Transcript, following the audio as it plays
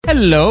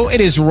Hello, it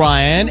is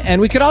Ryan,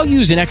 and we could all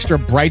use an extra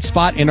bright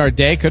spot in our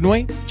day, couldn't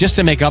we? Just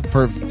to make up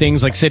for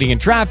things like sitting in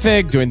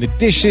traffic, doing the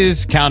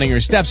dishes, counting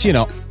your steps,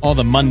 all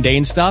the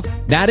mundane stuff.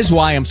 That is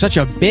why I'm such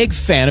a big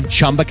fan of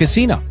Chumba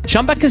Casino.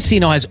 Chumba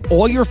Casino has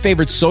all your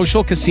favorite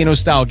social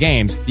casino-style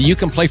games that you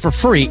can play for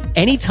free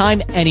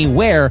anytime,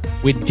 anywhere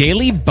with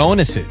daily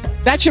bonuses.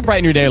 That should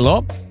brighten your day a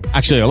little.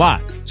 Actually, a lot.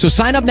 So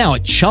sign up now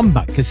at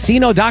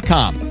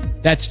ChumbaCasino.com.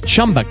 That's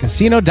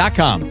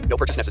ChumbaCasino.com. No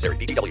purchase necessary.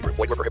 VGW Group.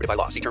 Void where prohibited by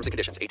law. See terms and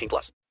conditions.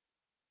 18+.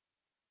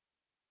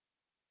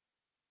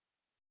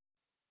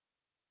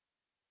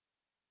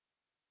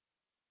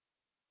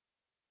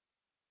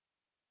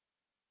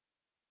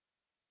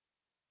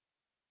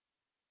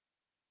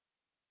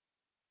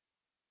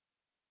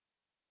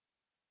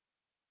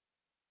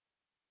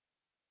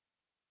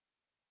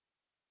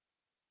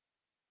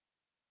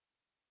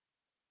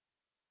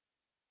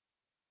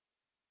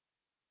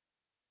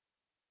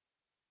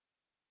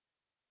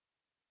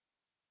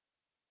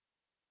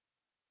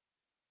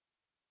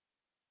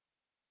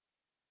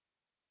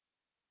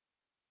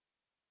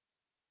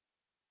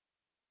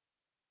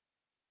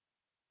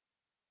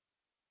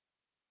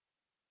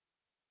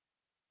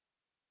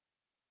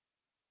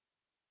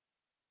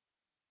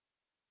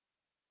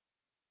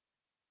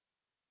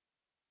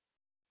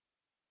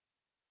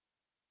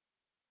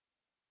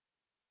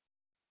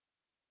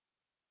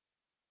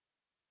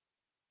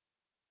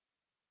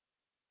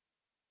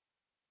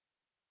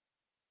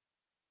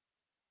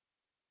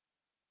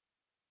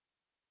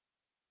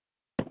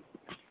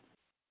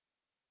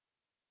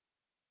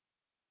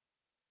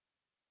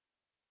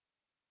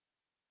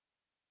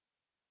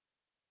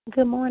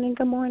 Good morning,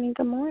 good morning,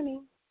 good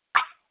morning.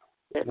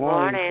 Good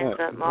morning.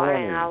 Good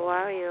morning. How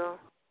are you?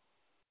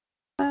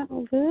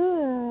 I'm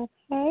good.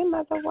 Hey,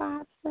 Mother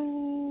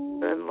Watson.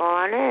 Good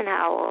morning.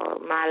 How are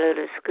my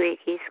little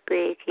squeaky?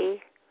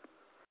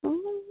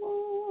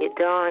 Mm-hmm. You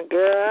doing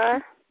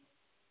good?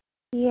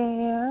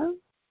 Yeah.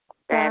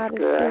 That's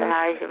good.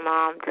 How's your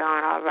mom doing?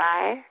 All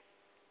right?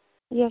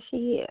 Yes,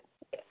 she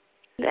is.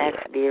 That's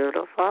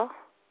beautiful.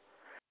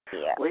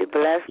 Yeah. We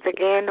blessed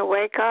again to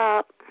wake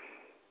up.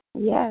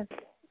 Yes.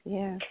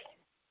 Yes.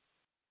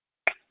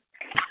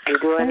 You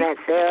doing that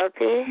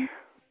therapy?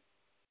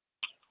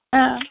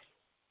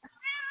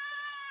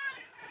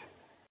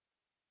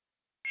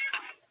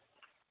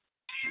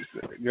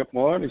 Good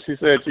morning. She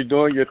said you're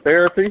doing your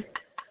therapy?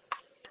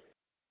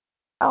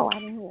 Oh, I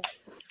didn't hear.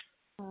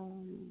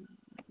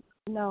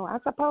 No,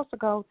 I'm supposed to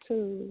go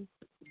to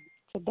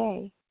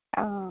today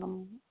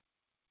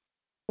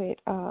with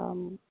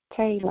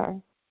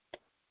Taylor.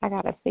 I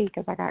got to see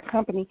because I got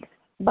company.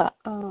 But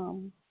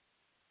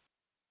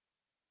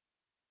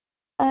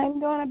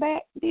I'm going to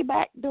be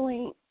back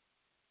doing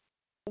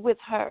with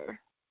her.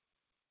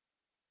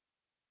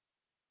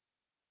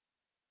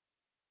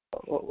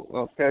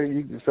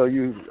 Okay, so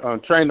you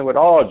training with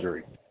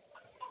Audrey.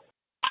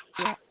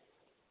 Yeah.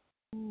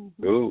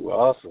 Mm-hmm. Ooh,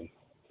 awesome.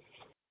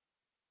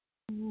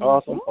 Mm-hmm.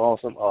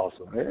 Awesome.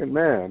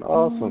 Amen.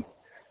 Awesome.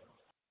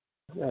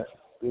 Yeah,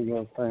 big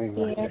young thing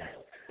right there.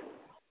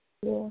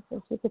 Yeah,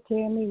 so she could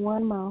tell me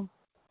one more.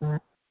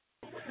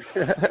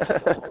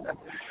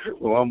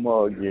 One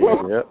more again.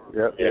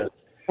 Yep.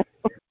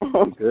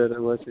 Good at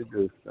what you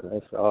do.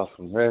 That's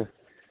awesome, man.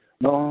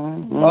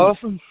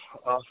 Awesome.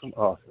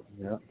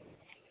 Yeah.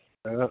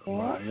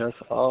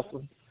 That's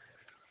awesome.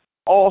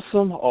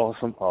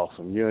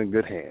 Awesome. You're in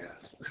good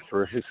hands.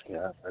 Praise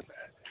God for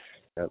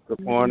that.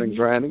 Good morning,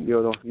 Granny.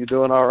 You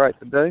doing all right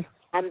today?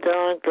 I'm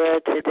doing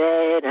good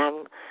today, and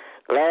I'm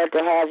glad to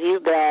have you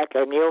back.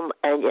 And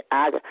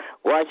I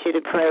want you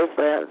to pray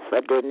for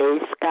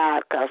Denise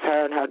Scott, because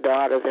her and her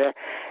daughter,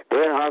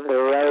 they're on the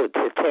road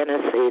to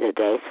Tennessee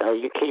today. So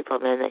you keep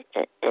them in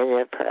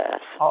your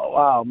prayers. Oh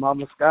wow,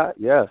 Mama Scott.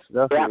 Yes,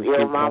 definitely.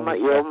 Your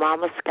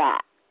Mama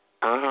Scott.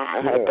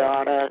 And her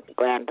daughter,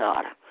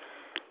 granddaughter.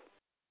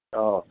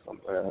 Awesome.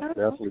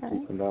 Definitely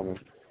keeping them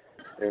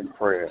in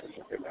prayer.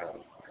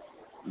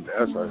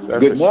 That's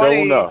good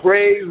morning.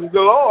 Praise the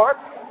Lord.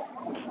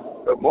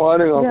 Good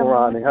morning, Uncle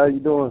Ronnie. How you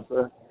doing,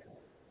 sir?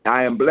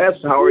 I am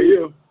blessed. How are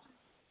you?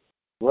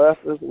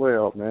 Blessed as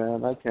well,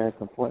 man. I can't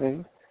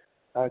complain.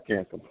 I'm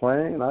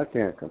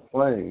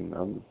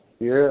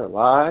here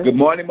alive. Good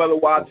morning, Mother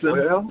Watson.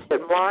 Well,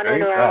 good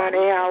morning,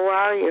 Ronnie. How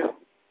are you?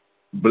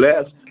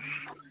 Blessed.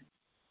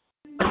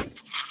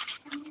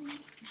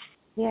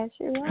 Yes,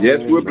 you are. Yes,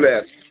 we're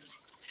blessed.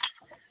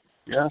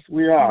 Yes,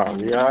 we are.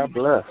 We are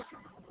blessed.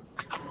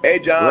 Hey,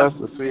 John.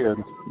 Blessed to see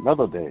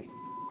another day.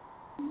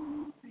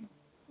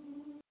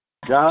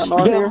 John,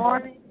 on here?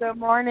 Good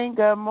morning.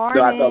 No,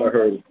 I thought I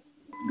heard it.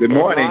 Good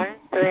morning.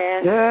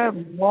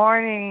 Good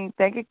morning.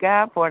 Thank you,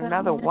 God, for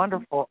another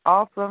wonderful,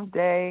 awesome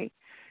day.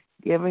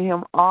 Giving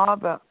him all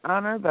the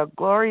honor, the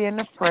glory, and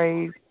the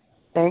praise.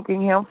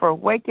 Thanking him for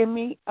waking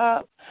me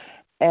up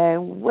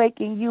and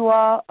waking you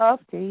all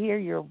up to hear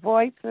your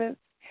voices.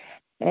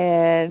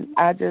 And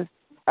I just,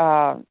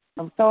 I'm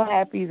so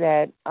happy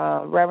that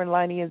Reverend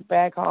Lonnie is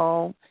back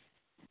home,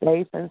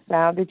 safe and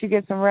sound. Did you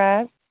get some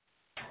rest?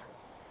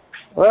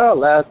 Well,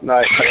 last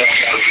night I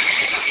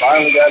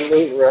finally got a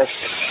little rest.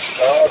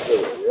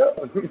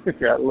 Oh, good. Yeah.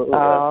 Got a little.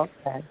 Oh,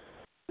 okay.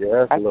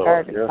 Yes, I Lord.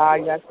 tried to Yes, call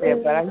you. Lord. I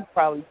said, but I'm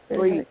probably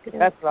asleep.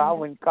 That's why I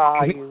wouldn't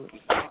call you.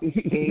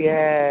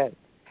 Yeah.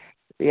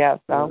 Yeah,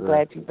 so I'm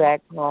glad you're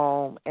back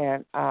home.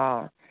 And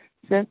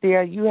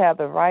Cynthia, you have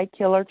the right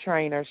killer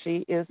trainer.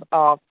 She is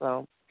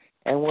awesome.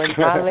 And when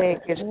my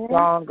leg gets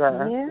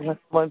stronger,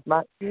 when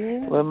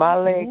my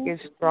leg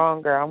gets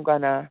stronger, I'm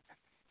gonna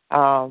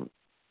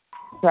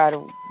try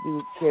to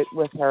get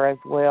with her as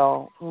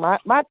well.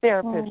 My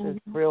therapist is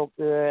real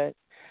good,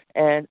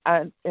 and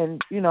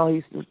you know,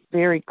 he's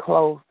very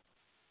close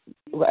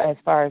as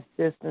far as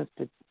distance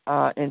to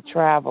and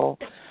travel.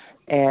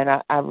 And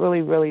I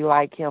really, really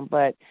like him.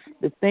 But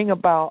the thing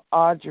about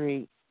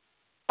Audrey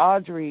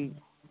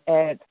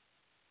adds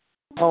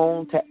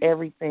tone to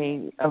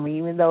everything. I mean,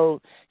 even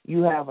though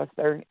you have a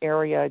certain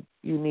area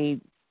you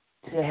need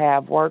to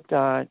have worked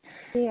on,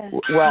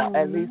 well,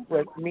 at least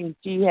with me,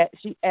 she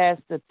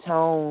adds the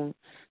tone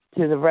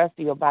to the rest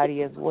of your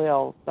body as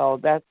well. So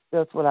that's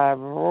what I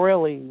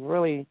really,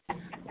 really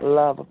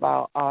love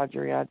about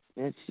Audrey.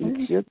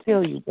 She'll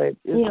kill you, but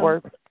it's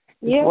worth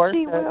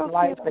the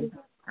life.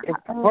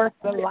 It's worth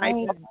the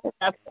life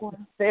of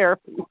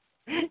therapy.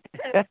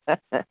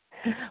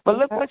 But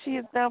look what she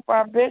has done for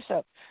our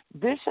bishop.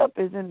 Bishop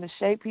is in the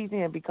shape he's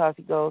in because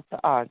he goes to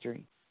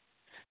Audrey.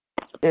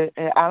 And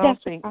I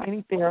don't think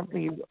any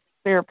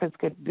therapist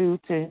could do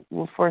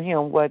for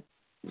him what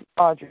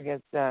Audrey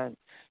has done.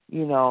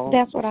 You know,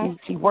 that's what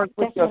she worked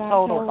with your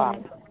total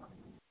body.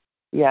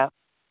 Yeah.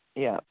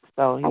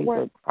 So he's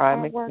a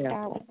prime example. I worked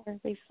out with her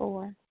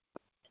before.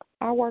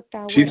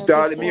 She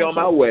started me on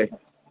my way.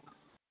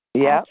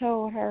 Yeah. I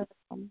told her,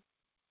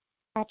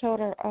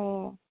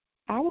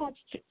 I want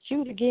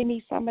you to give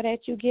me some of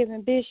that you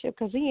giving Bishop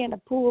because he in the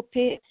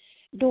pulpit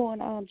doing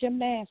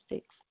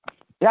gymnastics.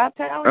 Yeah, I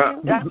tell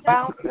you, that's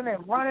bouncing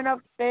and running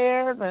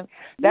upstairs, and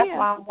that's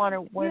why I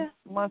wanted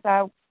once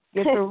I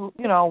get through,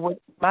 you know, with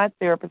my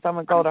therapist, I'm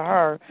gonna go to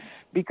her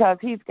because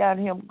he's got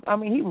him. I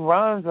mean, he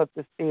runs up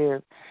the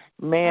stairs.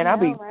 Man, I'll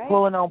be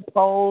pulling on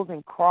poles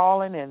and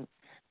crawling and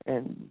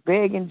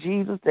begging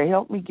Jesus to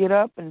help me get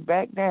up and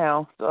back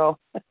down. So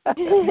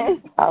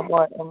I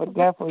would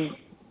definitely,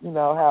 you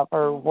know, have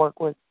her work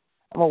with.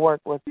 I'm gonna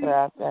work with her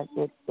after I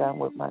get done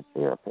with my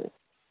therapist.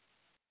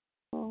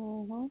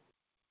 Mm-hmm.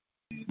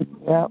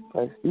 Yeah,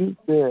 but she's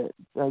good.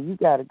 So you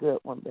got a good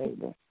one,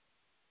 baby.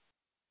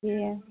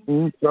 Yeah.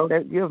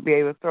 You'll be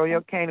able to throw your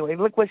cane away.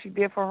 Look what she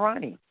did for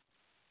Ronnie.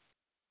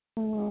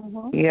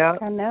 Mm-hmm. Yeah.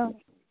 I know.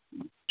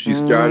 She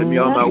started me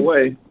on my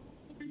way.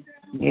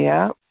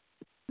 Yeah.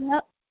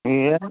 Yep.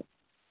 Yeah.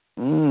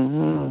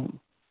 Mhm.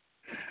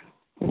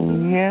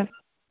 Yes.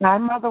 Hi,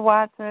 Mother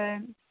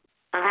Watson.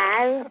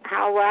 Hi.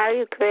 How are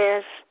you,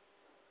 Chris?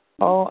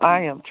 Oh,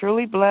 I am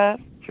truly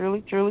blessed.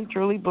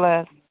 Truly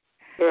blessed.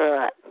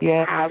 Good.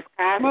 Yeah. How's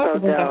Cosmo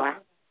doing?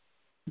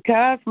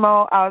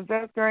 Cosmo, I was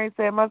just going to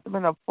say it must have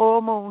been a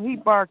full moon. He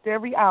barked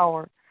every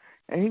hour,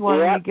 and he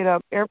wanted me to get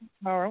up every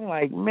hour. I'm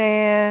like,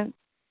 man,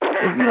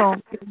 if you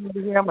don't get me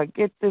to here, I'm going to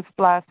get this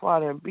fly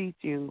swatter and beat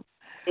you.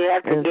 You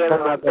have to give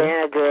him a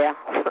Benadryl.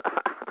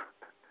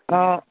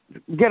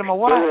 Get him a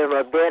what? Give him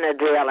a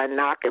Benadryl and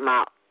knock him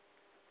out.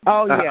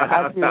 Oh, yeah,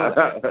 I do.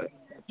 I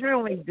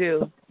generally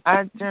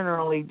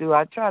do.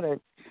 I try to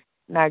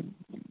not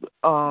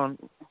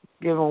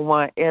give him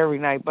one every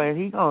night, but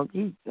I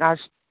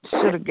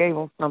should have gave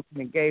him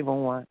something and gave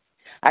him one.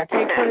 I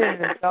can't put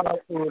it in his dog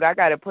food. I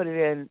got to put it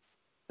in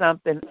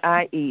something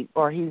I eat,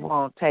 or he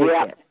won't take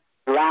it.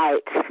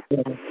 Right.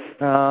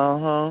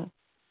 Uh-huh.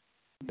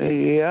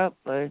 Yep,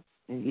 but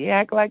he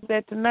act like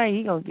that tonight,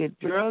 he going to get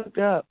drugged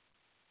up.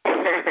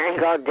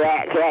 Go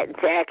jack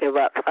him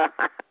up.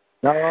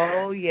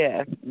 Oh,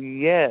 yes,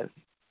 indeed.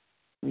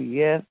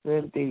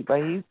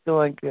 But he's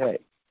doing good.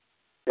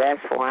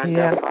 That's wonderful.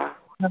 Yeah.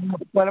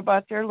 What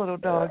about your little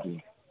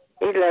doggy?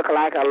 He look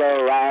like a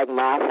little rag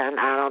muffin.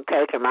 I don't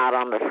take him out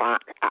on the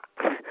front.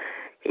 But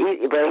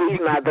he's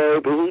my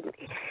baby.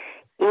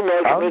 He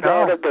makes me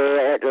go to bed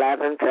at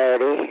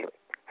 11:30.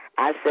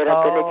 I sit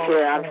up in the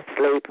chair, I'm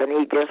sleeping.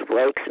 He just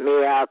wakes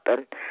me up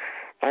and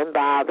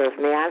bothers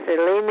me. I said,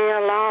 leave me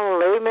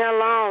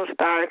alone,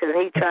 Star, because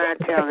he trying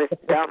to tell this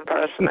dumb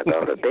person to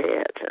go to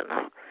bed, you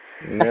know.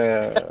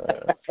 Yeah.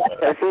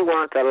 Because he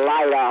wants the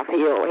light off. He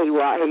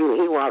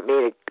want me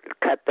to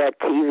cut that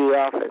TV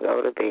off and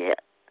go to bed.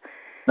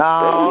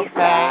 Oh,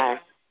 okay.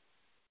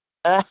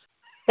 That's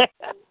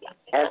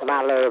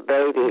my little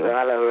baby,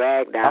 my little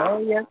rag doll. Oh,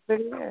 yes,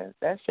 it is.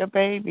 That's your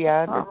baby.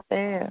 I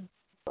understand.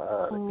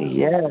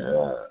 Yeah,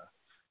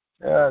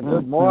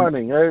 good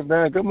morning.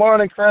 Amen. Good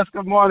morning, Chris.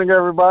 Good morning,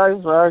 everybody.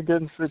 Sorry,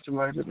 getting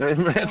situated.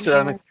 Amen.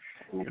 Trying to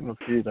get my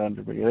feet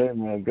under me.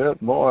 Amen.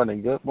 Good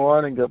morning.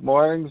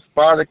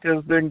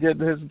 Spartacus didn't get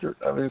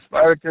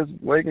Spartacus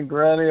waking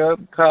Granny up.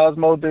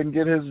 Cosmo didn't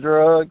get his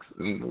drugs.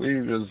 And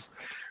we just...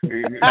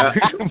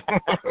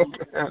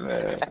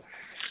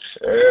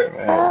 Yeah,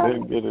 man,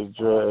 didn't get his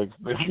drugs.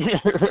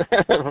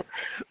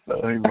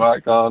 So he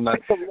barked all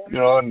night.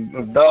 And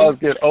when dogs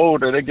get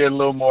older, they get a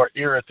little more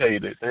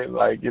irritated. They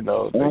they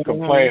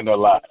complain a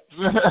lot.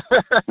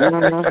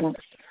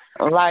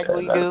 Like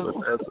we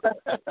do.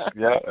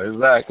 Yeah,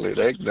 exactly.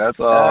 That's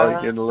all. They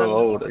getting a little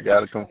older.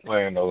 Got to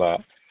complain a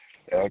lot.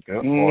 Yeah,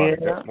 good morning.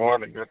 Yeah. Good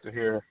morning. Good to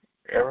hear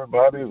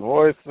everybody's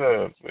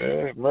voices.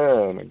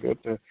 Amen. And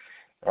good to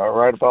all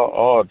right about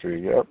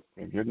Audrey. Yep.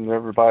 And get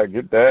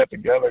that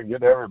together,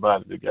 get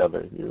everybody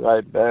together. You're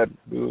right, that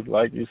dude,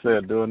 like you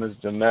said, doing his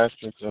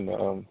gymnastics in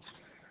the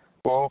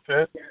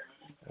pulpit.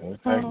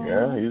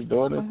 Yeah, he's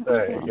doing his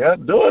thing. Yeah,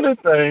 doing his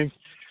thing.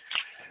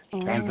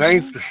 And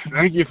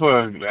thank you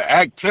for the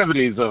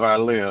activities of our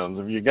limbs,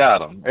 if you got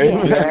them.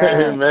 Amen.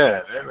 Yeah.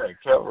 Amen.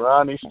 Kept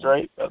Ronnie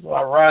straight. That's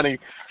why Ronnie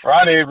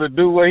able to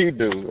do what he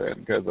do,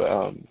 because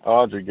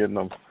Audrey getting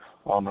him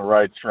on the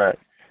right track.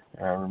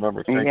 I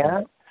remember taking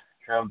him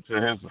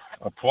to his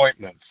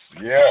appointments.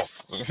 Yes.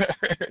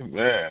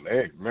 Amen.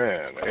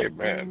 Amen.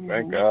 Amen.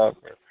 Thank God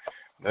for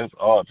this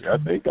Audrey. I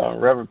think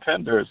Reverend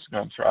Pender is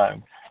going to try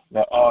and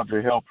let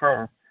Audrey help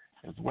her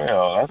as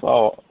well. That's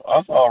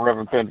all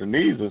Reverend Pender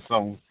needs is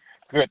some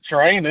good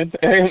training.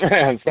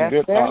 Amen. Some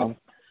good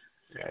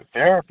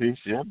therapy.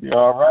 She'll be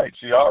all right.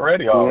 She's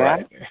already all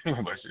right.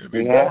 But she'll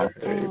be better.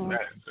 Amen.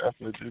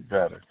 Definitely do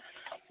better.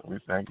 So we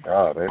thank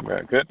God.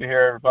 Amen. Good to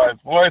hear everybody's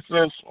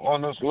voices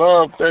on this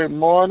Love Day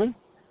morning.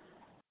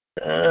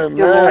 Amen.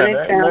 Good morning,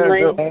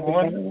 family. Good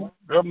morning.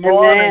 Good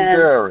morning,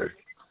 Jerry.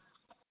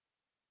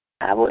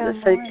 I want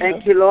to say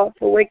thank you, Lord,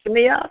 for waking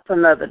me up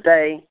another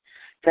day.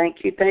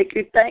 Thank you, thank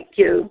you, thank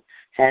you.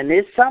 And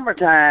it's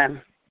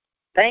summertime.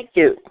 Thank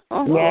you.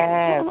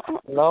 Yes,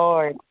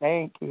 Lord,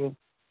 thank you.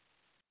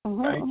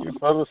 Thank you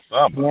for the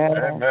summer.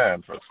 Yeah.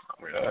 Amen. For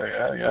summer.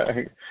 Yeah.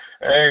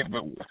 Hey,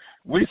 but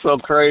we so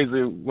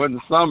crazy. When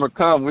the summer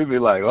comes, we be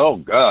like, oh,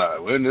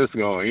 God, when this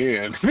going to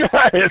end?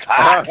 It's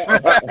hot.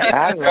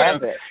 I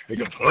love it. We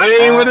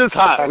complain when it's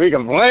hot. We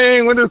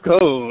complain when it's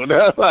cold.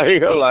 That's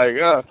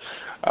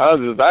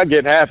I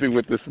get happy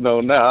with the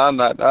snow now. I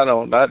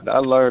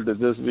learned to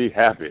just be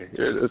happy.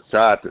 Just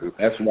try to.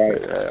 That's right.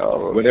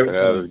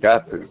 Whatever.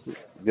 Got to.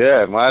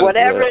 Yeah,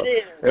 whatever it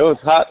is. It was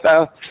hot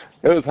down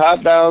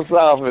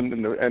south,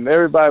 and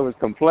everybody was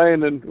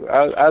complaining.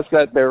 I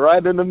sat there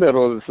right in the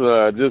middle of the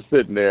sun, just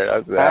sitting there.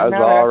 I said, that's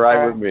all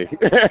right with me.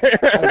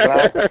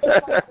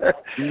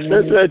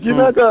 They said, you're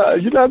not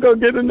gonna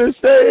get in this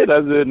shade.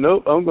 I said,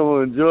 nope, I'm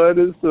gonna enjoy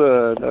this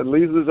sun. At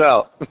least it's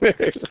out.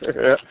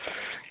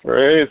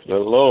 Praise the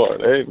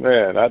Lord.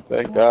 Amen. I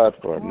thank God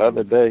for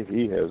another day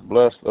He has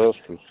blessed us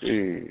to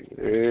see.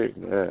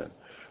 Amen.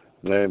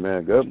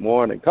 Amen. Good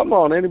morning. Come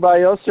on,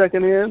 anybody else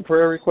checking in?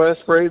 Prayer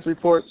requests, praise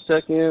reports,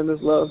 checking in this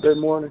Love Day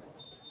morning.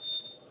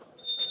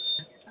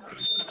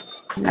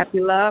 Happy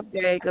Love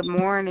Day. Good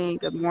morning.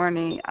 Good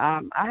morning.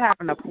 I have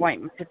an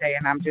appointment today,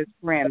 and I'm just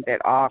praying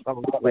that all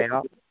goes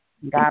well.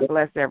 God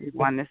bless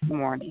everyone this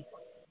morning.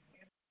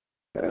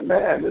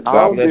 Amen. It's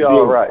going to be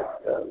all right.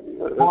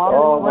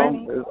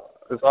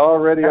 It's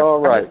already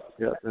all right.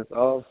 Yes, it's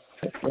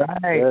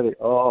already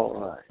all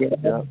right.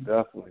 Yeah,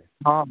 definitely.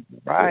 All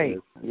right.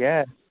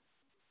 Yes.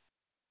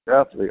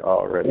 Definitely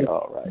already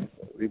all right.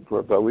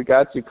 But we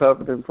got you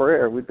covered in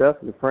prayer. We're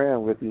definitely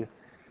praying with you.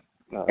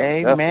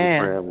 Amen. Definitely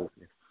praying with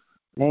you.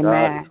 Amen.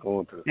 God is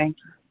going to thank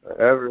you.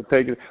 ever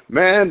take it.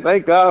 Man,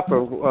 thank God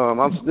for.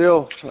 I'm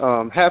still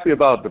happy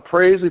about the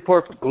praise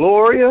report for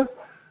Gloria.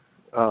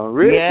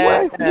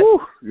 Yes.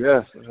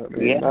 Yes. I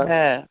mean,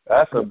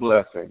 that's a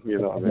blessing.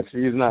 I mean,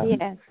 she's not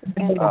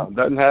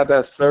doesn't have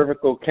that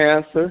cervical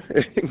cancer.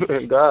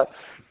 God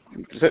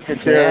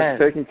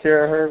taking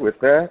care of her with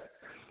that.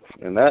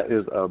 And that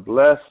is a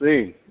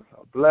blessing.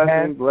 A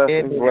blessing.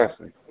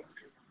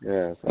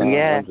 Yes.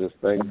 I'm just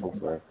thankful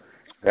for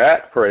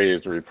that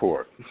praise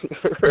report.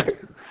 Praise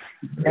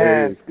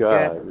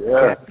God.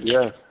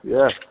 Yes.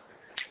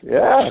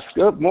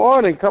 Good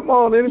morning. Come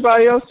on.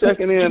 Anybody else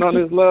checking in on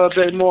this Love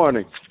Day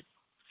morning?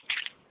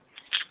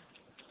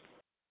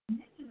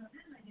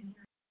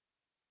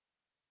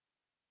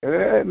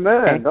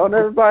 Amen. Don't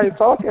everybody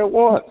talk at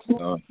once.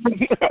 Well,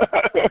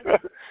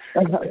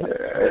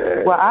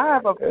 I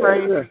have a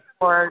praise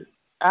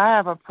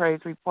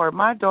report.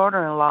 My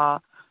daughter-in-law,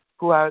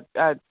 who I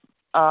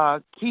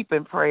keep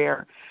in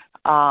prayer,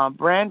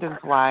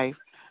 Brandon's wife,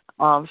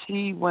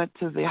 she went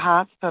to the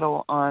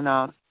hospital on,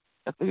 I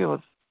think it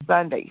was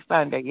Sunday,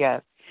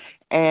 yes.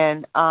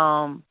 And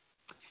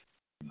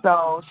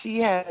so she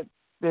had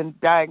been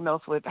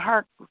diagnosed with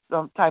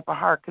some type of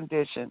heart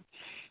condition.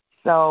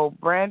 So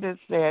Brandon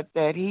said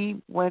that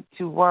he went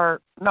to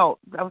work. No,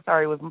 I'm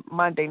sorry, it was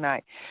Monday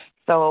night.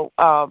 So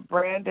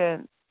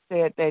Brandon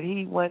said that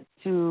he went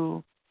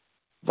to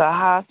the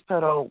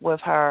hospital with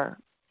her.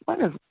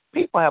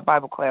 People have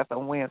Bible class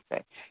on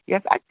Wednesday?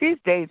 Yes, these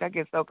days I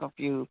get so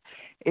confused.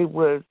 It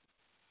was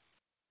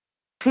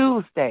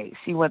Tuesday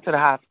she went to the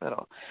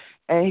hospital.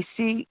 And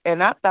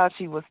I thought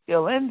she was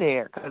still in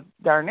there because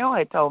Darnell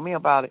had told me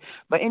about it.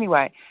 But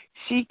anyway,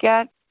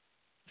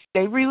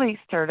 they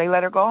released her. They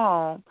let her go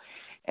home.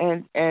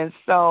 And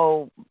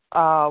so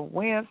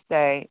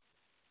Wednesday,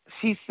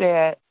 she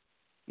said,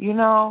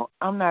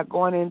 I'm not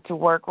going into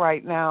work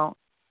right now.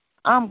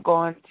 I'm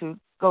going to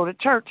go to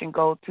church and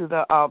go to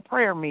the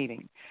prayer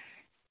meeting.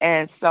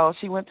 And so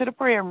she went to the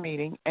prayer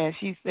meeting, and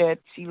she said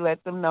she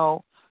let them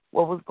know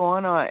what was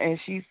going on. And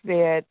she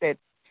said that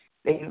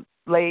they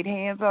laid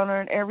hands on her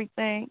and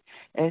everything.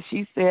 And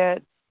she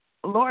said,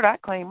 Lord, I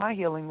claim my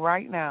healing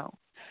right now.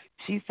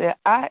 She said,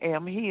 I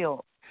am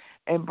healed.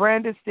 And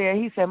Brandon said,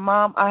 he said,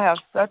 Mom, I have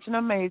such an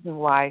amazing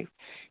wife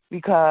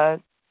because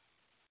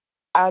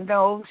I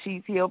know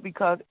she's healed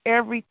because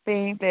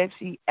everything that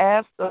she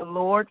asked the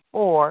Lord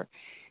for,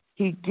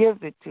 he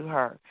gives it to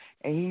her.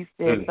 And he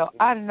said, so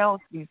I know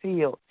she's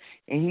healed.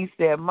 And he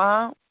said,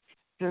 Mom,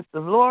 since the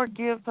Lord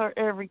gives her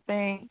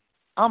everything,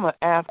 I'm going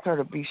to ask her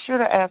to be sure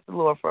to ask the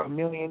Lord for $1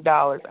 million.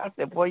 I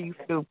said, boy, you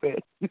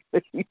stupid. You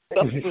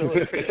so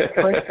stupid.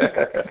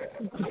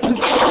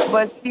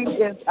 But she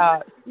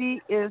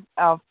is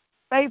a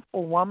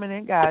faithful woman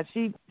in God.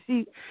 She's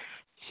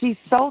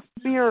so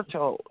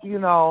spiritual,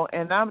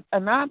 and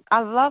I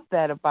love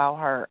that about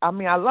her. I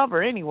mean, I love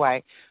her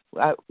anyway,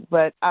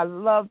 but I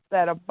love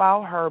that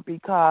about her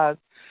because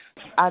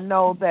I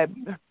know that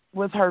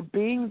with her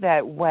being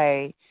that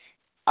way,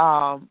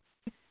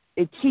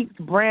 it keeps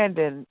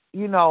Brandon,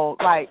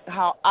 like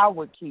how I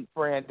would keep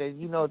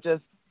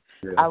Brandon,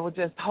 I would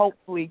just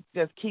hopefully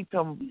just keep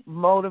him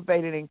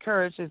motivated,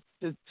 encouraged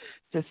to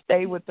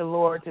stay with the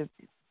Lord,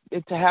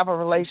 to have a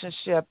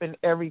relationship and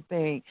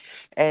everything,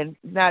 and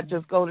not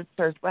just go to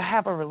church, but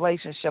have a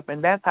relationship,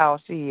 and that's how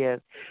she is.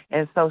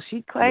 And so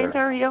she claimed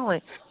her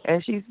healing,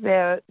 and she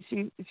said,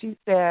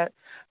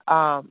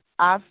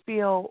 I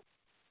feel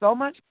so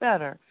much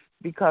better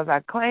because I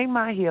claim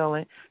my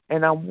healing,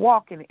 and I'm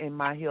walking in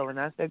my healing.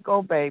 I said,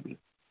 go, baby,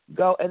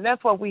 go. And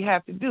that's what we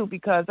have to do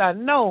because I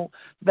know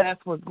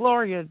that's what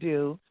Gloria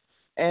do,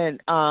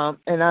 and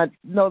I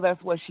know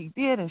that's what she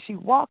did, and she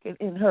walking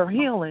in her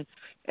healing,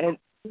 and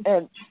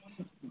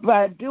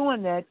by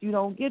doing that,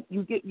 you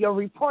get your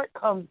report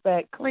comes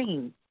back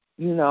clean,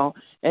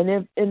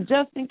 and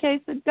just in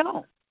case it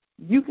don't,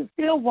 you can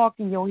still walk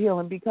in your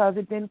healing because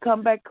it didn't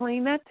come back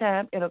clean that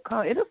time. It'll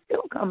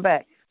still come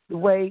back the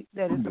way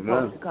that it's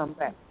supposed to come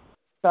back.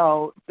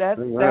 So that's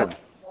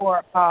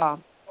for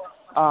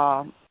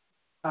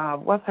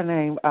what's her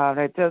name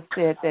that just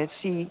said that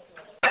she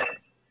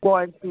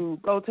going to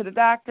go to the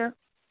doctor.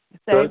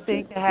 Same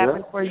thing can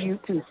happen for you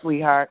too,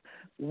 sweetheart.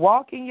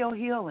 Walk in your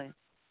healing.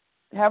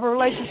 Have a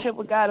relationship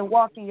with God and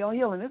walk in your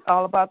healing. It's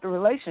all about the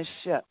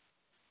relationship.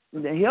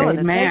 The healing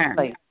is takes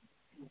place.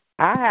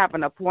 I have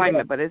an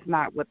appointment, but it's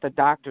not with the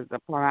doctor's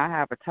appointment. I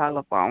have a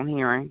telephone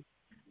hearing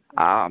with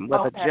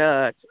a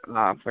judge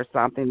for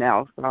something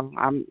else. So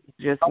I'm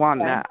just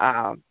wanting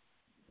to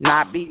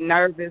not be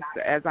nervous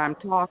as I'm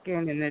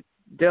talking, and it's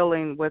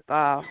dealing with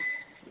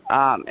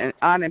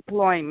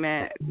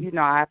unemployment.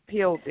 I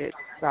appealed it,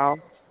 so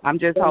I'm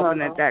just hoping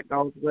that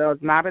goes well.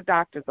 It's not a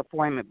doctor's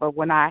appointment, but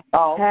when I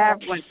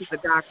went to the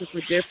doctor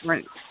for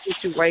different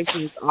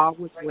situations, all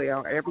was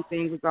well.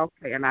 Everything was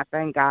okay, and I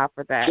thank God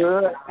for that.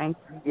 Good. Thank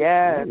you.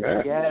 Yes.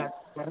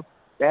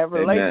 That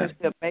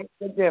relationship makes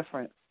a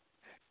difference.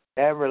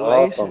 That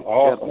relationship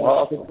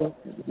Awesome.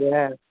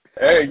 Yes.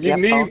 Hey, you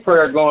need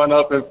prayer going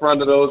up in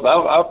front of those.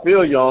 I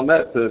feel you on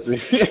that, Sissy.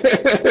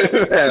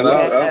 Man,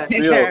 I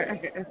feel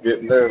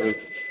getting nervous.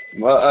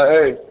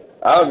 Hey,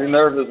 I would be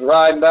nervous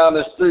riding down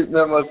the street.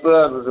 Remember, my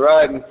son was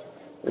riding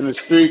in the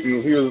street,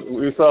 and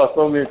we saw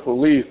so many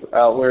police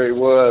out where he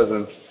was,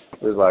 and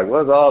he was like,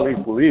 what's all these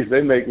police?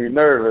 They make me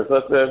nervous.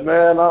 I said,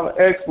 man, I'm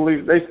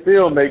ex-police. They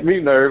still make me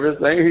nervous.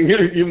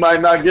 You might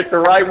not get the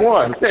right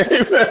one.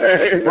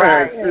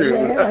 Right.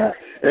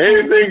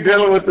 Anything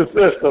dealing with the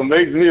system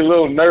makes me a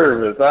little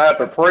nervous. I have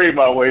to pray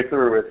my way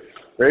through it.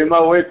 Pray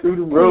my way through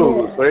the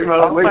roads. Pray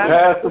my way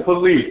past the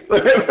police.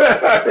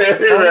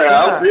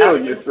 I feel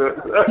you,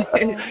 sister.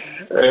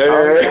 Pray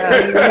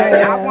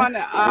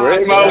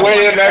my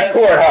way in that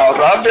courthouse.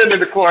 I've been in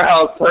the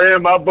courthouse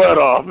praying my butt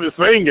off,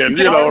 singing,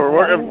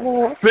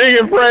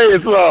 singing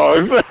praise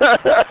songs.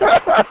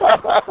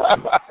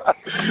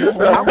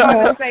 I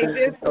want to say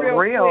this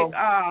real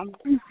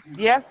quick.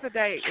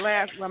 Yesterday,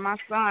 when my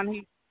son,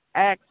 he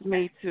asked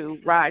me to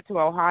ride to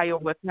Ohio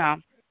with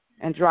him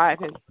and drive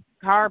his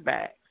car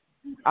back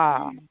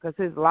because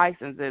his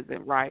license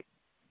isn't right.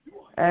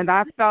 And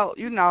I felt,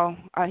 he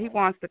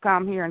wants to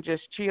come here and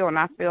just chill, and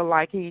I feel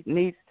like he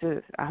needs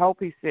to, I hope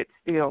he sits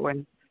still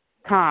and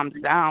calms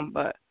down.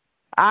 But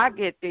I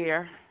get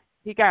there,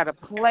 he got a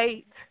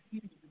plate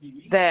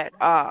that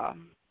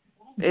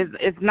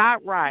is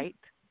not right,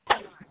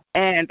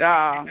 and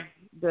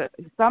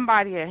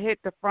somebody had hit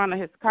the front of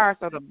his car,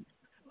 so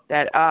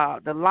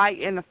the light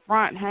in the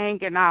front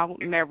hanging out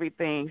and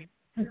everything.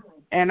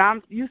 And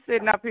you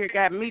sitting up here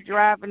got me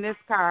driving this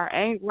car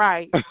ain't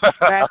right.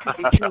 Back to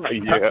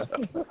the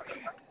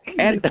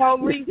And the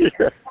police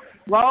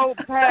rolled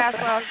past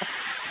us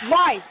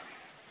twice.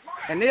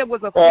 And it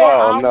was a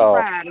 4-hour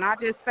ride, and I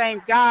just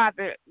thank God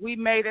that we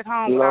made it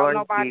home without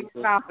nobody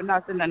stopping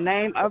us in the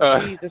name of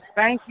Jesus.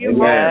 Thank you,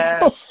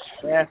 Lord.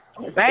 Yes.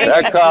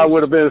 That car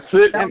would have been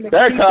sitting.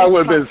 That car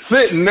would have been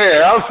sitting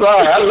there. I'm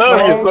sorry. I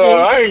love you, son.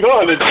 I ain't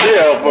going to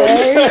jail for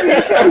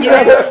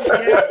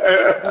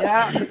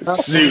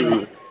you.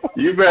 Shoot.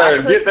 You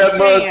better get that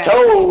mug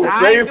towed.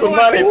 Save some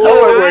money,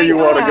 tow it where you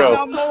want to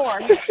go. No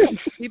more.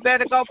 You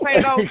better go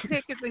pay those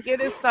tickets and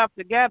get his stuff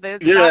together.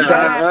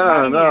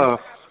 No.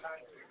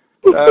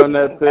 Down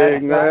that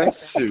thing, man.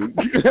 Shoot.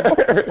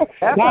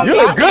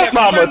 You're a good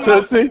mama,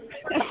 Tootsie.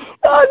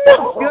 Oh,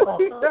 no.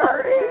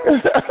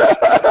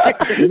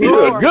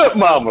 You're a good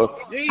mama.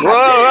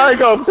 Well, I ain't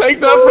going to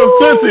take that from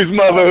Tootsie's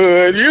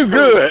motherhood. You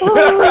good.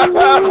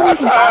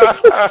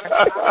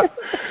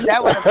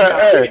 That was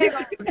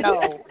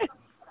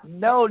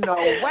no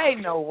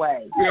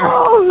way.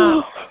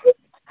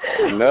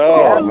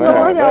 No,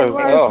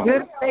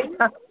 man.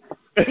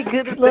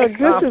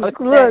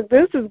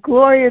 This is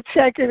Gloria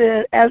checking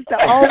in as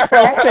the old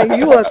folks say.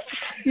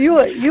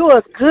 You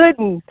a good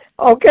one,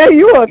 okay?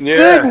 You a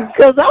good one,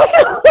 because I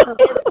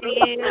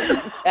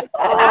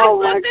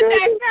looked at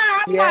that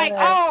guy. I'm like,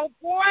 oh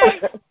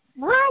boy,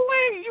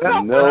 really? You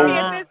gonna put me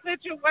in this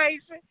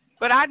situation?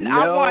 But I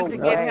want to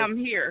get him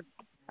here.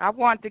 I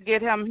want to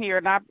get him here,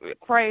 and I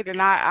prayed,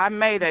 and I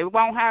made it. It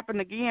won't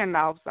happen again,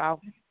 though, so.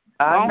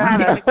 Oh,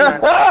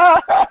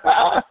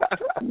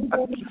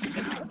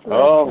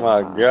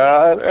 my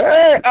God.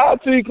 Hey,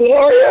 Auntie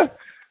Gloria.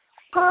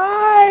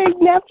 Hi,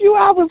 nephew.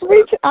 I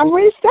reached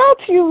out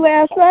to you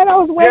last night. I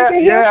was waiting to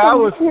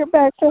hear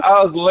back.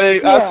 I was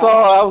laid. Yeah.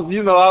 I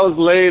was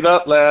laid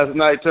up last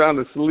night trying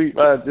to sleep.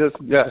 I was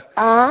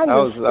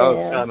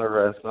trying to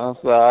rest. I'm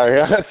sorry.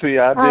 I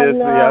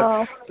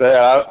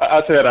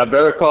said I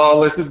better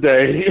call it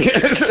today.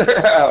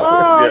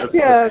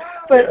 Yes.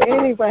 But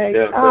anyway,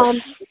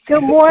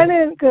 good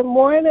morning,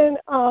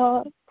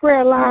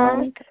 prayer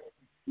line.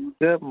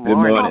 Good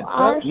morning.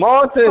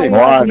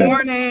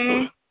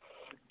 Morning.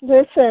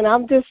 Listen,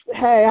 I'm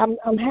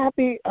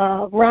happy,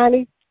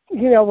 Ronnie.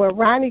 You know, when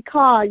Ronnie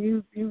called,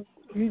 you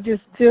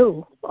just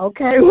do,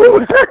 okay?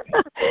 we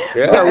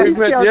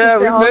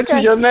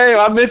mentioned your name.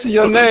 I mentioned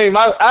your name.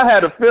 I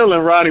had a feeling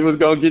Ronnie was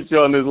gonna get you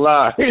on this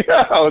line.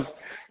 I was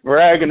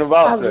bragging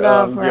about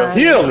your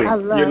healing.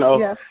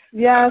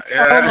 Yes.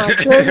 Oh my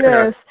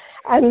goodness.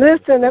 And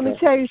listen, let me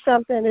tell you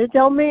something. It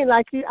don't mean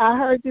I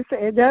heard you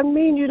say. It doesn't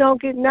mean you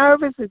don't get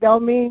nervous. It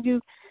don't mean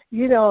you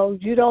don't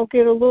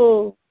get a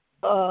little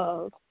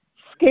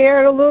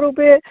scared a little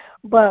bit.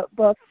 But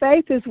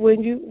faith is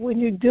when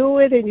you do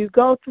it and you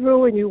go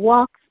through and you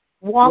walk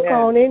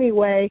on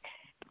anyway.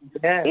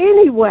 Yes.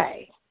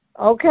 Anyway,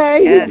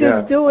 okay, you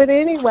just do it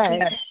anyway.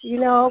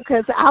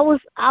 Because I was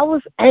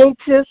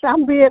anxious.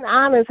 I'm being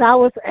honest. I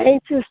was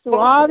anxious through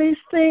all these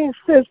things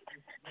since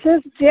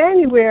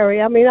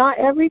January. I mean,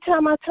 every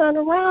time I turn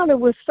around, it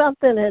was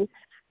something. And,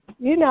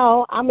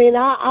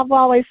 I've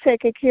always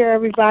taken care of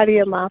everybody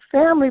in my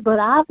family, but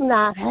I've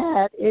not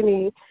had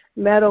any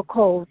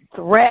medical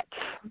threats,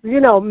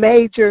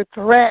 major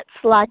threats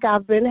like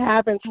I've been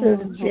having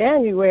since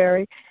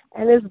January.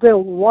 And it's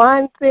been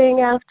one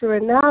thing after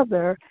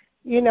another,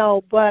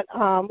 but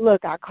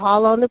look, I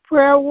call on the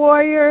prayer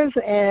warriors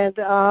and,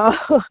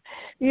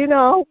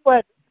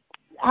 but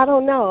I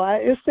don't know.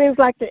 It seems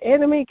like the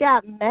enemy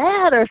got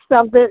mad or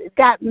something,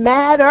 got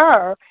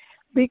madder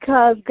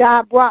because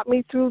God brought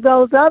me through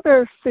those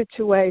other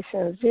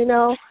situations,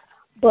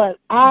 But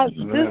I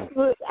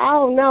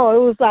don't know.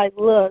 It was like,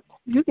 look,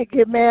 you can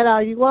get mad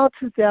all you want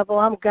to, devil.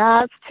 I'm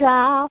God's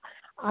child.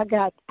 I'm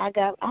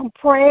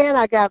praying.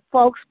 I got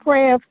folks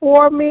praying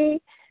for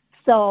me.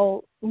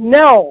 So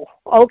no,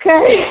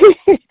 okay,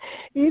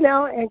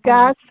 And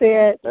God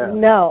said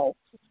no.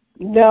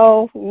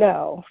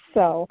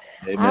 So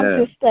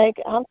Amen.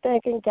 I'm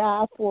thanking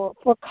God for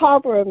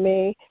covering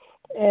me,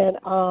 and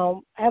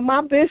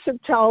my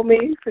bishop told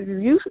me,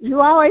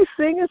 you always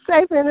sing it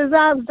safe in His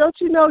arms. Don't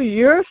you know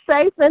you're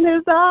safe in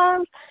His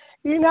arms?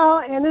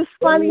 And it's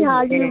funny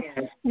how you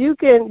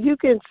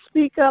can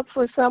speak up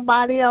for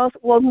somebody else.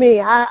 Well,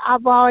 me, I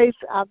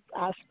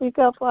speak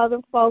up for other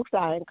folks.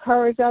 I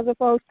encourage other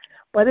folks,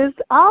 but it's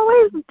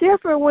always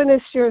different when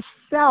it's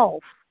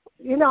yourself.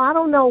 I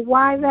don't know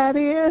why that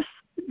is.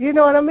 You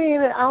know what I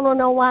mean? I don't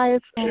know why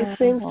it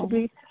seems to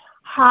be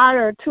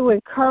harder to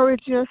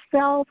encourage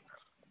yourself.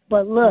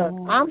 But look,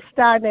 I'm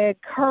starting to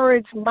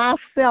encourage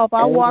myself.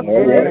 I walk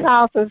in this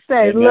house and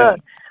say, look,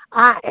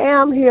 I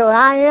am healed.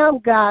 I am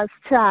God's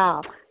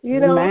child.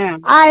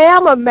 I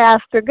am a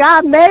master.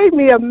 God made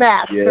me a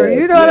master.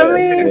 You know what I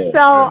mean? So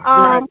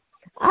I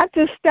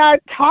just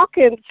start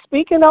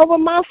speaking over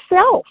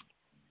myself.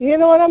 You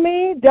know what I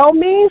mean? Don't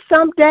mean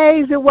some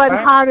days it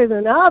wasn't harder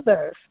than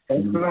others.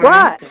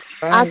 But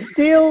I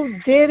still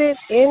did it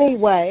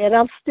anyway, and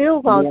I'm still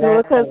going to do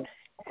it because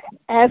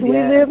as we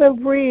live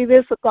and breathe,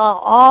 it's going to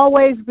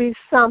always be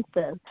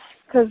something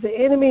because the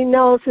enemy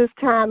knows his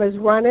time is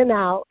running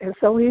out, and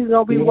so he's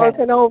going to be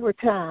working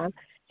overtime.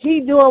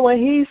 He's doing what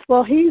he's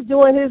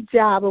doing his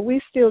job, but we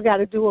still got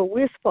to do what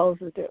we're supposed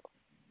to do.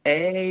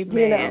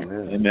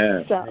 Amen.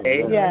 Amen. So,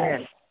 Amen.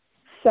 yes.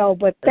 So,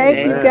 but thank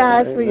you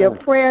guys for your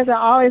prayers. I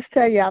always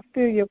tell you I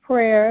feel your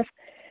prayers,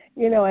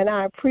 and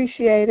I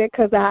appreciate it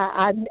because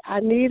I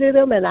needed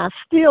them and I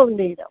still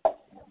need them.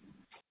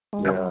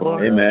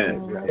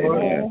 Amen.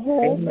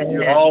 Amen.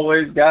 You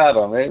always got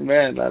them.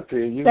 Amen. I tell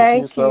you,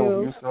 you're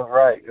so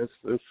right.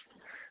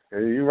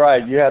 You're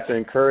right. You have to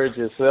encourage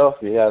yourself.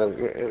 You got to.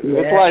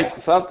 It's like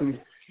something.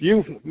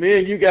 Me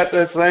and you got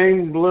that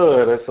same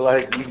blood. It's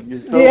like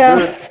you're so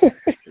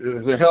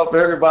good to help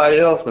everybody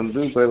else and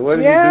do. But what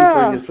do you do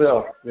for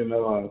yourself? My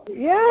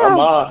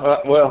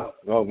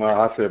mom.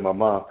 I said my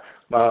mom.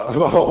 My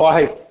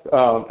wife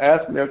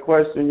asked me a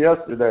question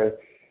yesterday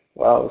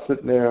while I was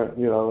sitting there.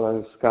 In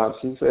this conference.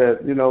 She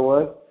said, "You know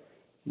what?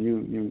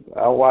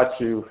 I watch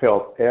you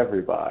help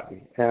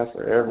everybody,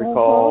 answer every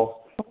call."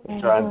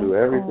 Try and do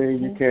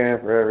everything you can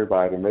for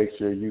everybody. Make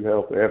sure you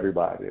help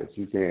everybody as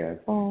you can.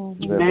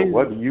 She said, "But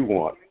what do you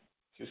want?"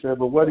 She said,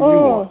 "But what do you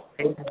want?"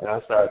 And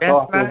I started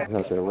talking. And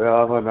I said,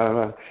 "Well,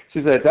 no."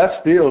 She said, "That's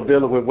still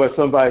dealing with what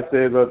somebody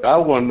said. Look, I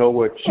want to know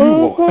what you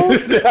want."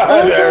 Every time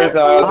I said,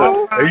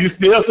 "Are you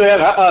still saying?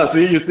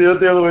 See, you're still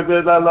dealing with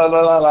this?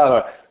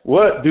 La.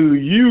 What do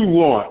you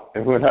want?"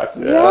 And when I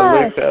said,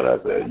 I looked at her,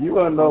 I said, "You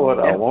want to know what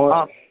I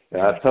want?"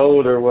 And I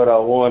told her what I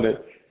wanted.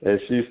 And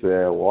she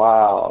said,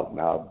 "Wow,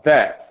 now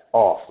that's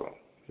awesome."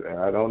 And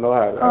I don't know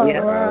how.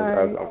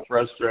 I'm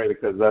frustrated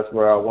because that's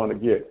where I want to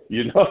get.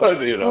 And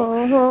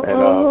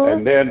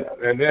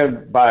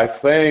then by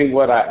saying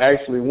what I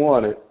actually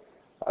wanted,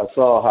 I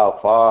saw how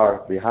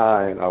far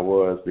behind I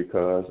was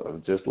because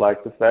of just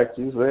like the fact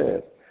you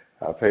said.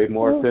 I paid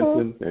more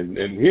attention and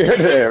here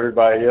to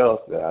everybody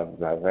else. I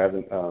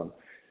haven't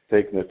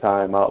taking the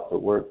time out to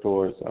work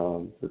towards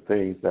the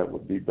things that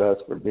would be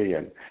best for me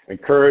and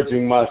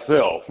encouraging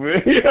myself.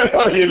 You know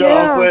what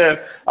I'm saying?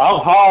 I'm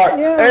hard.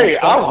 Hey,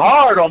 I'm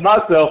hard on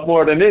myself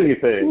more than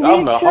anything.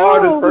 I'm the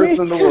hardest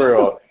person in the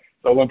world.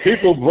 So when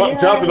people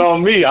jumping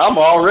on me, I'm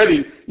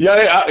already,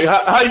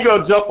 how you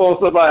going to jump on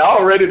somebody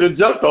already to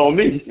jump on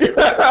me?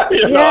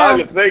 I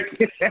can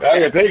take it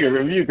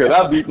from you because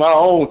I beat my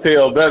own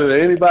tail better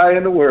than anybody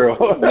in the world.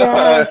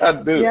 I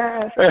do.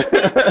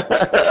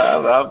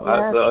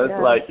 So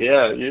it's like,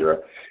 you're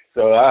right.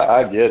 So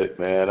I get it,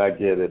 man. I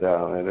get it.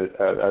 And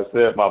I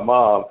said, my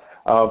mom,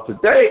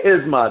 today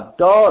is my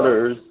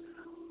daughter's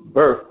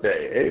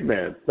birthday.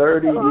 Amen.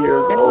 30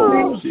 years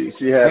old.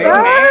 She had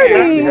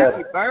an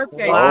oldest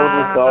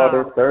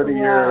daughter,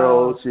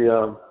 30-year-old.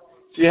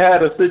 She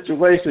had a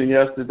situation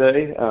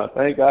yesterday.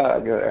 Thank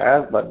God. I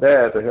asked my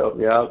dad to help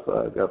me out,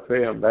 so I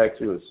pay him back.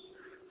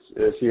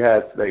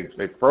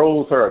 They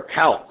froze her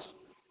accounts,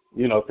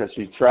 because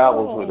she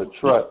travels with a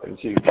truck, and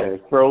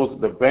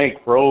the bank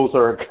froze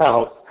her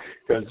accounts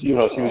because she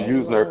was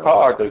using her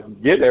car to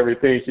get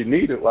everything she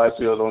needed while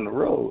she was on the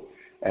road.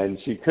 And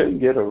she couldn't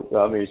get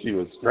she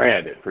was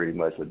stranded pretty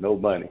much with no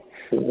money.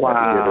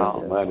 Wow. Get her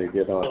some money,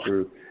 get on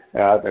through.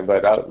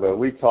 But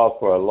we talked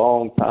for a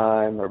long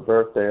time. Her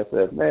birthday, I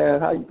said,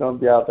 "Man, how you going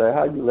to be out there?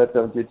 How you let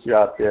them get you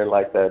out there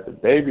like that the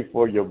day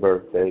before your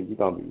birthday? You're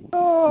going to be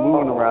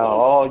moving around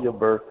all your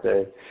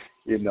birthday."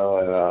 And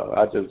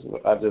I just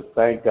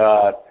thank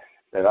God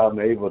that I'm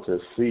able to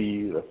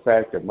see the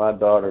fact that my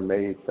daughter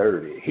made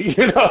 30. Just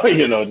happy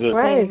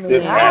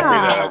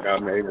that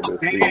I'm able to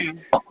see.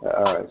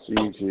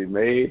 She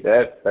made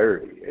that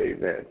 30.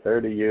 Amen.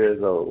 30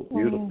 years old,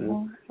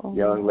 beautiful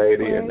young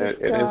lady, and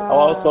it's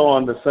also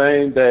on the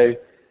same day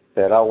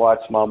that I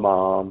watched my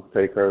mom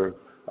take her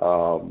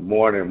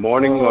morning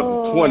of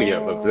the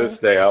 20th of this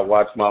day. I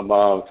watched my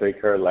mom take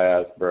her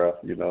last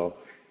breath. With my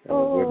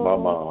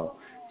mom.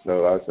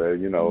 So I said,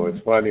 it's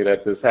funny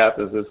that this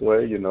happens this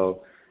way.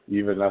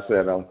 Even I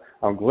said,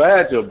 I'm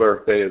glad your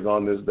birthday is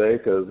on this day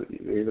because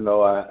even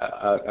though I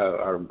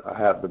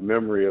have the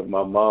memory of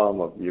my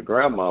mom, of your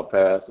grandma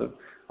passing,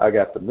 I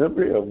got the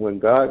memory of when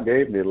God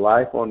gave me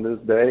life on this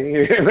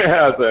day.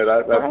 I said,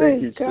 I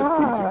think He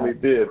strategically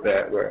did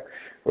that, where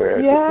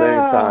at the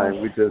same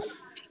time we just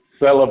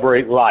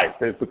celebrate life.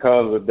 It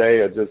becomes a day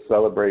of just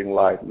celebrating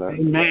life.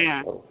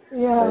 Amen. So,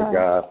 thank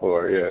God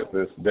for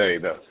this day.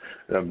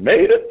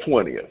 May the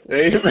 20th.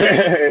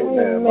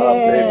 Amen. My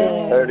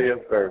baby's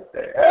 30th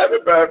birthday. Happy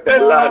birthday,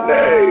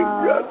 Lonnie.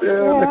 Happy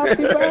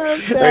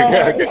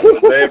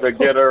birthday. Baby,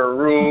 get her a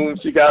room.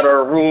 She got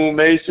her room.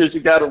 Made sure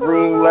she got a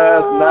room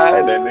last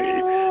night,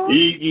 and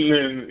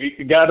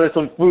he got her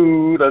some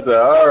food. I said,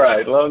 all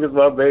right, as long as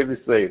my baby's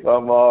safe,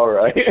 I'm all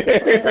right.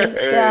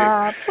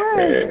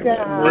 Praise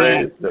God.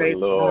 Praise the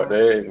Lord.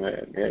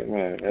 Amen.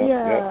 Amen.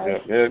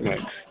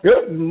 Amen.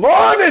 Good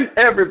morning,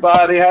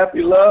 everybody.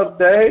 Happy Love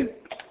Day.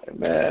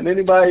 Man,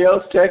 anybody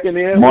else checking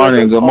in? Good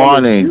morning.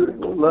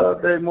 Beautiful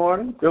Love Day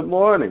morning. Good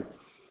morning.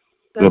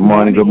 Good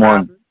morning.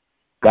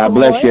 God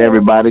bless you,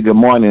 everybody. Good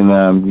morning.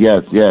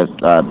 Yes.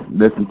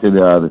 Listen to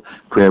the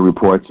prayer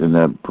reports and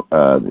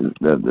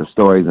the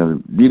stories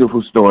and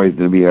beautiful stories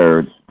to be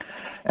heard.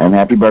 And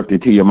happy birthday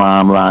to your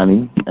mom,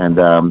 Lonnie. And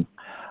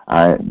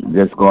I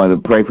just going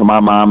to pray for my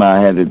mom. I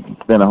had to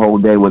spend a whole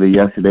day with her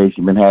yesterday.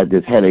 She's had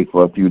this headache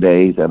for a few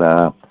days, and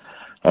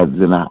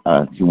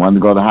She wanted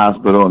to go to the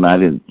hospital, and I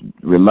didn't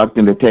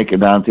reluctant to take her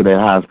down to that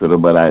hospital,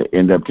 but I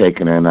ended up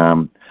taking her,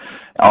 and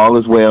all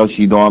is well.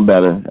 She's doing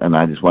better, and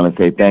I just want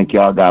to say thank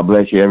y'all. God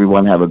bless you,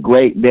 everyone. Have a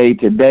great day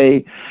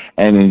today,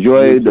 and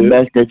enjoy the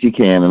best that you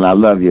can. And I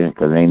love you,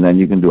 because ain't nothing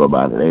you can do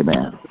about it.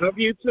 Amen. Love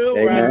you too,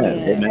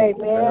 Amen. Amen.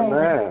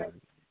 Amen.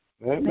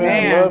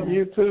 Amen. Love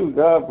you too.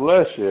 God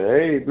bless you.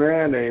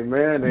 Amen.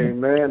 Amen.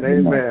 Amen.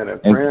 Amen. And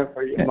praying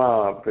for your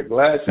mom.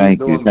 Glad she's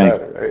doing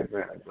better.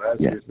 Amen. Glad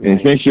she's doing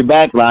and since you're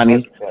back,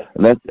 Lonnie,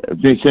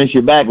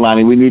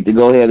 we need to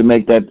go ahead and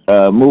make that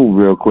move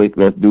real quick.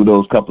 Let's do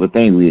those couple of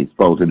things we're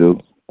supposed to do.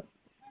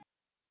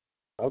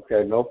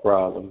 Okay, no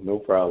problem. No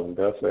problem.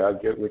 Definitely, I'll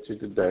get with you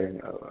today.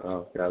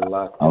 Got a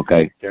lot to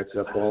catch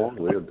up on.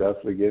 We'll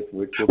definitely get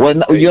with you. Well,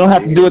 no, you don't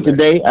have to do it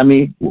today. I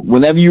mean,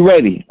 whenever you're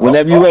ready.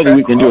 Whenever you're ready,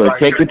 we can do it.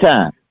 Take your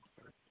time.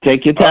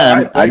 Take your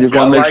time. I just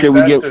want to make sure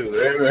we get.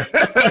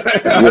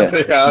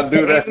 I'll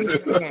do that too.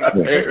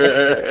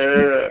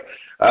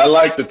 I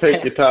like to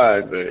take your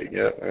time, thing.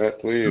 Yeah,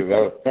 please.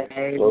 Those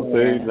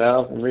things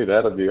now for me,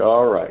 that'll be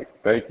all right.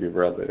 Thank you,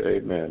 brother.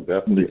 Amen.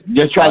 Definitely.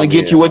 Just trying to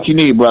get you what you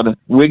need, brother.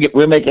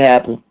 We'll make it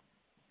happen.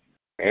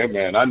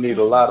 Amen. I need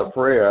a lot of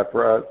prayer. I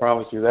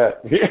promise you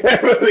that.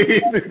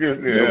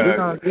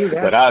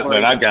 But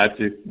I got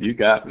you. You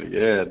got me.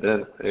 Yeah.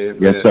 Amen.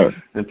 Yes, sir.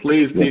 And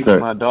please keep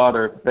my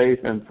daughter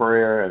Faith in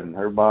prayer and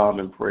her mom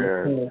in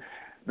prayer. Mm-hmm.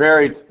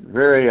 Very,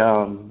 very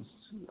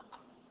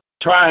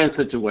trying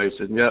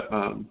situation. Yep.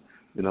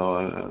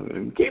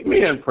 And keep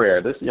me in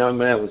prayer. This young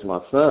man was my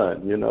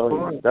son, he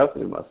was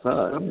definitely my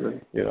son.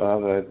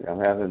 I'm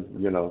having,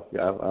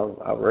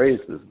 I've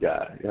raised this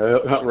guy.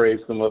 I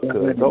raised him up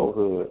to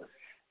adulthood,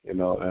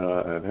 and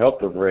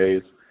helped him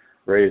raise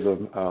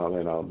him,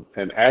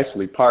 and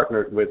actually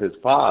partnered with his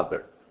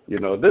father.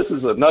 This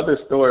is another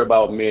story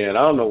about men.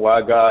 I don't know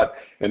why God,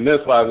 and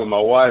this why when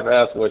my wife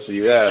asked what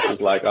she asked, it's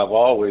like I've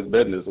always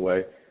been this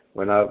way.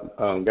 When I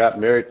got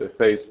married to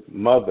Faith's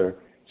mother,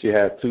 she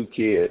had 2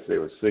 kids. They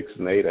were 6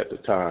 and 8 at the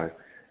time,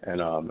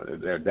 and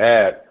their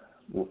dad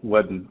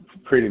wasn't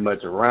pretty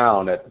much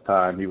around at the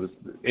time. He was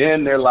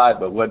in their life,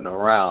 but wasn't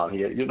around.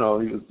 He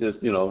was just,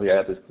 he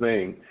had this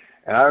thing.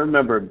 And I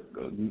remember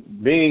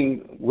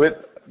being with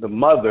the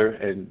mother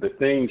and the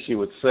things she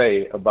would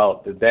say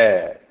about the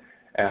dad,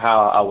 and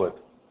how I would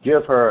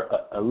give her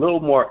a little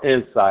more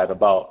insight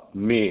about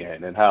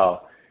men and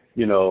how,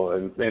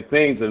 and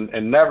things,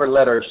 and never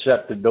let her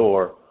shut the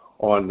door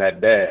on that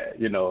dad.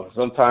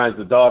 Sometimes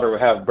the daughter would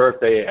have a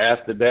birthday and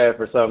ask the dad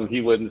for something. He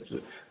wouldn't,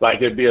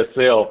 like it'd be a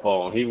cell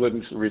phone. He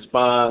wouldn't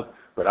respond,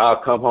 but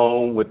I'll come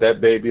home with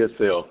that baby a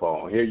cell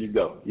phone. Here you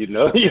go.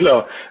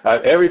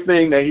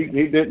 Everything that he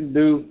didn't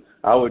do,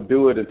 I would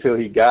do it until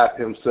he got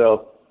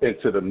himself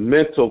into the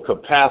mental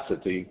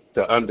capacity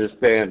to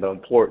understand the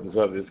importance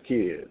of his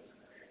kids.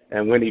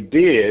 And when he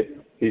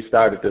did, he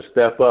started to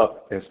step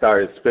up and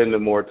started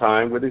spending more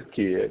time with his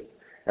kids.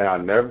 And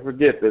I'll never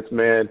forget this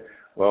man.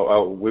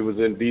 Well, we was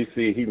in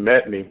D.C. He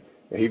met me,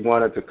 and he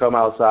wanted to come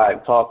outside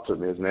and talk to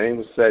me. His name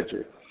was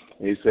Cedric.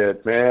 And he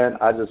said, man,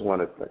 I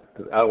want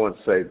to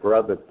say,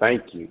 brother,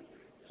 thank you.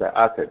 He said,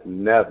 I could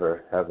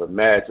never have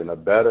imagined a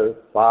better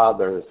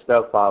father or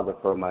stepfather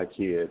for my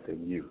kid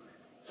than you.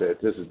 He said,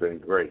 this has been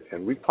great.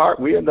 And we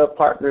ended up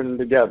partnering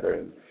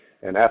together.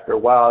 And after a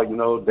while,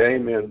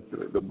 Damien,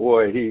 the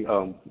boy, he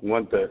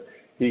wanted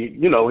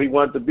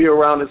to be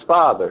around his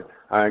father.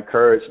 I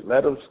encouraged,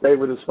 let him stay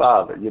with his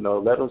father,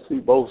 let him see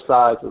both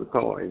sides of the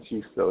coin.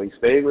 So he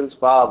stayed with his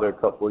father a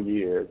couple of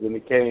years, then he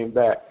came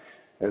back.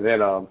 And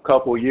then a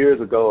couple of years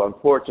ago,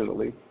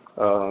 unfortunately,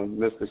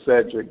 Mr.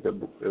 Cedric,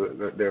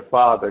 their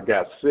father,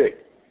 got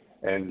sick.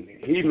 And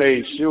he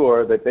made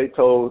sure that they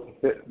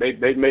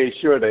made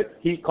sure that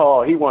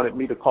he wanted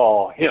me to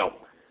call him.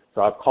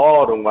 So I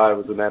called him while I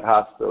was in that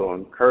hospital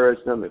and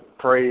encouraged him and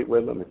prayed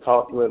with him and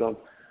talked with him.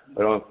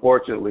 But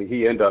unfortunately,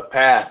 he ended up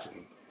passing.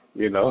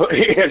 He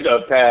ended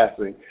up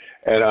passing.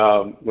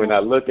 And when I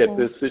look at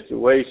this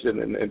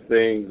situation and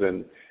things,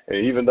 and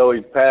even though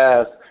he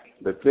passed,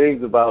 the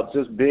things about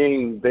just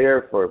being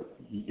there for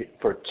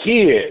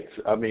kids,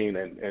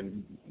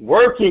 and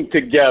working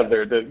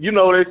together. They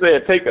say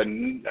it take a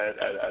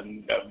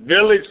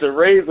village to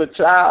raise a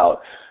child.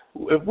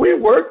 If we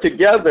work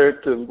together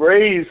to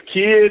raise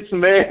kids,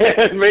 man,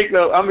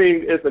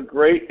 it's a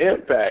great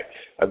impact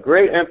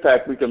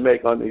we can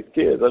make on these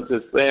kids. I'm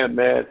just saying,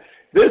 man,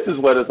 this is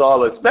what it's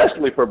all,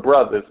 especially for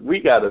brothers.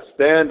 We got to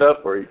stand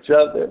up for each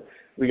other.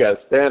 We got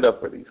to stand up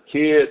for these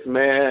kids,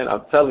 man.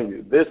 I'm telling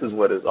you, this is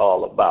what it's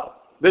all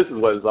about. This is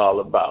what it's all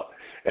about.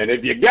 And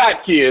if you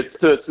got kids,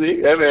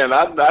 Tootsie,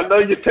 I know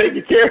you're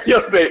taking care of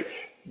your baby.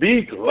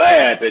 Be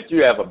glad that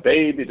you have a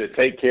baby to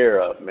take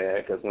care of, man,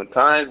 because when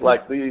times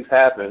like these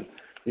happen,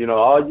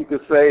 all you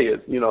can say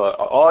is,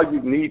 all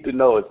you need to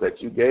know is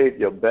that you gave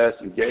your best,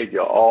 you gave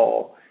your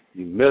all,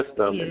 you missed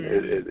them,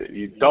 and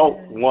you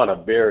don't want to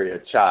bury a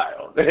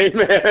child.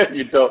 Amen.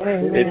 You don't.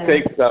 Amen. It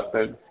takes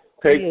something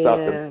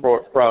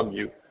from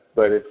you.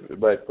 But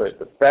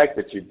the fact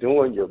that you're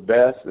doing your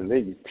best and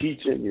then you're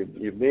teaching,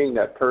 you're being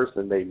that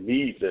person, they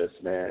need this,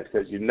 man,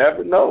 because you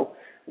never know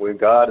when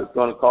God is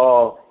going to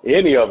call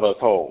any of us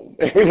home.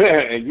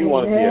 Amen. And you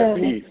want to be at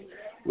peace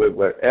with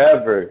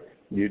whatever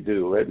you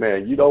do.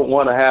 Amen. You don't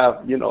want to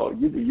have, you're going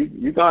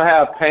to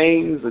have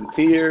pains and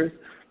tears,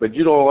 but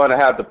you don't want to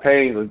have the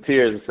pains and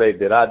tears and say,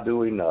 did I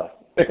do enough?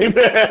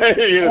 Amen.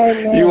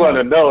 You want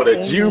to know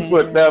that you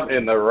put them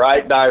in the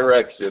right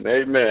direction.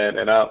 Amen.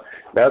 And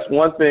that's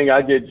one thing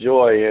I get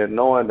joy in,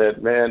 knowing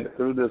that, man,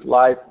 through this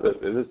life,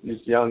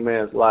 this young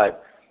man's life,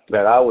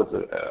 that I was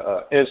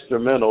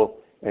instrumental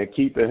in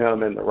keeping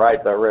him in the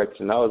right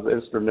direction. I was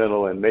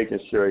instrumental in making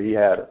sure he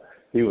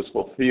was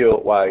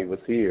fulfilled while he was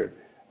here.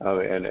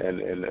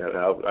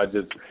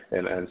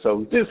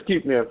 So just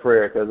keep me in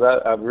prayer, because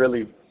I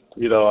really,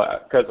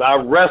 because I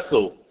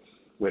wrestle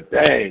with,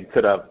 dang,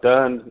 could I've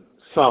done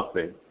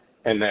something?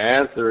 And the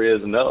answer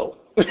is no.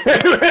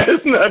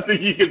 There's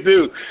nothing you can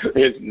do.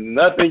 There's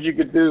nothing you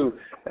can do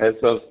at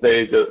some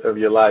stage of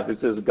your life.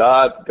 It's just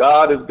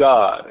God is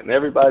God, and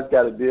everybody's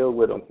got to deal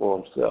with him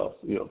for themselves.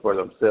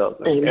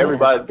 And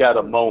everybody's got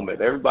a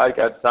moment. Everybody's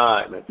got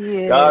time. And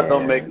God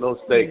don't make no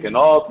mistake. And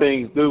all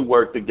things do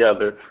work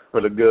together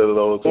for the good of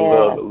those who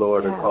love the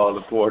Lord and call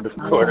according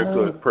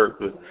to His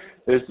purpose.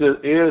 This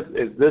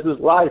is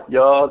life,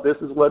 y'all. This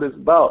is what it's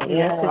about.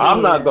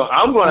 I'm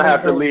going to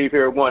have to leave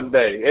here one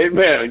day.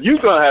 Amen. You're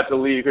going to have to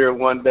leave here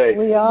one day.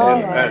 We are.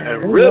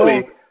 And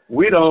really,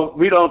 we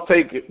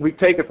take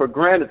it for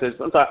granted that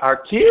sometimes our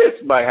kids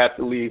might have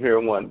to leave here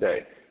one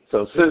day.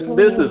 So since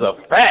this is a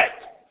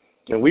fact,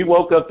 and we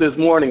woke up this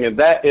morning and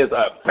that is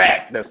a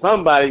fact that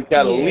somebody's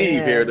got to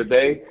leave here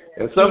today,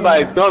 and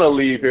somebody's going to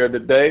leave here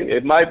today.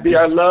 It might be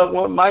our loved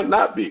one, might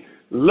not be.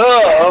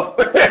 Love,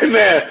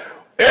 amen,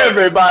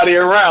 everybody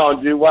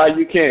around you while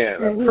you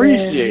can.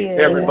 Appreciate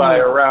everybody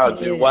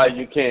around you while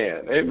you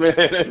can. Amen.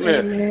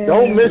 Amen.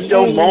 Don't miss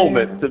your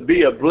moment to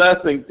be a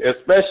blessing,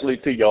 especially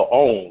to your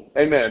own.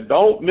 Amen.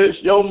 Don't miss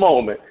your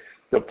moment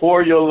to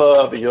pour your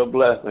love and your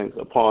blessings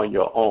upon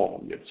your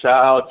own, your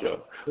child,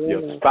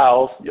 your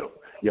spouse,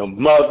 your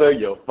mother,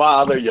 your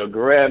father, your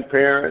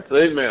grandparents.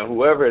 Amen.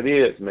 Whoever it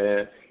is,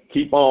 man.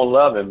 Keep on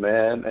loving,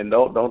 man, and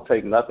don't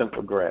take nothing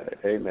for granted.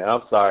 Amen.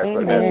 I'm sorry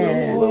for that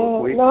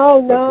little tweet.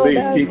 But please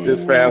keep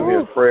this family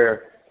in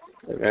prayer.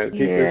 And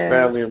keep this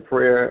family in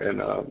prayer,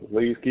 and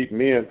please keep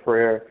me in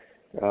prayer.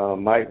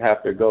 Might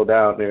have to go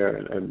down there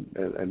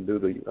and do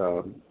the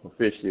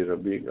officiate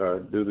or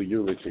do the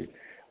eulogy.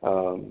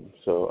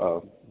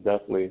 So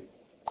definitely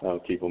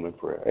keep them in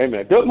prayer.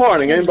 Amen. Good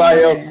morning.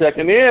 Anybody else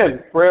checking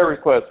in? Prayer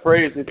requests,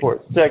 praise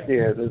reports, check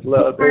in. It's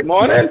love. Good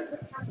morning.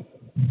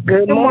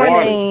 Good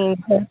morning.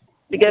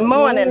 Good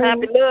morning.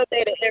 Happy Love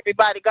Day to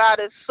everybody. God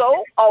is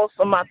so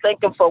awesome. I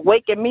thank Him for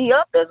waking me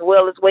up as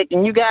well as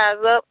waking you guys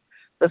up,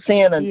 for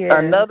seeing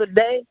another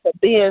day, for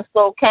being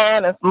so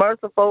kind and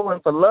merciful,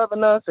 and for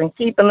loving us and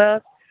keeping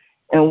us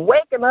and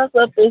waking us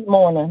up this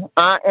morning.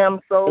 I am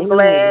so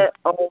glad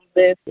on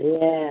this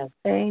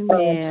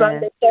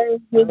Sunday,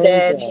 Thursday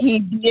that He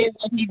did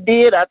what He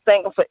did. I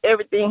thank Him for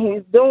everything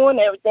He's doing,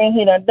 everything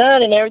He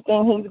done, and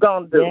everything He's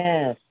going to do.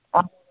 Yes.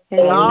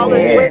 And all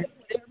is with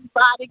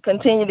everybody.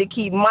 Continue to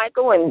keep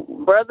Michael and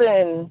brother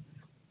and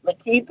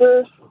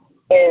Lakeitha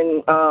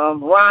and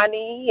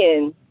Ronnie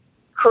and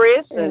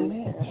Chris,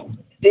 and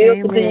still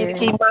continue to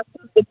keep my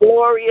sister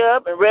Gloria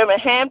up, and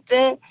Reverend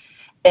Hampton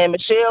and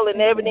Michelle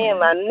and Ebony and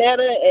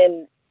Lynetta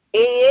and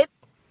Ed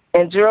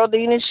and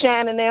Geraldine and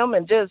Shannon them,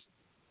 and just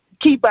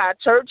keep our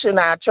church and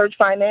our church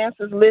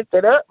finances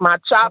lifted up. My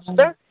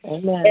chopster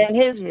and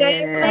his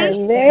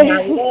family.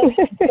 I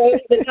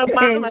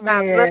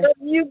love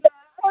you guys,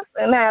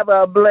 and have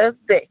a blessed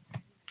day.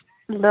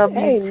 Love you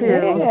too.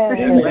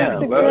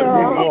 Amen. Love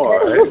you more.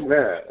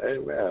 Amen.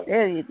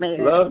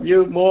 Amen. Love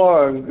you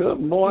more. And good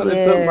morning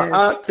to my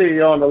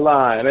auntie on the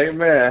line.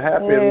 Amen.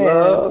 Happy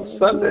Love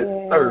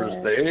Sunday,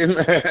 Thursday.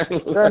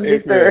 Amen. Sunday,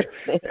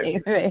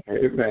 Thursday.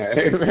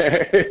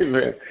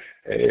 Amen.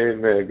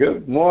 Amen.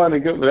 Good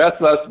morning.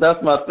 That's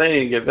my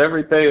thing. If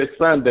every day is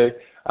Sunday,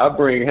 I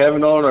bring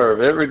heaven on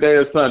earth. Every day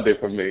is Sunday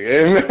for me.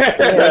 Amen.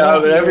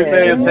 Every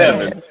day is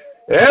heaven.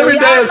 Every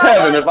day is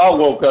heaven if I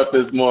woke up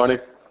this morning.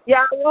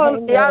 Y'all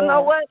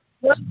know what?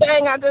 One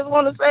thing I just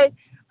want to say,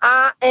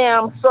 I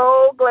am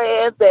so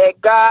glad that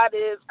God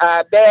is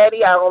our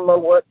daddy. I don't know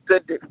what to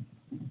do.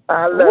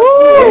 I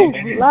love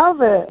you.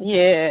 Love it.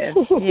 Yes.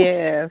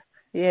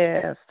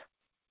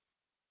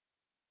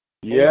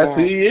 Yes,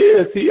 He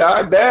is. He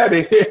our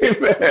daddy.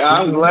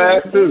 I'm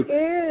glad too.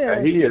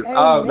 He is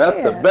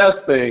that's the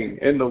best thing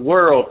in the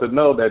world, to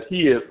know that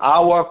He is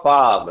our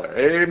Father.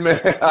 Amen.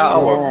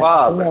 Our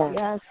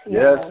Father.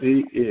 Yes,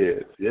 He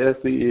is. Yes,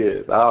 He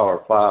is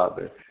our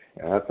Father.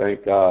 And I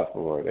thank God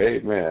for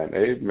it.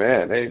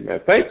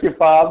 Amen. Thank you,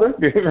 Father.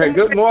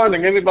 Good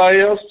morning.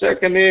 Anybody else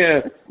checking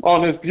in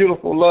on this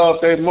beautiful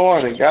Love Day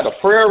morning? Got a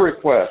prayer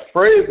request,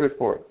 praise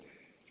report?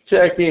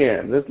 Check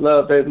in this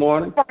Love Day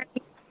morning.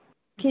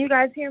 Can you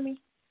guys hear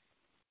me?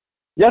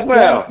 Yes,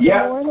 ma'am.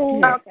 Yeah.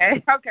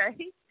 Okay.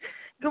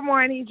 Good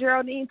morning,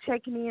 Geraldine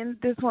checking in.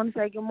 Just want to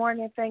say good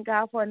morning. Thank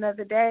God for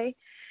another day.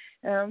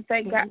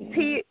 Thank God.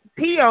 P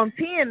on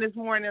 10 this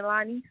morning,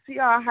 Lonnie. See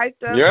y'all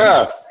hyped up?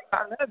 Yeah.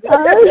 I love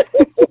it.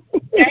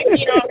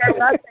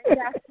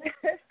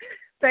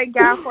 Thank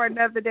God for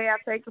another day. I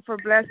thank you for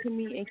blessing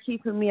me and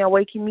keeping me and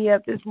waking me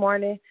up this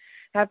morning.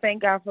 I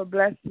thank God for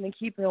blessing and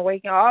keeping and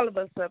waking all of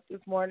us up this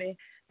morning.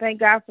 Thank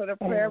God for the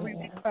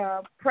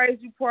praise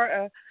report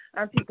of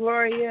Auntie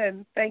Gloria,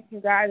 and thanking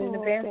God in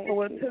advance for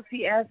what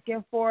Tootsie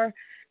asking for.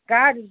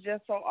 God is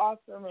just so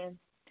awesome, and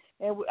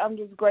I'm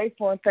just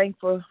grateful and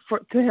thankful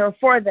to him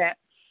for that.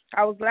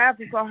 I was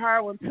laughing so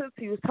hard when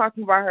Tootsie was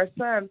talking about her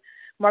son.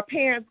 My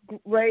parents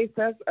raised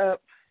us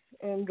up,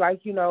 and my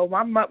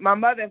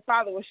mother and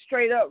father was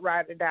straight up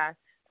ride or die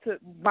to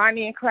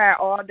Bonnie and Clyde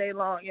all day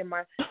long, and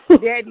my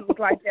daddy was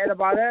like that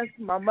about us.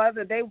 My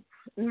mother,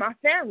 my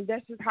family,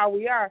 that's just how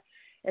we are,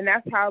 and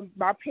that's how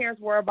my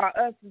parents were about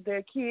us as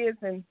their kids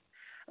and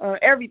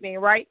everything,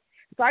 right?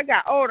 So I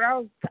got older.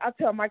 I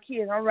tell my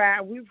kids, I'm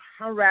ride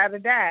or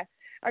die.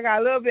 I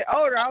got a little bit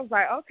older. I was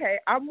like, okay,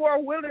 I'm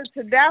more willing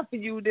to die for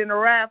you than to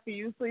ride for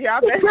you. So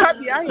y'all better not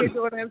be out here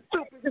doing that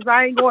stupid because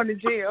I ain't going to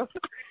jail.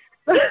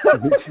 I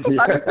done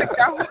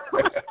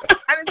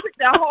took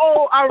that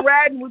whole I'm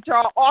riding with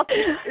y'all off.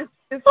 It's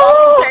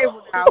off the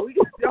table now.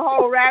 The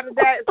whole ride or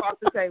die is off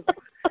the table.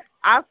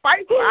 I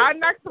fight for I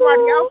knock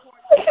somebody out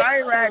for you. I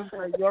ain't riding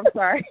for you. I'm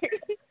sorry.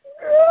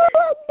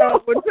 So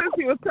when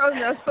Tootsie was telling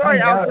that story,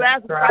 I was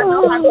laughing. I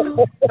know how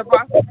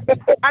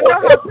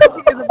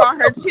Tootsie is about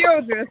her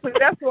children, so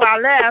that's why I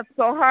laughed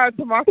so hard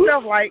to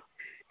myself. Like,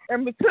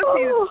 and but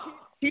Tootsie,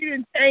 she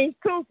didn't change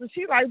too, so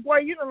she like, boy,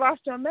 you done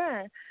lost your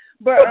mind.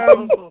 But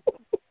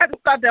I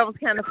just thought that was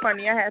kind of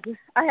funny. I had to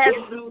just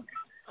throw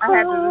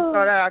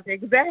that out there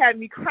because that had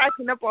me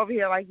cracking up over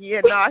here. Like, he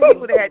would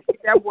have had to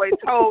get that boy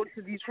towed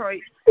to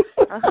Detroit.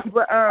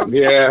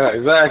 Yeah,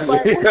 exactly.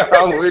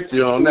 I'm with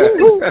you on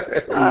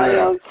that. I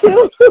am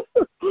too.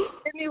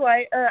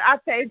 Anyway, I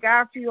thank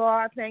God for you all.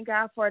 I thank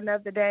God for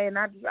another day, and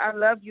I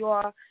love you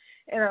all.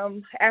 And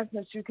I'm asking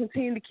that you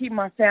continue to keep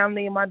my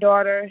family and my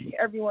daughter,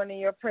 everyone in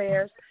your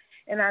prayers.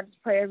 And I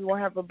just pray everyone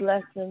have a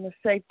blessed and a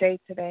safe day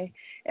today.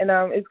 And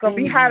it's going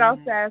to be hot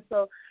outside,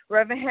 so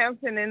Reverend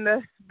Hampton and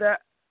the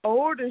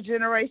older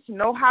generation,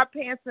 no hot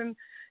pants and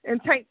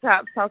tank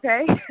tops,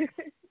 okay?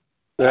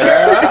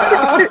 That's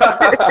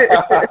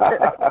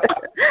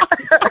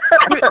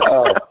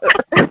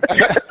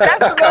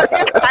a little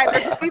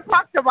insider. We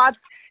talked about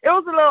it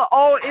was a little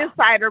old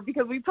insider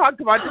because we talked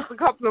about just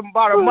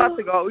about a month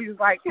ago. He was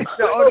like,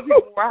 the older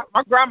people were,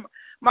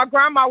 my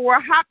grandma wore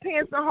hot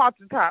pants and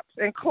halter tops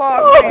and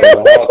cloth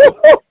pants.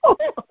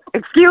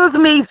 Excuse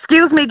me,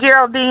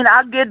 Geraldine.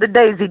 I'll get the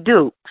Daisy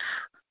Dukes.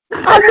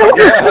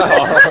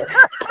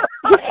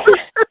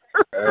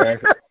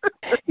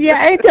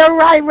 Yeah, ain't that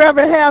right,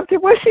 Reverend Hampton?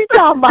 What's she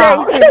talking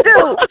about?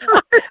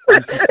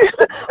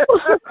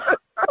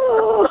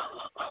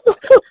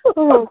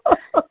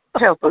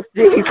 Help us,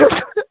 Jesus.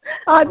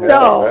 I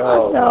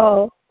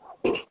know.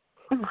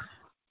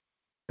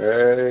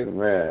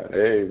 Amen.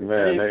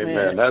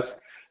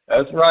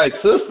 That's right,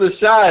 Sister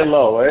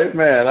Shiloh.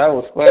 Amen. That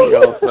was funny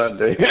on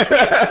Sunday.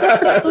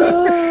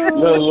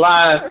 Little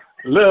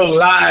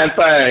line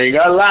thing.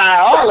 A lie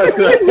all the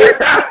time.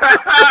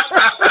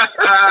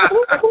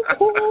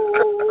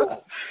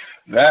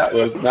 That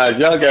was nice.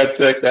 Y'all got to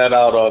check that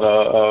out on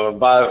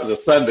the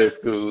Sunday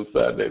school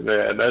Sunday,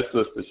 man. That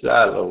Sister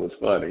Shiloh was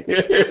funny.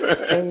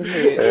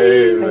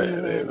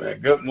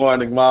 Amen. Good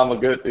morning, Mama.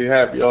 Good to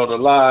have you on the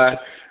line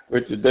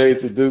with your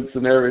Daisy Dukes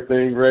and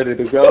everything ready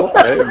to go.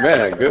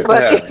 Amen. Good to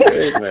have you.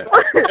 Amen.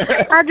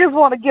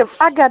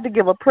 I got to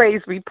give a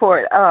praise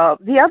report.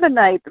 The other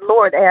night, the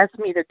Lord asked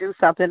me to do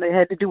something that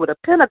had to do with a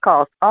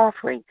Pentecost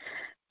offering.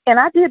 And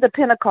I did the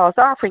Pentecost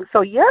offering.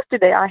 So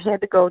yesterday I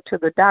had to go to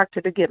the doctor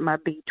to get my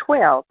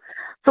B12.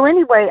 So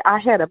anyway, I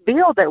had a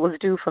bill that was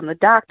due from the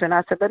doctor, and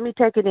I said, let me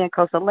take it in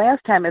because the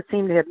last time it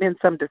seemed to have been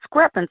some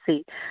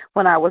discrepancy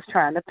when I was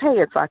trying to pay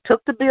it. So I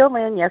took the bill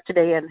in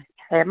yesterday and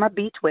had my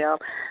B12.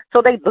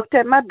 So they looked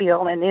at my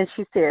bill, and then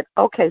she said,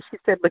 okay. She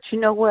said, but you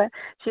know what?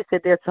 She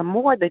said, there's some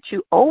more that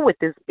you owe with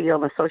this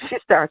bill. And so she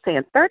started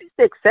saying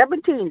 36,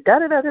 17,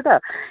 da-da-da-da-da.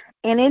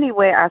 And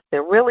anyway, I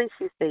said, really?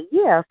 She said,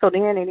 yeah. So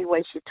then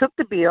anyway, she took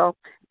the bill,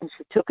 and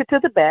she took it to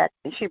the back,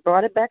 and she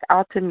brought it back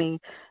out to me.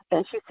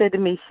 And she said to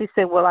me, she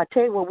said, well, I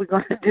tell you what we're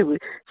going to do.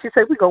 She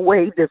said, we're going to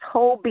waive this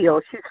whole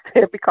bill, she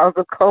said, because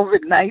of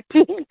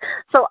COVID-19.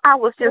 So I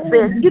was just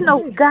saying,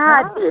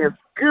 God is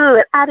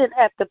good. I didn't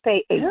have to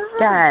pay a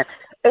dime.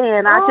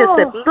 And I just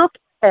said, look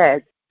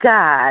at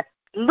God.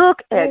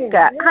 Look at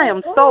God. I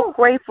am so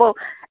grateful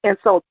and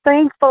so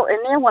thankful. And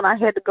then when I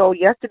had to go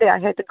yesterday, I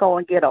had to go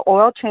and get an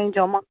oil change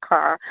on my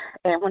car.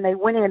 And when they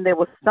went in, there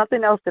was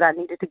something else that I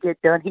needed to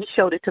get done. He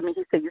showed it to me.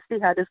 He said, you see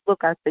how this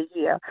look? I said,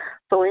 yeah.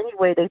 So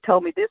anyway, they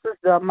told me this is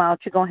the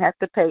amount you're going to have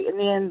to pay. And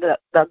then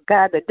the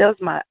guy that does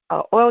my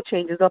oil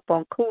changes up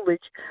on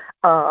Coolidge,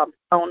 I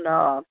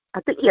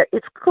think,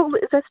 it's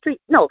Coolidge. Is that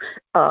street? No,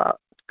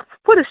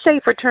 what does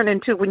Schaefer turn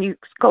into when you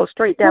go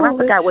straight down? I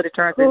forgot what it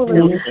turns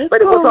into.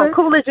 But it was on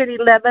Coolidge at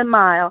 11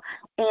 Mile,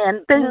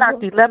 and they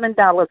knocked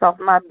 $11 off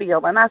my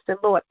bill. And I said,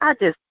 Lord, I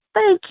just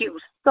thank you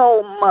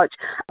so much.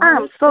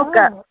 I'm so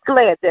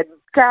glad that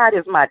God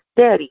is my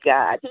daddy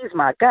God. He's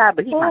my God,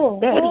 but he's my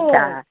daddy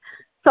God.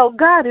 So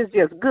God is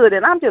just good,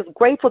 and I'm just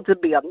grateful to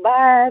be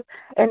alive.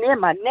 And then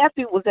my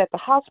nephew was at the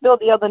hospital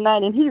the other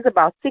night, and he's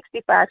about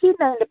 65. He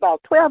named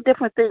about 12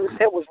 different things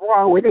that was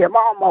wrong with him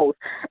almost.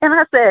 And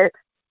I said,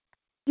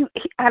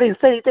 I didn't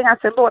say anything. I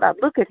said, Lord, I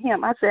look at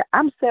him. I said,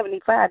 I'm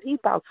 75. He's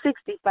about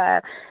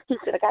 65. He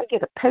said, I got to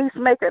get a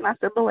pacemaker. And I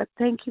said, Lord,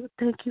 thank you,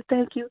 thank you,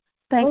 thank you,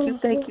 thank you,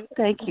 thank you,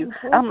 thank you.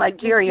 I'm like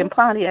Jerry and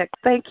Pontiac.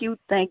 Thank you,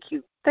 thank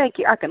you, thank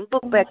you. I can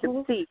look back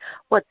and see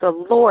what the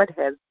Lord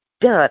has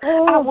done.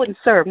 I wouldn't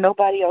serve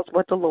nobody else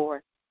but the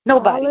Lord.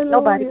 Nobody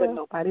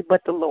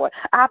but the Lord.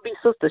 I'll be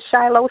Sister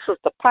Shiloh,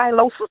 Sister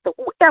Pilo, Sister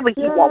whoever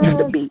he wants me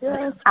to be.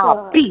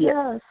 I'll be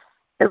it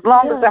as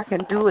long as I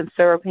can do and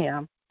serve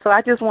him. So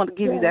I just want to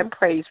give you that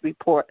praise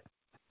report.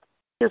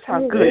 Just how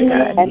good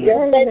God is.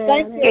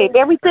 And gave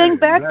everything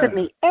back to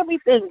me.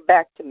 Everything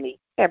back to me.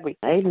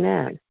 Everything.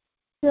 Amen.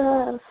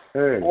 Yes.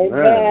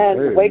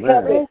 Amen. Wake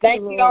up and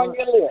thank you on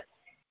your lips.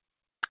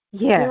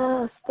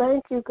 Yes.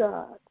 Thank you,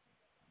 God.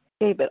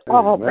 Gave it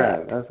all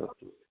back. That's a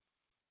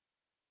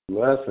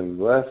blessing.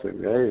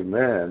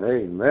 Amen.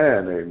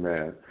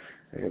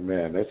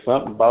 There's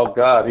something about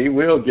God. He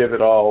will give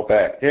it all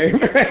back.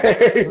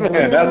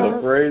 Amen. That's a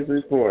praise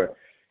report.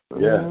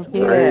 Yes,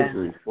 praise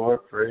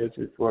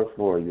report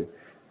for you.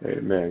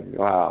 Amen.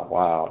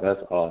 Wow,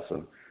 that's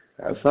awesome.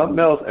 Something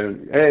else,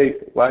 and hey,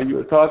 while you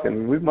were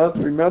talking, we must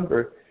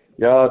remember,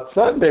 y'all,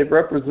 Sunday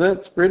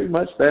represents pretty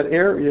much that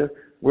area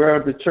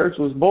where the church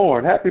was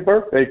born. Happy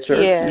birthday,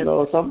 church. Yes. You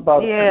know, something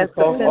about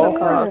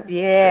Pentecost.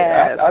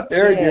 Yes. I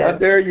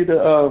dare you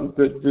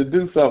to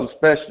do something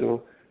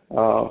special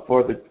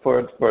for the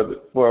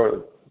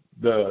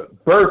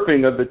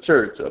birthing of the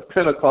church, a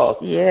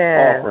Pentecost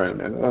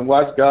offering, and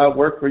watch God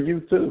work for you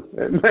too.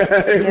 Amen.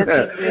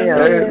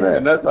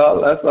 Amen. That's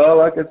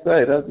all I can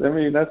say.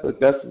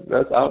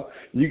 That's how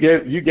you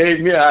gave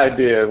me an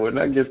idea when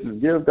I get to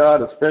give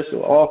God a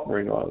special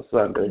offering on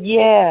Sunday.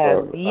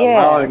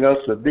 Allowing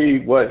us to be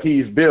what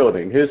He's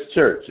building, His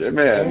church.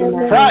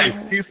 Amen. Christ,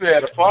 He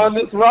said, upon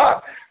this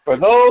rock. For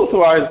those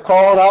who are His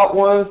called out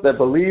ones that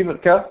believe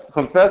and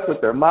confess with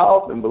their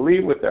mouth and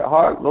believe with their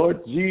heart,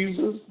 Lord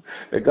Jesus,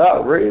 that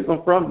God raised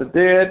Him from the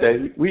dead,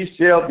 that we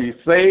shall be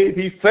saved.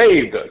 He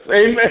saved us.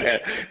 Amen.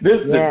 This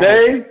is the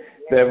day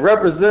that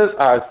represents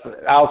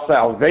our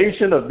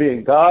salvation of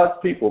being God's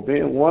people,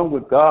 being one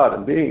with God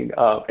and being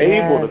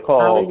able to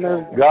call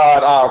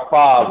God our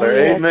Father.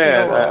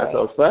 Amen.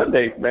 So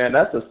Sunday, man,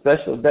 that's a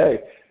special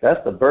day.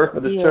 That's the birth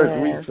of the church.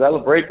 We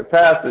celebrate the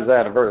pastor's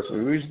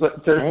anniversary. We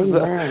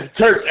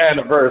church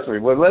anniversary.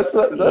 Well, let's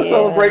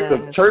celebrate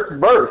the church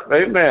birth.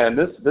 Amen.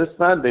 This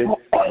Sunday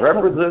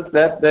represents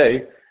that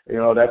day. You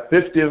know, that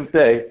 50th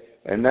day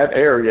in that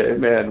area.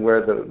 Amen.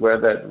 Where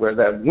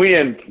that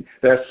wind,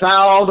 that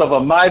sound of a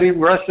mighty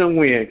rushing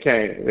wind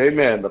came.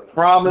 Amen. The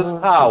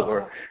promised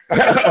power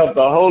of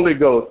the Holy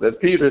Ghost that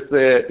Peter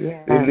said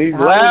in these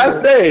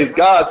last days,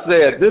 God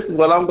said, this is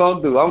what I'm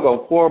going to do. I'm going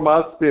to pour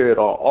my spirit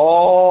on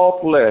all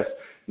flesh.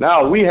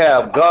 Now we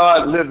have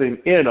God living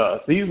in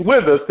us. He's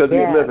with us because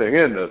He's living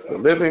in us. The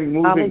living,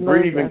 moving,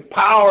 breathing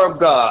power of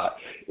God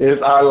is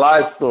our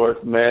life source,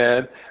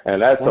 man.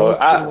 And that's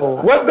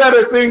what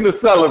better thing to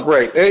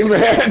celebrate,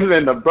 amen,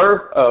 than the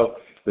birth of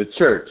the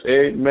church.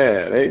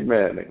 Amen.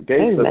 The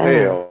gates of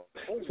hell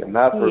shall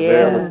not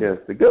prevail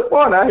against it. Good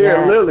morning. I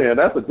hear Lillian.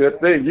 That's a good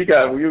thing. You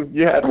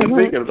have been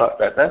thinking about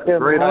that. That's a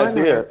great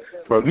idea.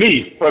 For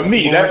me,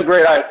 that's a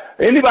great idea.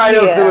 Anybody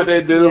else do what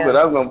they do, but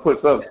I'm going to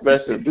put something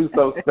special, do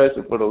something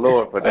special for the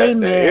Lord for that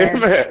day.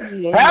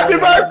 Amen. Happy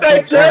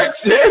birthday, church.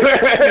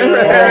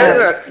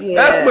 Amen.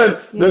 That's when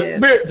the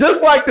Spirit,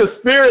 just like the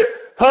Spirit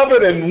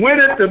hovered and went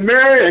into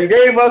Mary and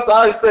gave us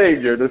our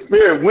Savior. The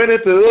Spirit went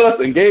into us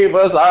and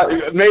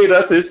made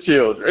us His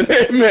children.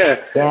 Amen.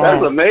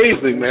 That's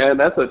amazing, man.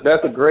 That's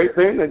a great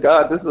thing. And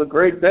God, this is a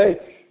great day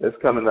that's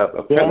coming up.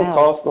 A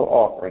Pentecostal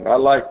offering. I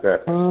like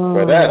that.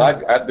 For that,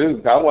 I do.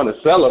 I want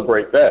to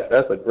celebrate that.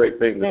 That's a great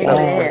thing to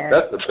celebrate.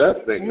 That's the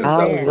best thing to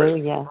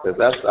celebrate. Because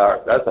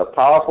that's a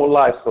powerful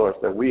life source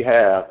that we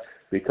have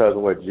because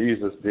of what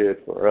Jesus did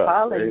for us.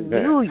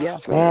 Hallelujah.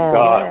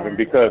 Amen. And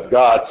because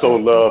God so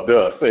loved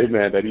us,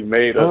 amen, that He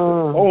made us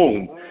His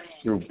own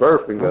through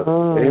birthing us,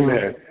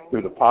 amen,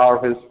 through the power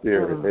of His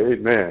Spirit.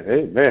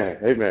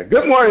 Amen.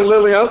 Good morning,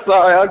 Lily. I'm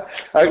sorry.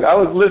 I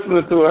was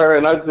listeing to her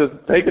and I was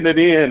just taking it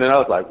in, and I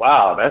was like,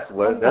 wow, that's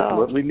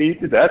what we need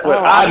to do. That's what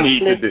I need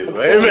to do.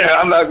 Amen.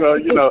 I'm not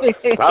going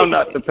to, I'm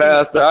not the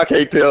pastor. I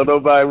can't tell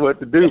nobody what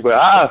to do, but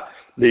I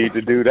need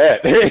to do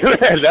that.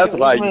 Amen. That's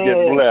why you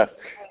get blessed.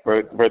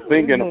 For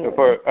thinking,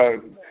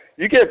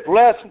 you get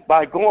blessed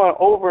by going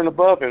over and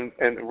above and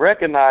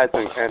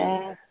recognizing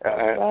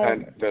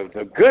and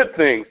the good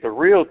things, the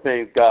real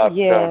things God's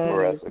done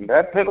for us. And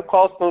that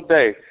Pentecostal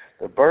day,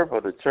 the birth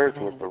of the church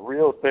was the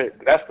real thing.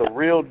 That's the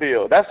real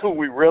deal. That's who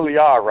we really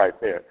are right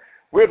there.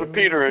 We're the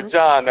Peter and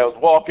John that was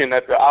walking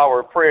at the hour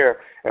of prayer,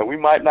 and we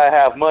might not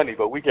have money,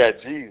 but we got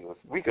Jesus.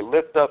 We can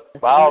lift up,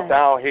 bow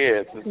down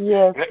heads.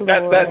 Yes,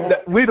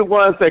 we the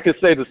ones that can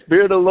say, the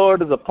Spirit of the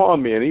Lord is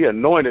upon me, and he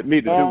anointed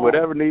me to do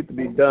whatever needs to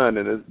be done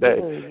in this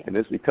day. And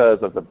it's because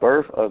of the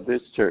birth of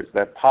this church,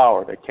 that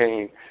power that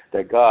came,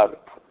 that God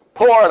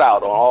poured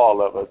out on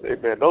all of us.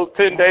 Amen. Those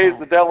 10 days,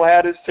 the devil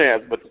had his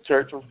chance, but the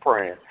church was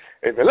praying.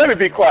 Amen. Let me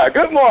be quiet.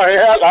 Good morning.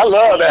 I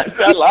love that.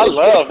 I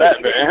love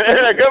that,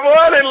 man. Good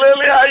morning,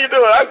 Lily. How you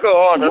doing? I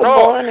go on and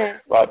on. Morning.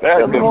 About that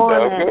Good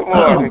morning. Good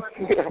morning.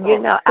 You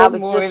know, I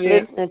was just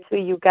listening to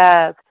you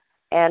guys,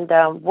 and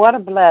what a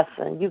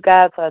blessing. You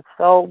guys are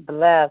so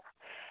blessed,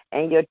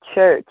 and your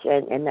church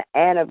and the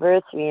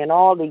anniversary and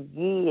all the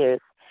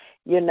years.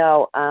 You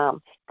know,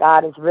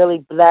 God is really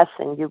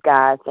blessing you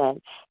guys,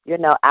 and, you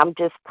know, I'm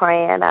just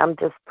praying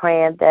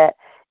that,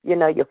 you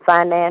know, your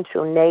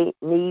financial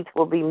needs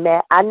will be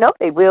met. I know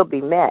they will be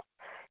met,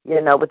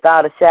 you know,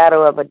 without a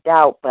shadow of a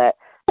doubt, but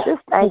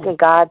just thanking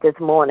God this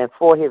morning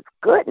for his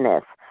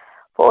goodness,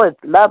 for his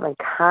love and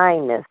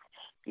kindness.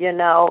 You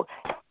know,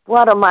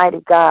 what a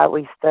mighty God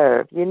we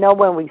serve. You know,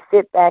 when we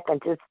sit back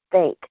and just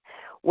think,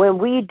 when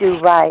we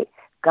do right,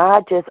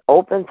 God just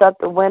opens up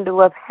the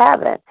window of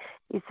heaven.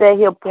 He said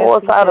he'll pour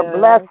us out a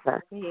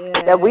blessing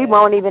that we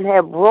won't even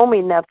have room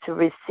enough to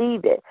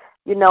receive it.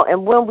 You know,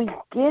 and when we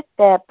get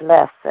that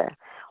blessing,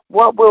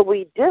 what will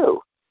we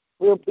do?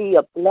 We'll be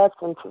a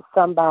blessing to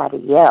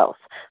somebody else.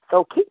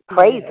 So keep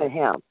praising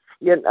him.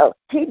 You know,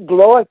 keep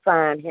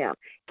glorifying him.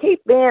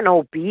 Keep being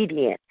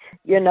obedient,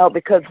 you know,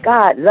 because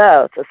God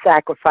loves a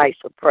sacrifice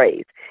of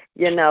praise,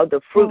 you know,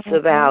 the fruits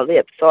of our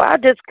lips. So I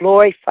just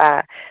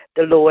glorify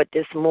the Lord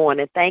this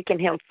morning, thanking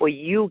him for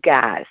you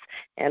guys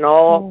and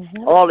all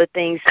the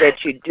things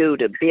that you do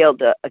to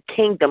build a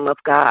kingdom of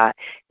God,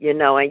 you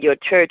know, and your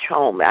church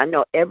home. I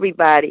know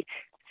everybody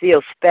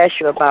feels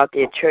special about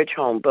their church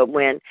home, but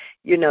when,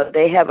 you know,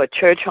 they have a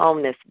church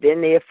home that's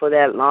been there for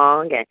that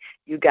long and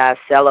you guys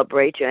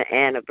celebrate your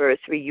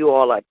anniversary, you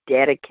all are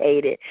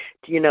dedicated,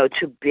 you know,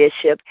 to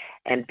Bishop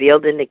and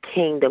building the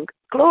kingdom.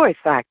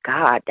 Glorify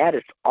God. That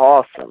is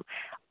awesome.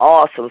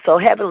 Awesome. So,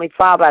 Heavenly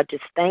Father, I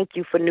just thank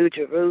you for New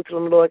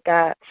Jerusalem, Lord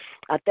God.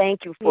 I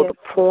thank you for the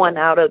pouring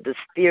out of the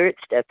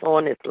spirits that's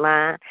on this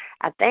line.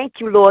 I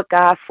thank you, Lord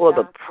God, for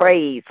the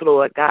praise,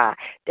 Lord God,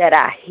 that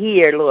I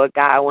hear, Lord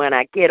God, when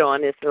I get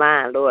on this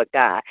line, Lord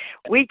God.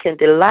 We can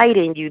delight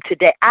in you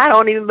today. I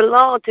don't even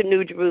belong to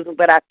New Jerusalem,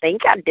 but I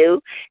think I do.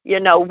 You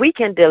know, we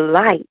can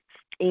delight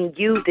in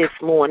you this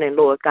morning,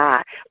 Lord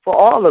God, for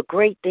all the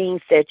great things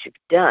that you've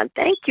done.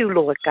 Thank you,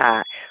 Lord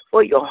God,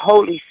 for your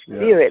Holy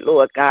Spirit,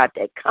 Lord God,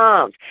 that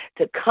comes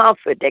to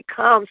comfort, that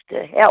comes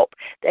to help,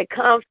 that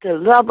comes to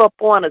love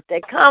upon us,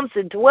 that comes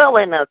to dwell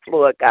in us,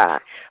 Lord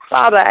God.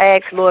 Father, I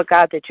ask, Lord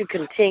God, that you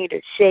continue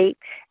to shape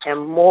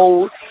and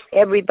mold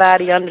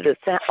everybody under the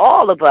sun,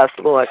 all of us,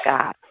 Lord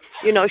God.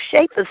 You know,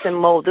 shape us and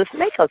mold us.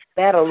 Make us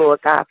better, Lord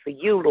God, for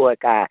you, Lord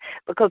God.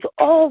 Because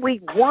all we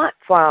want,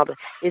 Father,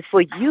 is for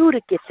you to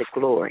get the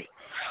glory.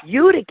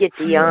 You to get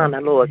the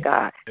honor, Lord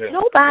God.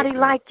 Nobody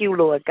like you,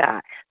 Lord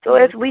God. So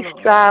as we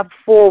strive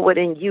forward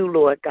in you,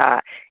 Lord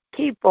God,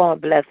 keep on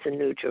blessing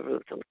New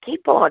Jerusalem.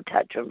 Keep on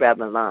touching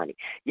Reverend Lonnie.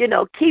 You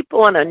know, keep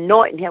on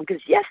anointing him,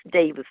 because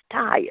yesterday he was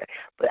tired.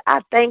 But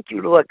I thank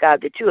you, Lord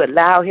God, that you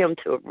allow him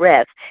to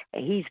rest,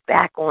 and he's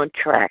back on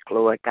track,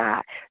 Lord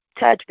God.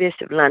 Touch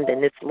Bishop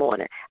London this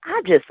morning.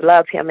 I just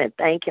love him and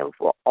thank him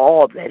for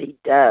all that he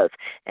does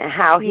and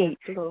how he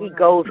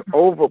goes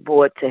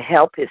overboard to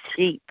help his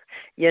sheep,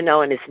 you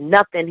know, and it's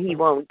nothing he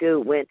won't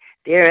do when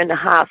they're in the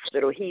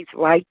hospital. He's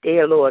right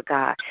there, Lord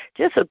God.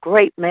 Just a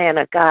great man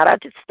of God. I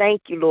just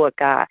thank you, Lord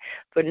God,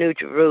 for New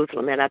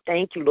Jerusalem, and I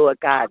thank you, Lord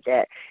God,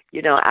 that,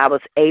 you know, I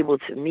was able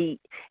to meet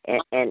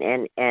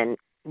and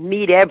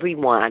meet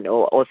everyone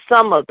or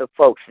some of the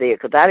folks there,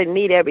 because I didn't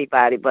meet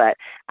everybody, but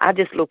I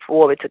just look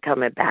forward to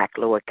coming back,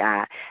 Lord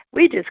God.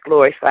 We just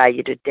glorify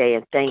you today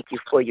and thank you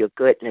for your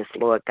goodness,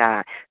 Lord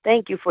God.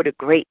 Thank you for the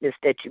greatness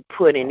that you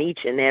put in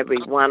each and every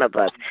one of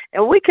us.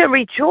 And we can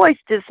rejoice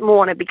this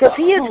morning because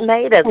he has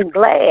made us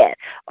glad.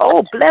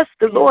 Oh, bless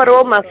the Lord,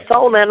 oh my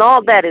soul, and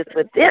all that is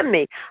within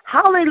me.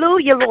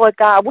 Hallelujah, Lord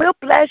God. We'll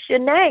bless your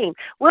name.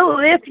 We'll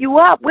lift you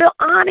up. We'll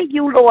honor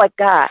you, Lord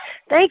God.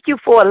 Thank you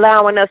for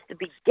allowing us to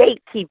be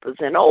gatekeepers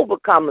and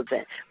overcomers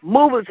and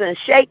movers and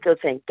shakers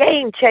and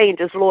game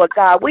changers, Lord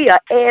God. We are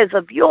heirs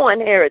of your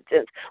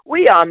inheritance.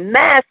 We are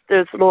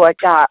masters, Lord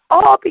God,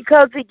 all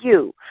because of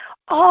you.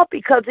 All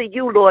because of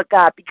you, Lord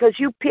God, because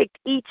you picked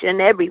each and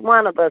every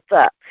one of us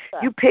up.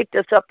 You picked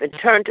us up and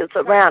turned us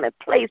around and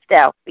placed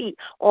our feet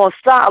on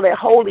solid,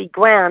 holy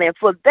ground. And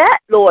for that,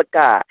 Lord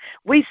God,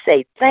 we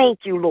say thank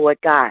you, Lord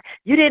God.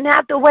 You didn't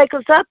have to wake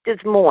us up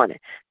this morning.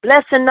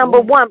 Blessing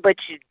number one, but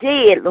you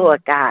did,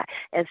 Lord God.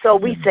 And so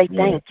we say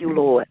thank you,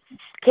 Lord.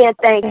 Can't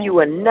thank you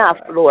enough,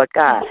 Lord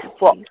God,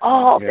 for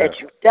all that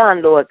you've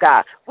done, Lord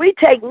God. We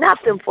take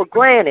nothing for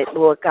granted,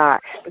 Lord God,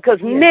 because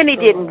many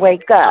didn't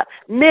wake up.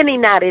 Many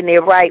not in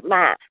their right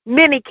mind.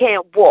 Many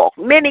can't walk.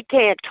 Many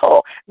can't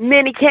talk.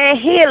 Many can't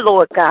hear,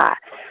 Lord God.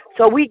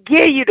 So we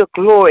give you the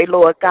glory,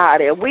 Lord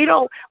God, and we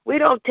don't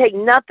take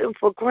nothing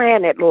for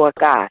granted, Lord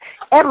God.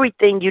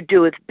 Everything you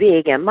do is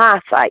big in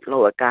my sight,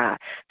 Lord God.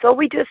 So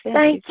we just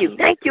thank you.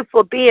 Thank you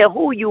for being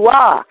who you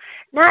are,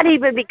 not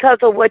even because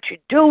of what you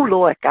do,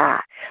 Lord God,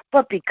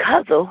 but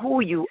because of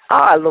who you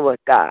are, Lord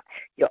God.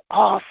 You're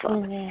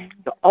awesome.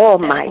 You're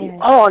almighty,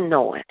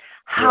 all-knowing.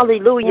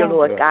 Hallelujah,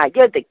 Lord God.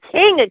 You're the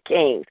King of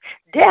kings.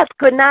 Death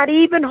could not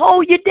even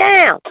hold you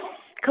down,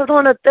 because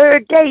on the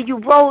third day you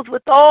rose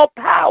with all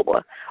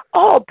power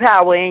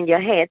in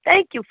your hand.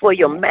 Thank you for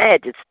your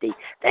majesty.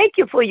 Thank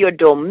you for your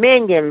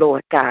dominion,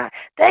 Lord God.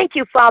 Thank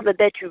you, Father,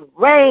 that you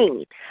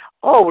reign.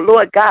 Oh,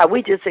 Lord God,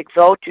 we just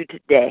exalt you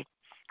today.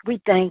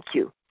 We thank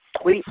you.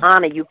 We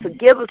honor you.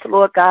 Forgive us,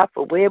 Lord God,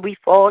 for where we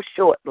fall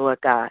short,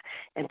 Lord God.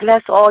 And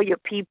bless all your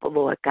people,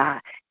 Lord God.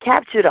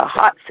 Capture the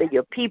hearts of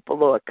your people,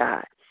 Lord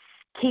God.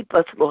 Keep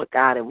us, Lord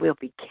God, and we'll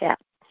be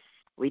kept.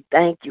 We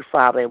thank you,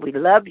 Father, and we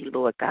love you,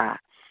 Lord God.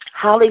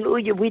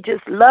 Hallelujah. We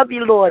just love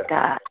you, Lord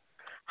God.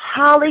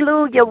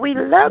 Hallelujah. We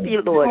love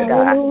you, Lord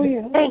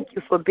God. Thank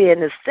you for being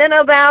the center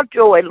of our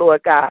joy,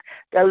 Lord God,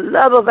 the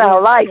love of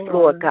our life,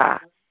 Lord God.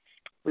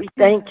 We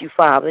thank you,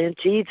 Father, in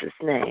Jesus'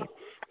 name.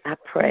 I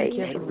pray.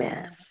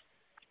 Amen.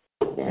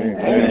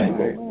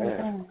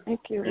 Amen.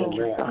 Thank you,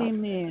 Lord.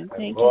 Amen.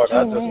 Thank Lord, you,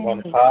 I just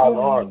want to pile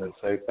on and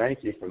say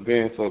thank you for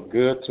being so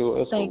good to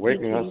us, for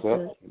waking us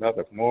up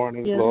another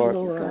morning,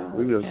 Lord.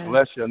 We just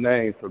bless your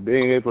name for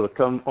being able to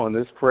come on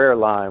this prayer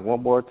line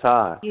one more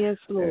time. Yes,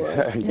 Lord.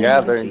 And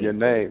gather in your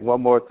name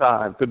one more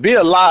time. To be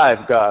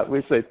alive, God,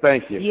 we say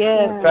thank you.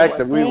 Yes, the fact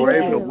that we were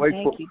able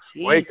to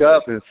wake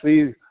up and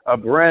see a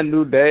brand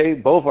new day,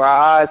 both our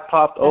eyes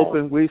popped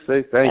open, we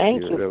say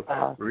thank you.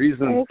 The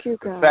reason,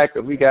 the fact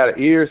that we got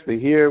ears to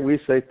hear, we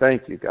say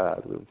thank you,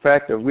 God. The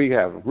fact that we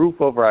have a roof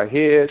over our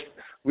heads,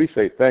 we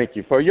say thank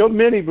you. For your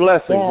many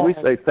blessings, we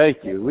say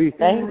thank you. We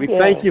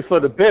thank you for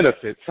the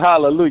benefits.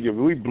 Hallelujah.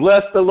 We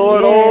bless the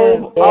Lord,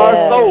 all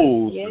our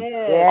souls,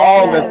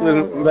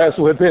 all that's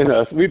within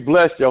us. We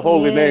bless your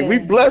holy name. We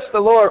bless the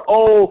Lord,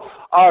 all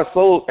our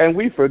souls, and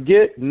we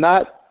forget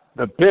not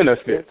the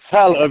benefits,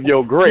 of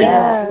your grace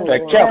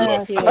that kept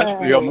us,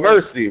 your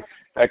mercy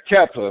that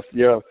kept us,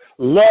 your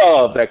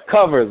love that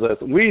covers us.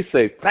 We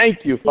say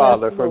thank you,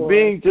 Father, for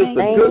being just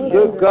a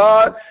good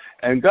God.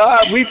 And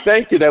God, we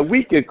thank you that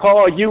we can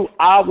call you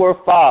our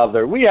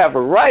Father. We have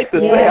a right to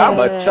say, I'm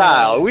a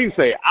child. We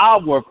say,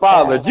 our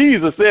Father.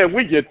 Jesus said,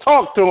 when you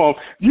talk to him,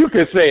 you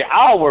can say,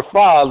 our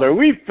Father.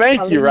 We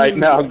thank you right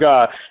now,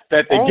 God,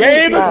 that the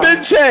game has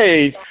been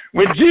changed.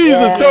 When Jesus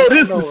told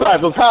his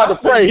disciples how to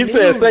pray, he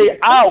said, say,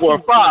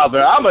 our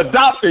Father. I'm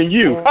adopting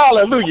you.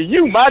 Hallelujah.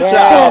 You my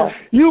child.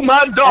 You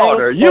my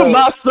daughter. You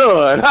my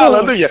son.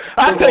 Hallelujah.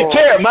 I take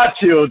care of my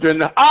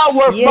children.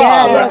 Our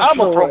Father.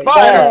 I'm a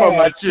provider for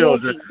my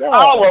children.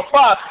 Our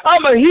Father.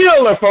 I'm a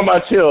healer for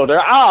my children.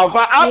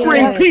 I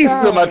bring peace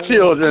to my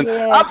children.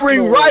 I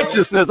bring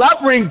righteousness.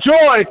 I bring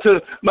joy to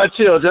my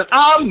children.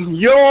 I'm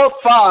your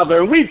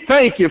Father. We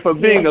thank you for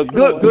being a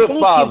good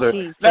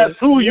Father. That's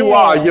who you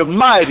are. You're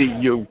mighty.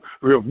 You're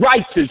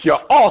righteous.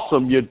 You're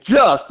awesome. You're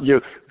just.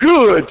 You're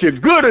good. You're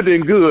gooder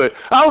than good.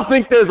 I don't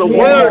think there's a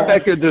word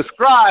that can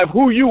describe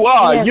who you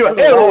are. You're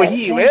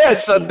Elohim, El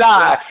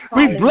Shaddai.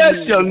 We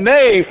bless your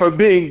name for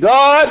being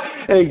God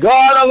and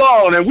God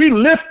alone. And we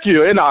lift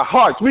you in our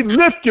hearts. We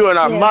lift you in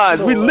our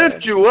minds. We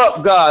lift you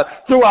up, God,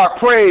 through our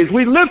praise.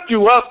 We lift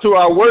you up through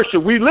our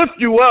worship. We lift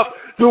you up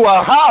through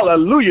our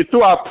hallelujah,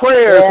 through our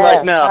prayers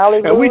right now.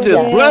 Hallelujah. And we just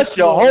bless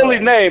your holy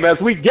name as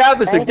we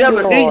gather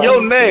together in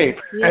your name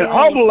and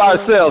humble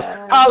ourselves.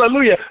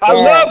 Hallelujah. I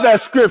love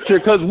that scripture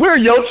because we're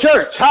your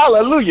church.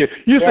 Hallelujah.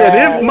 You said,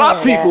 if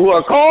my people who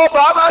are called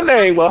by my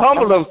name will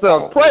humble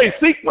themselves, pray,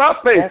 seek my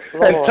face,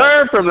 and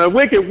turn from their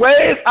wicked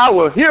ways, I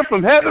will hear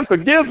from heaven,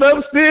 forgive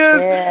them sins,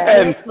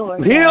 and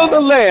heal the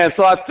land.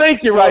 So I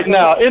thank you right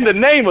now in the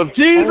name of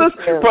Jesus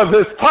for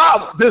this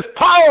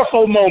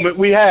powerful moment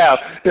we have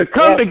to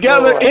come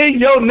together in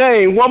your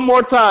name one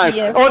more time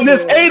on this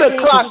 8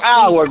 o'clock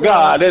hour,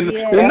 God. And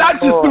not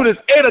just through this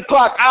 8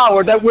 o'clock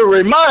hour that we're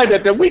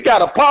reminded that we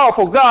got a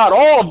powerful God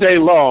all day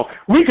long.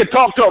 We could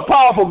talk to a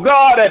powerful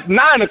God at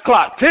 9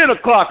 o'clock, 10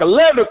 o'clock,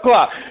 11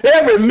 o'clock,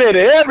 every minute,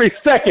 every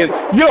second.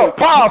 You're a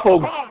powerful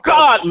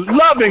God,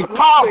 loving,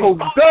 powerful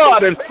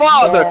God and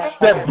Father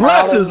that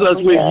blesses us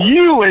with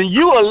you and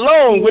you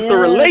alone with the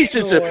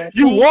relationship.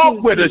 You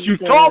walk with us. You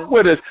talk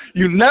with us.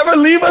 You never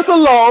leave us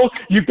alone.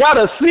 You got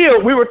a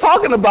seal. We were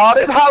talking about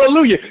it.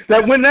 Hallelujah.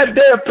 That when that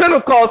day of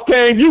Pentecost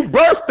came, you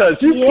birthed us.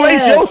 You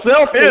placed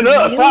yourself in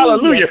us.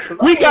 Hallelujah.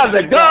 We got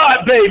the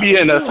God baby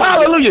in us.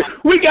 Hallelujah.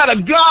 We got a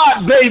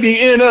God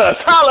baby in us.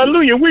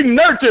 Hallelujah. We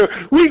nurture.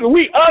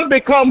 We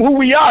unbecome who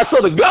we are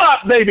so the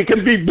God baby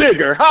can be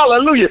bigger.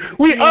 Hallelujah.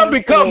 We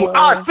unbecome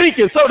our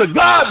thinking so the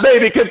God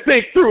baby can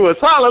think through us.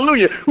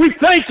 Hallelujah. We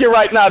thank you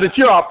right now that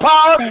you're our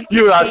power,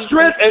 you're our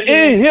strength, and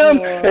in him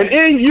and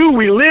in you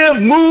we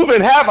live, move,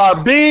 and have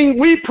our being.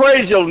 We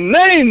praise your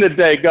name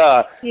today,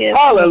 God.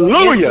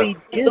 Hallelujah.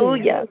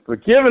 For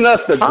giving us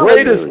the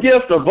greatest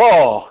gift of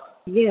all,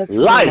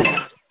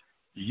 life,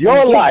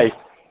 your life,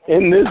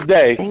 in this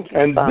day.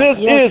 And this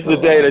is the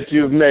day that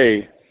you've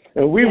made.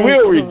 And we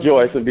will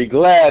rejoice and be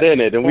glad in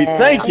it. And we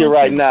thank you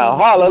right now,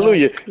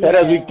 hallelujah, that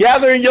as we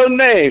gather in your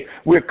name,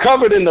 we're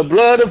covered in the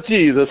blood of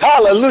Jesus.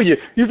 Hallelujah.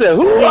 You said,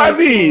 who are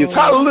these?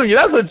 Hallelujah.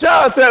 That's what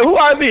John said. Who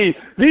are these?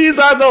 These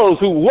are those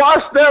who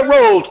wash their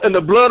robes in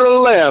the blood of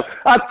the Lamb.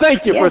 I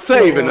thank you for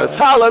saving us.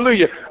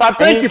 Hallelujah. I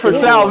thank you for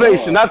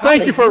salvation. I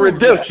thank you for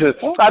redemption.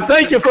 I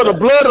thank you for the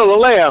blood of the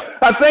Lamb.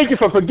 I thank you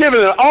for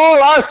forgiving all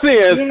our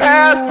sins,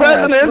 past,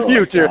 present, and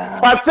future.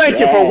 I thank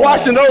you for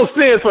washing those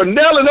sins, for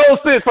nailing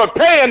those sins, for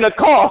paying the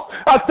cost.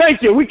 I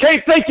thank you. We can't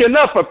thank you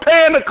enough for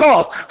paying the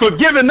cost, for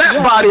giving that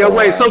body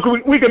away so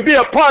we can be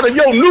a part of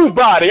your new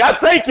body.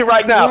 I thank you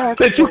right now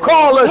that you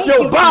call us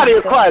your body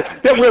of Christ,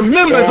 that we're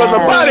members of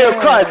the body of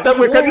Christ, that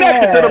we're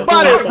connected to the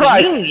body of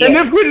Christ. And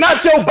if we're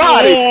not your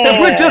body, if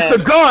we're just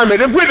the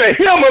garment, if we're the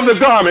hem of the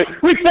garment,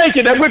 we thank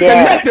you that we're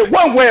connected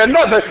one way or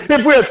another.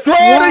 If we're a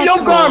thread of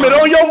your garment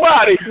on your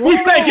body,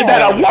 we thank you that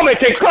a woman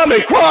can come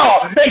and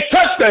crawl and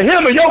touch the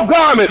hem of your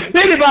garment.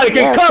 Anybody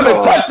can come and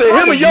touch the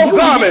hem of your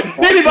garment.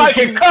 Anybody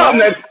can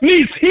come that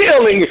needs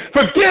healing,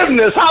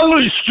 forgiveness,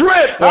 hallelujah,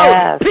 strength,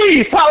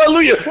 peace,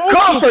 hallelujah,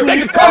 comfort.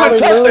 They can come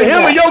and touch the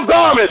hem of your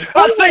garment.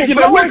 I thank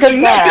you that we're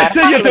connected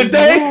to you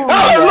today,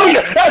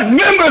 hallelujah, as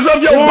members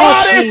of your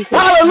body,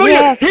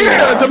 hallelujah,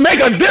 here to make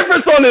a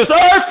difference on this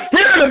earth,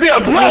 here to be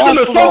a blessing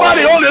to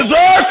somebody on this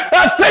earth.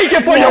 I thank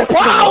you for your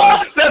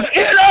power that's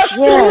in us,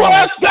 through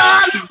us,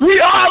 God. We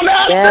are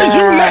masters.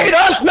 You made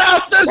us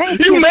masters.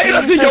 You made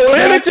us in your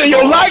image and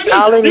your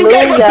likeness. You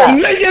gave us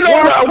dominion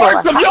over the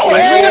works of your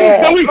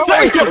hands, and we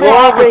thank you for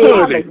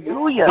opportunity.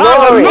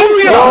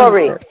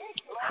 Hallelujah.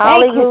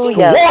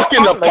 Hallelujah. Walk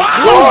in the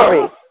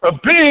power of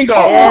being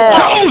a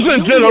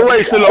chosen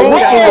generation, a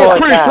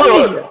royal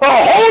priesthood, a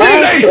holy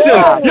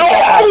nation, your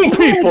own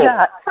people.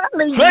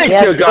 Thank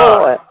you,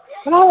 God.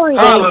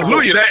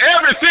 Hallelujah. That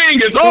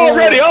everything is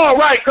already all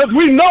right because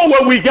we know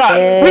what we got.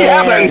 We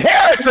have an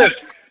inheritance.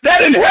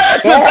 That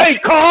inheritance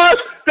ain't cars.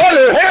 That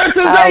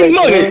inheritance ain't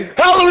money.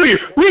 Hallelujah.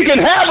 We can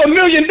have $1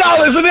 million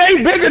and it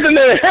ain't bigger than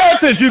the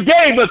inheritance you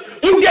gave us.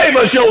 You gave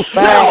us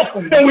yourself.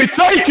 And we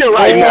thank you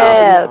right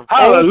now.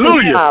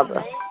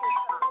 Hallelujah.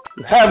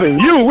 Having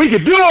you, we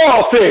can do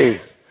all things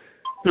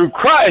through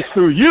Christ,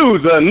 through you,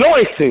 the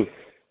anointing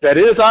that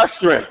is our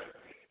strength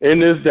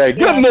in this day.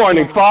 Good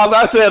morning, Father.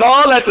 I said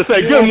all that to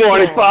say good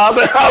morning,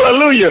 Father.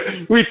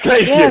 Hallelujah. We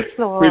thank you.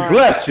 We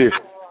bless you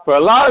for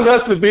allowing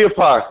us to be a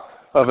part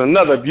of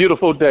another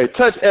beautiful day.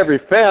 Touch every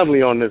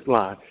family on this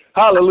line.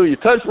 Hallelujah.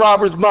 Touch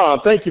Robert's mom.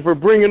 Thank you for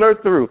bringing her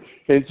through.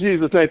 In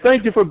Jesus' name.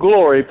 Thank you for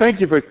Glory.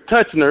 Thank you for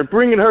touching her,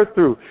 bringing her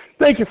through.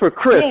 Thank you for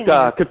Chris,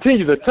 God.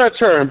 Continue to touch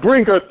her and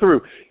bring her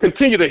through.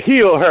 Continue to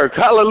heal her.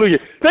 Hallelujah.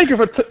 Thank you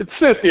for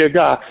Cynthia,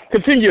 God.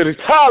 Continue to,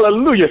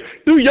 hallelujah,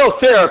 do your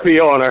therapy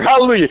on her.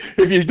 Hallelujah.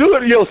 If you do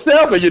it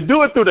yourself or you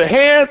do it through the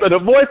hands or the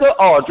voice of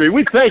Audrey,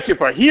 we thank you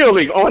for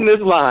healing on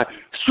this line,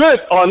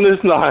 strength on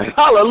this line.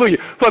 Hallelujah.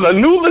 For the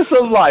newness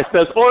of life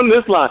that's on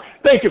this line.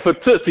 Thank you for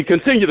Tootsie.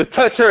 Continue to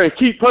touch her and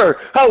keep her.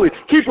 Hallelujah.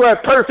 Keep her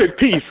at perfect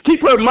peace.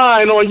 Keep her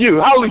mind on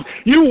you. Hallelujah.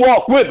 You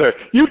walk with her.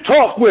 You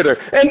talk with her.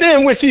 And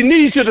then when she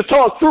needs you to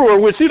talk through her,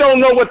 when she don't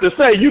know what to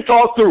say, you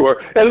talk through her.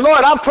 And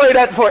Lord, I pray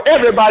that for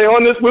everybody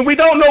on this. When we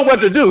don't know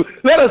what to do,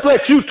 let us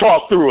let you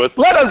talk through us.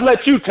 Let us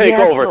let you take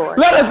over. Lord.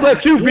 Let us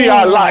let you be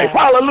our life.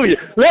 Hallelujah.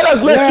 Let us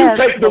let you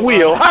take the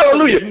wheel.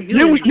 Hallelujah.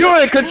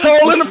 You're in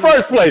control in the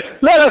first place.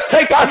 Let us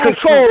take our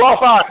control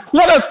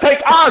let us take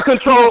our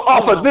control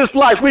off of this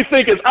life we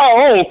think is our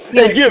own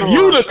and give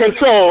you the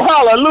control.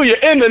 Hallelujah.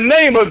 In the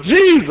name of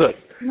Jesus.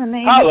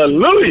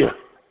 Hallelujah.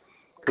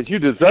 Because you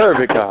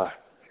deserve it, God.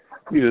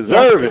 You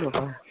deserve it.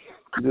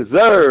 You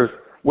deserve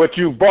what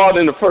you bought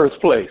in the first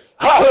place.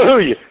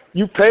 Hallelujah.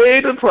 You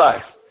paid the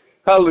price.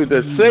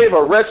 Hallelujah. To save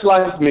a wretch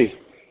like me.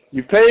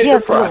 You paid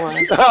the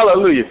price. Lord.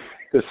 Hallelujah.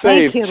 To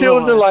save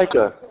children like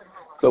us.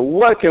 So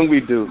what can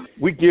we do?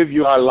 We give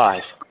you our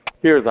life.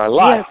 Here's our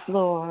life. Yes,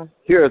 Lord.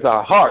 Here's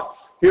our hearts.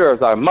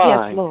 Here's our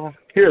mind. Yes, Lord.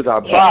 Here's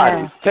our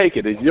bodies. Take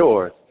it. It's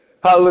yours.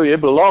 Hallelujah.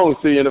 It belongs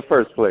to you in the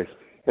first place.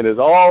 And it's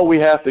all we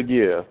have to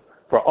give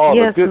for all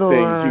the good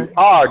things you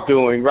are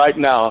doing right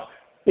now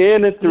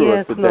in and through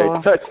us today.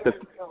 Lord. Touch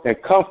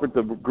and comfort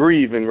the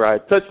grieving,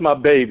 right? Touch my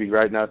baby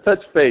right now. Touch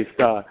Faith,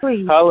 God.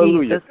 Please,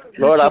 hallelujah. Jesus.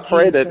 Lord, I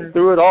pray that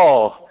through it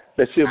all,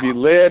 that she'll be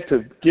led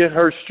to get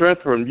her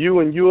strength from you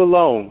and you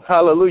alone.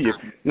 Hallelujah.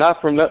 Not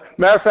from the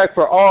matter of fact,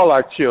 for all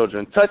our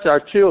children. Touch our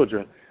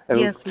children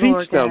and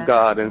teach them,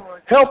 God, and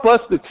help us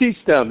to teach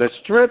them that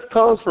strength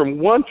comes from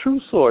one true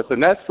source,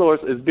 and that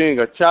source is being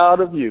a child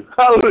of you.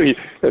 Hallelujah.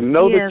 To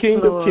know the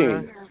King of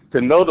Kings,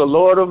 to know the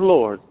Lord of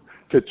Lords,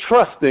 to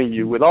trust in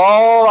you with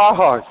all our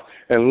hearts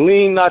and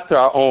lean not to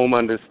our own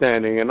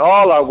understanding. In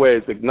all our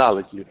ways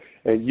acknowledge you,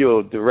 and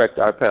you'll direct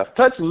our path.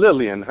 Touch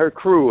Lillian, her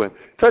crew, and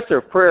Touch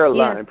her prayer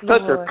line.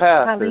 Touch her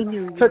pastor.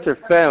 Touch her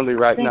family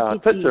right now.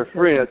 Touch her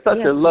friends. Touch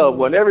her loved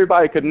one.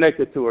 Everybody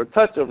connected to her.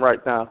 Touch them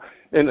right now.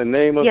 In the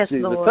name of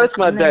Jesus. Lord. Touch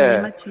my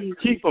dad.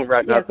 Keep him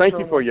right now. Thank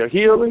you for your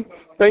healing.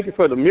 Thank you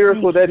for the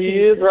miracle that he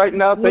is right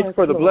now. Thank you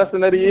for the blessing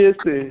that he is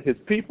to his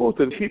people,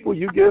 to the people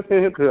you give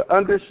him, to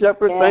under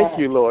shepherd. Thank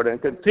you, Lord.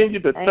 And continue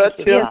to touch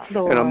him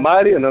in a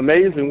mighty and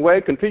amazing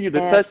way. Continue to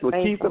touch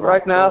Lakeitha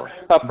right now.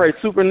 I pray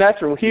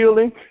supernatural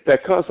healing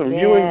that comes from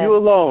you and you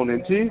alone.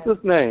 In Jesus'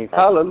 name.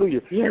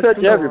 Hallelujah.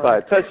 Touch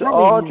everybody. Touch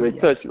Audrey.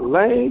 Touch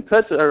Lane.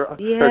 Touch her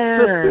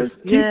sisters.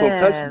 Keep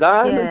them. Touch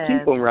Diamond.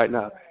 Keep them right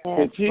now.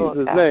 In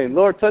Jesus' name.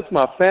 Lord, touch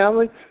my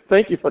family.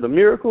 Thank you for the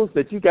miracles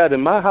that you got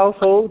in my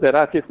household that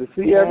I get to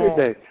see every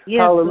day.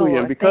 Hallelujah. Lord.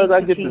 And because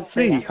I get to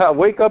see, I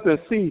wake up and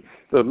see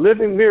the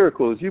living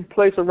miracles you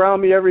place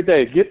around me every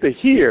day. Get to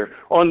hear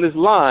on this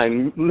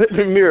line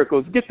living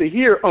miracles. Get to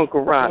hear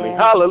Uncle Ronnie.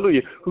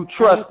 Hallelujah. Who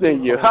trusts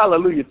in you.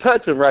 Hallelujah.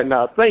 Touch him right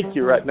now. Thank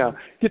you right now.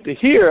 Get to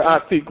hear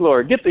Auntie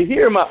Gloria. Get to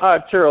hear my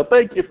Aunt Cheryl.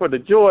 Thank you for the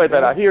joy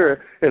that I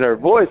hear in her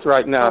voice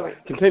right now.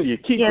 Continue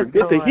to keep her.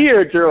 Get to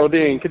hear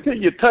Geraldine.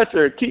 Continue to touch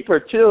her. Keep her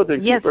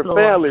children. Keep her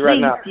family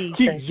right now.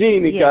 Keep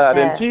Jeannie, God,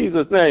 in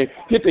Jesus' name.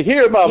 Get to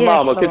hear my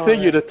mama.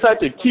 Continue to touch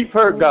and keep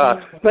her,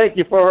 God. Thank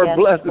you for her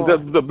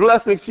blessings. The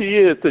blessing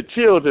she is to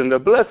children. The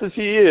blessing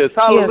she is.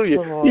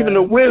 Hallelujah. Even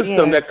the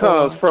wisdom that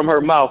comes from her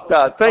mouth,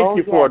 God. Thank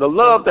you for the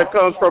love that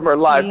comes from her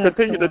life.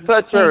 Continue to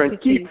touch her and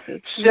keep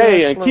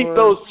Shay and keep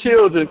those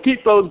children.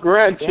 Keep those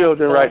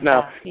grandchildren right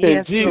now.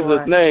 In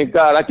Jesus' name,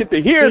 God. I get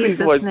to hear these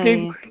voices.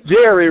 Keep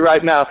Jerry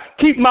right now.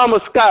 Keep Mama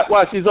Scott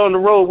while she's on the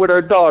road with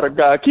her daughter,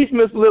 God. Keep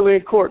Miss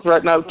Lillian Courts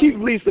right now. Keep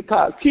Lisa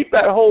Cox. Keep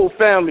that whole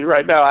family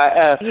right now, I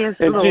ask. In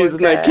Jesus'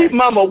 name. Keep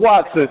Mama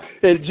Watson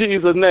in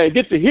Jesus' name.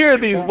 Get to hear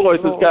these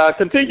voices, God.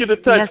 Continue to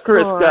touch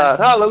Chris, God.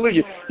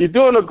 Hallelujah. You're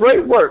doing a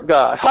great work,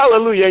 God.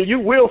 Hallelujah. And you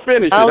will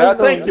finish it. I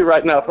thank you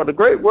right now for the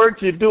great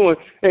work you're doing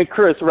in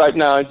Chris right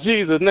now. In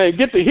Jesus' name.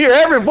 Get to hear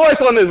every voice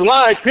on this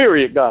line,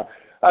 period, God.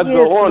 I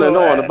go on and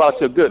on about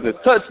your goodness.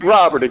 Touch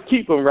Robert and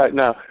keep him right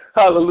now.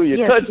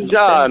 Hallelujah. Touch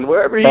John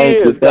wherever he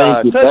is,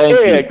 God. Touch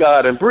Ed,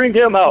 God, and bring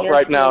him out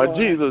right now in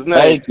Jesus'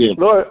 name.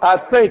 Lord, I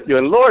thank you.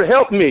 And Lord,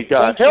 help me,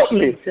 God. Help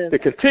me to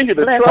continue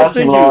to trust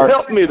in you.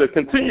 Help me to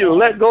continue to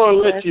let go and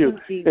let you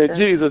in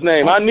Jesus'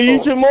 name. I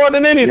need you more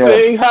than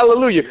anything.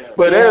 Hallelujah.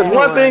 But there's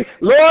one thing,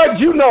 Lord,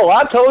 you know,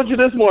 I told you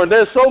this morning,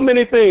 there's so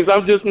many things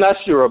I'm just not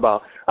sure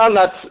about.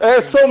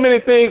 There's so many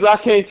things I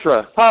can't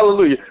trust.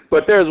 Hallelujah.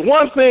 But there's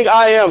one thing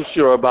I am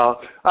sure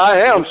about. I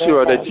am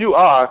sure that you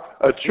are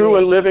a true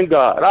and living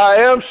God. I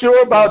am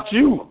sure about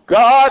you,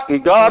 God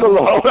and God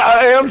alone.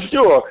 I am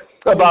sure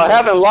about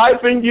having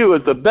life in you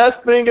is the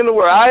best thing in the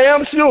world. I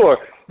am sure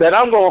that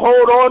I'm going to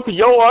hold on to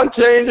your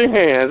unchanging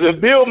hands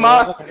and build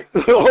my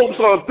hopes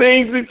on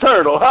things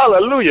eternal.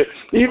 Hallelujah.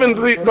 Even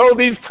though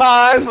these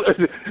times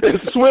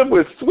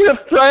with swift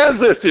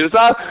transitions,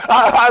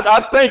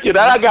 I thank you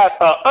that I got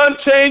an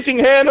unchanging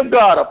hand of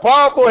God, a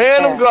powerful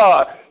hand of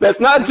God. That's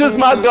not just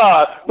my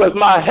God, but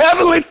my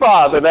heavenly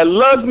Father that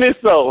loves me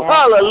so.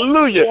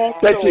 Hallelujah.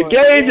 That you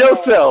gave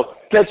yourself,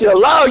 that you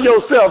allow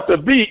yourself to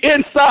be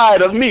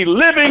inside of me,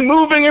 living,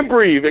 moving, and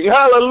breathing.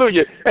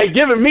 Hallelujah. And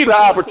giving me the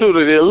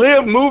opportunity to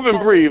live, move, and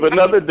breathe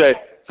another day.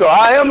 So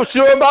I am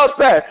sure about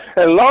that.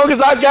 As long as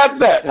I got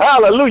that,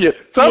 hallelujah.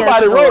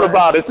 Somebody wrote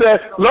about it, said,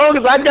 as long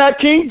as I got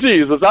King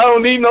Jesus, I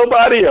don't need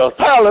nobody else.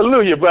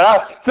 Hallelujah. But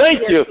I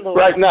thank you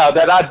right now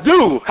that I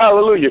do,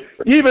 hallelujah.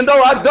 Even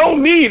though I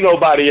don't need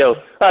nobody else,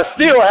 I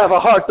still have a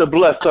heart to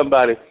bless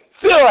somebody.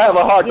 Still have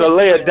a heart to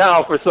lay it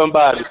down for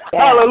somebody.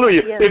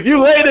 Hallelujah. If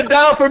you laid it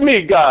down for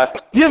me, God,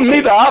 give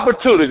me the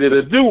opportunity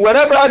to do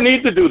whatever I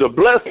need to do to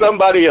bless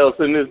somebody else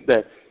in this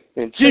day.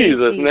 In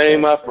Jesus'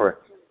 name I pray.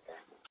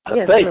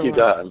 Thank you,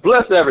 God.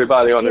 Bless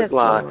everybody on this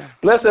line.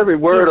 Bless every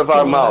word of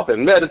our mouth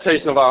and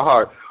meditation of our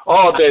heart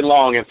all day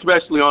long, and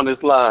especially on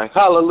this line.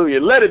 Hallelujah.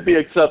 Let it be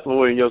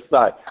acceptable in your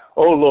sight,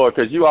 oh Lord,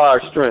 because you are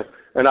our strength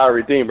and our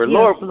Redeemer.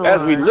 Lord,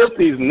 as we lift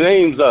these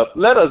names up,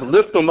 let us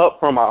lift them up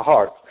from our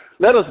hearts.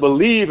 Let us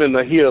believe in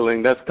the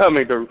healing that's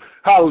coming to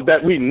that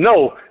we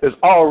know is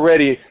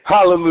already,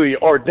 hallelujah,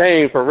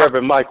 ordained for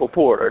Reverend Michael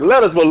Porter.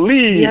 Let us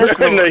believe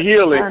in the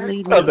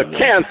healing of the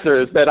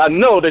cancers that I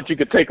know that you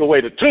could take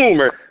away, the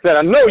tumor that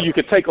I know you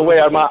could take away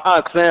out of my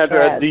Aunt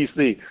Sandra at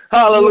D.C.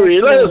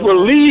 Hallelujah. Let us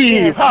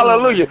believe,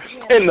 hallelujah,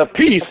 in the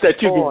peace that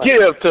you can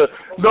give to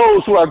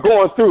those who are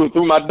going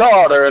through my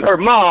daughter and her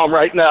mom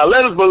right now.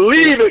 Let us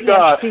believe it,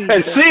 God,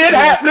 and see it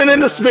happening in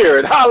the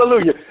spirit.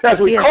 Hallelujah. As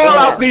we call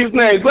out these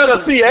names, let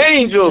us see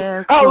angels,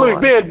 hallelujah,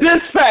 being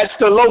dispatched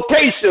to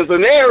locations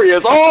and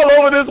areas all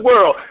over this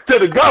world, to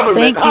the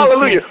government.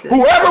 Hallelujah.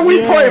 Whoever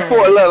we pray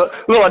for,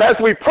 Lord, as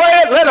we pray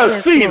it, let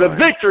us see the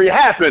victory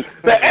happen,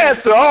 the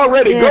answer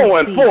already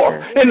going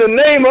forth in the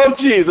name of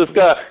Jesus,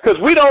 God,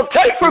 because we don't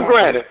take for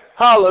granted.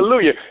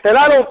 Hallelujah. And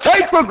I don't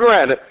take for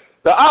granted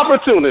the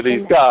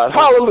opportunities, God,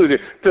 hallelujah,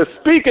 to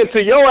speak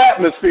into your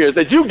atmospheres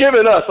that you've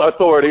given us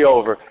authority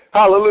over,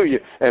 hallelujah,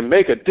 and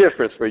make a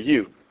difference for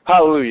you.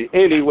 Hallelujah.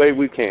 Any way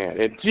we can.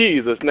 In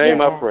Jesus'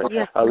 name I pray.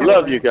 Yes, I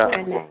love you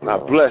guys. And I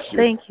bless you.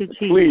 Thank you,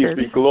 Jesus. Please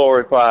be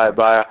glorified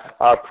by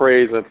our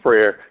praise and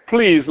prayer.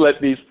 Please let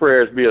these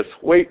prayers be a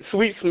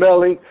sweet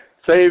smelling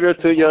Savior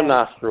to your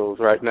nostrils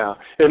right now.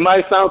 It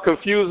might sound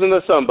confusing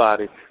to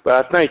somebody,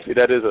 but I thank you.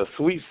 That is a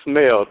sweet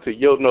smell to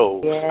your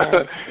nose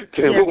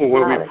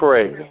when we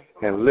pray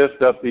and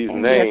lift up these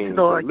names,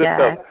 Lord, and lift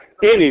up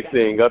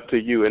anything up to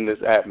you in this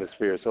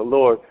atmosphere. So,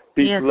 Lord,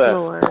 be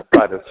blessed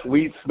by the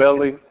sweet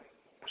smelling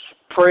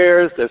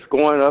prayers that's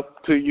going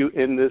up to you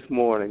in this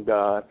morning,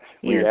 God.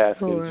 We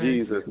ask in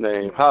Jesus'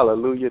 name.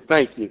 Hallelujah.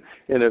 Thank you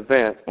in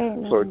advance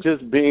for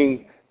just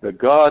being the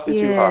God that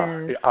you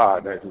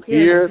are, that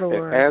hears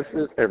and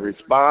answers and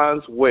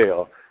responds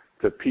well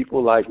to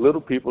people like little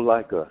people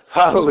like us.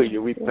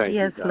 Hallelujah. We thank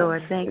you, God.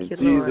 Lord. Thank in you,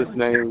 Jesus' Lord.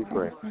 name we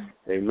pray.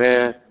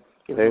 Amen.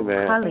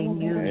 Amen.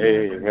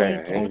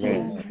 Hallelujah.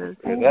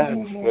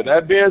 Amen. With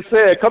that being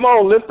said, come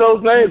on, lift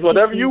those names.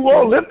 Whatever you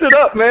want, lift it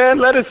up, man.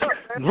 Let us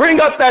bring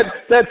up that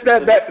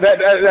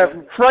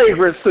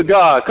fragrance to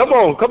God. Come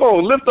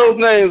on, lift those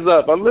names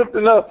up. I'm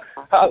lifting up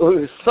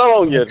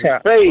Sonia,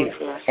 Faith,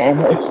 and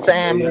his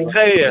family.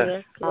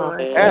 Taya,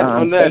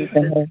 Faith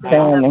and her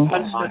family.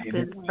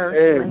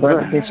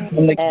 Brother Bishop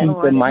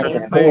Keeper,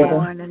 Michael Porter,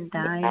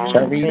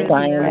 Sharice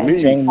Diane,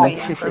 Jamie,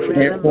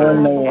 Therefore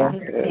Noah,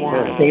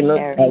 Caleb,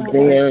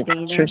 Isaiah,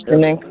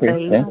 Tristan and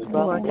Kristen,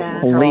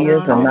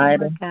 Leah,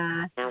 Zanida,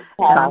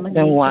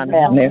 Austin, Wanda,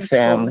 and their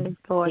family,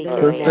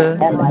 sister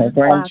and her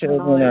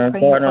grandchildren, her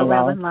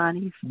daughter-in-law,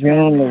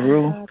 June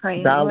LaRue,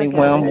 Dolly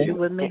Wilmer,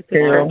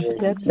 Carol,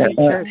 their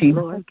auntie,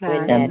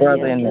 and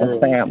brother and their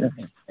family.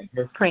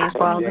 Praying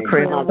for all the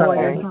Chris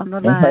warriors on the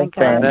and line, her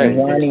family,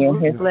 Ronnie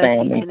and his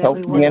family,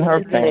 Toki and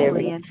her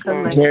family,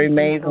 Jerry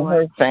Mays and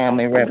her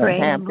family,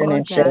 Reverend Hampton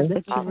and Shay,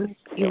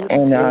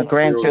 and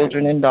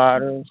grandchildren and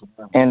daughters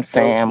and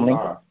family.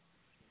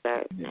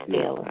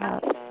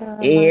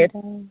 Ed,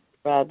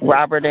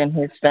 Robert and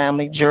his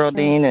family,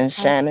 Geraldine and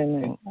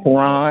Shannon and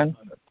Quran,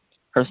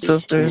 her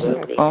sisters,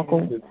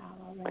 uncle,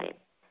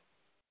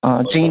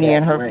 Jeannie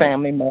and her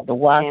family, Mother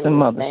Watson,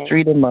 Mother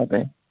Streeter,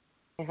 Mother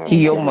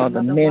Keo,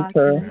 Mother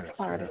Mentor,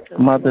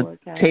 Mother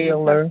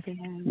Taylor,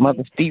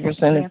 Mother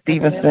Stevenson and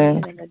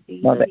Stevenson,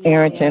 Mother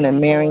Arrington and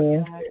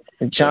Marion,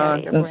 the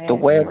Johnsons, the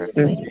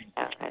Websters,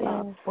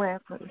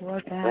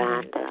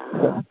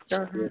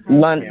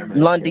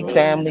 Lundy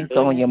family,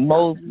 Sonia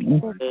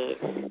Mosby,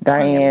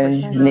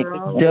 Diane Nick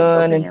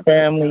Dunn and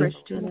family,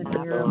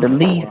 the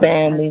Lee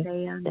family,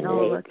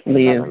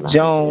 Liz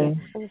Jones,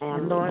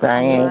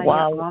 Diane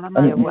Wallace,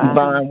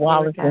 Yvonne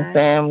Wallace and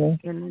family,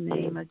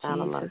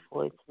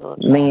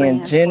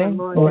 Lynn Jennings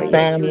and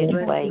family,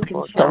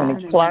 Tony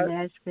Clark,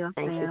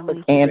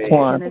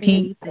 Antoine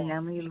Pete,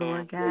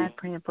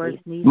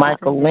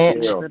 Michael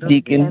Lynch,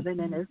 Deacon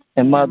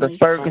and Mother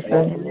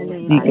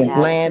Ferguson, Deacon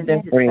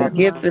Blandon, Fred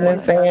Gibson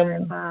and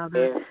family,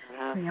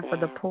 praying for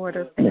the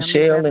Porter family,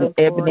 Michelle and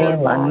Ebony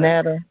and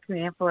Lynetta,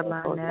 praying for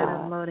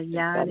Lynetta, Lord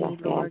Yanni,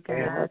 Lord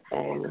God,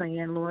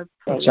 praying, Lord,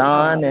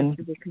 John and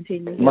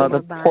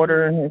Mother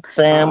Porter and his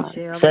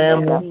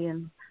family,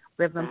 and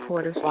Reverend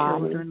Porter's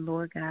children,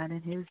 Lord God,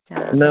 and his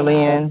job.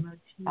 Lillian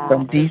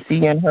from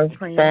D.C. and her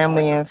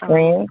family and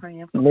friends,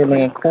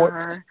 Lillian Court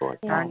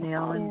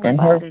and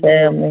her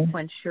family,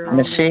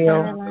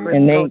 Michelle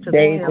and Nate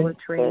Davis,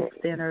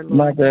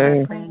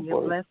 Mother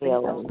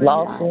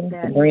Lawson,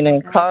 Sabrina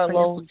and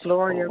Carlos,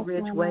 Gloria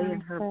Ridgeway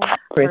and her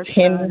Chris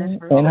Henry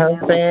and her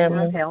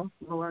family,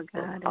 Lord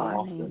God, in the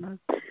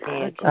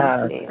name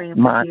of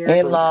my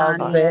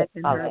in-laws,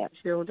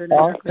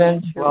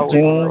 Austin,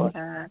 June,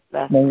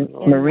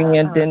 Marie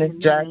and Dennis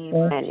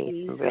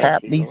Jackson,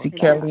 Pat, Lisa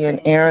Kelly, and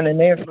Aaron and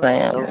their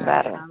family.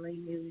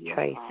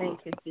 Thank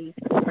you, Jesus.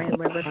 Praying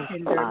with us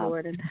in their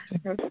Lord and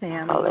her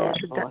family,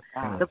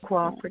 the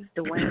Crawfords,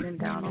 Dwayne and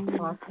Donald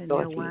Crawford and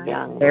their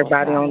wives.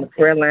 Everybody on the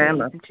prayer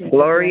line,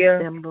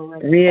 Gloria,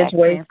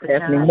 Ridgeway,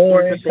 Stephanie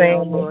Moore,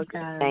 family.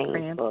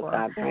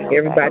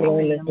 Everybody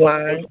on this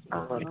line,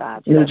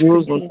 New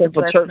Jerusalem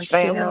Temple Church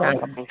family,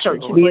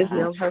 church business.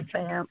 Heal her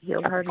family,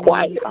 heal her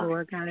needs,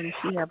 Lord God, and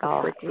she have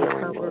a quick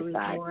recovery,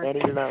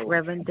 Lord.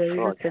 Reverend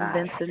Davis and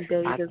Vincent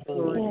Davis,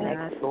 Lord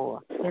God,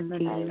 in the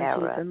name of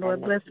Jesus.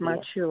 Lord, bless my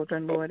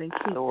children, Lord, and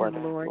keep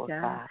them, Lord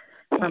God,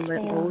 from the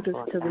oldest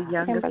to the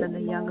youngest and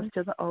the youngest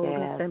to the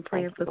oldest, and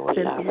praying for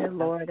Cynthia,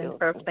 Lord, and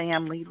her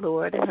family,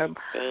 Lord, and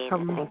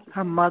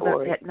her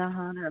mother, Edna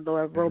Hunter,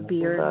 Lord, Robert,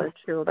 and her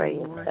children,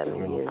 Lord, in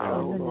the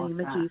name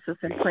of Jesus,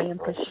 and praying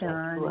for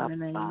Sean, in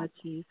the name of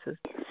Jesus.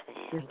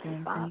 Just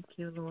saying thank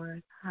you,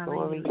 Lord.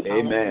 Hallelujah.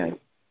 Amen.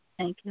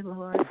 Thank you,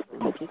 Lord.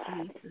 Thank you,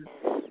 Jesus.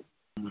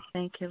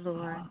 Thank you,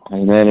 Lord.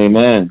 Amen,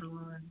 amen.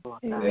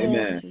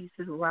 Amen.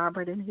 Jesus,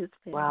 Robert and his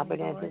family,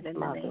 Lord, in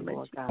the name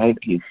of Jesus.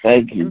 Thank you,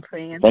 thank you. And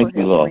praying thank for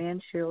you, his Lord.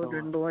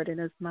 grandchildren, Lord, and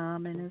his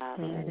mom and his dad,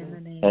 in the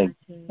name of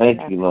Jesus.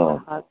 Thank you,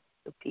 Lord.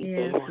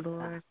 Yes,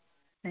 Lord.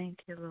 Thank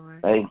you,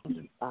 Lord. Thank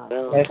you.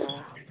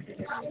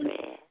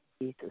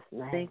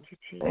 Thank you,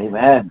 Jesus.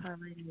 Amen.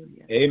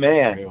 Hallelujah.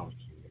 Amen.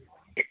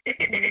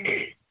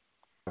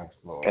 Yes,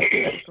 Lord.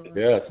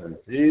 Yes, in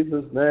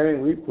Jesus'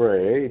 name we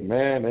pray.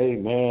 Amen,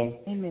 amen.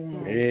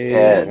 Amen.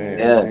 Amen.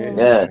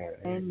 Yes.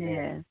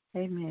 Amen.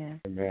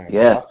 Amen. Amen.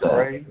 Yes, I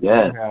pray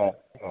yes. you have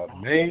an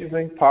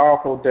amazing,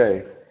 powerful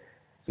day.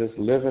 Just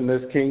living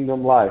this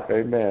kingdom life.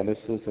 Amen. This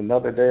is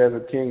another day of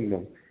the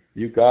kingdom.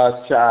 You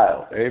God's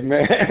child.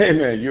 Amen.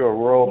 Amen. You're a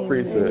royal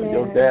priesthood. Amen.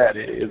 Your daddy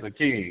is a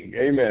king.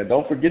 Amen.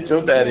 Don't forget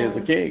your daddy is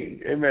a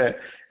king. Amen. And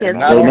Yes,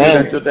 not only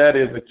Amen. that your daddy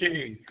is a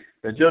king,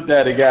 that your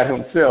daddy got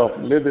himself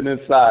living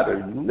inside of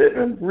you.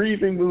 Living,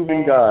 breathing,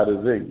 moving God is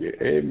in you.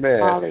 Amen.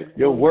 Hallelujah.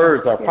 Your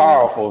words are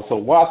powerful, so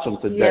watch them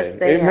today. Yes,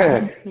 they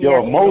Amen. are. Your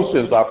Yes,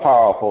 emotions are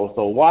powerful,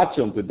 so watch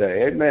them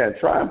today. Amen.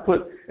 Try and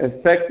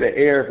infect the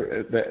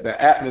air,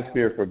 the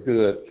atmosphere for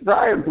good.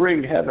 Try and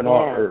bring heaven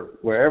on earth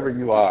wherever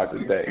you are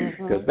today,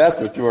 because that's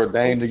what you're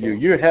ordained to you.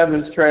 You're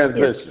heaven's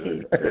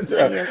transition.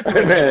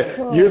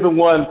 Amen. You're the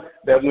one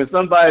that when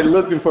somebody's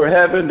looking for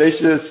heaven, they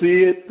should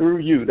see it through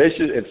you. They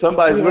should, if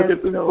somebody's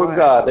looking for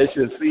God, they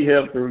should see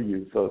Him through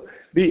you. So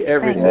be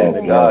everything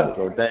that God has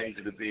ordained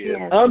you to be.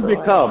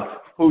 Unbecome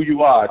who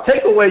you are.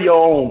 Take away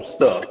your own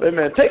stuff.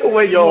 Amen. Take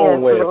away your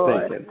own way of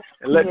thinking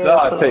and let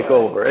God take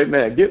over.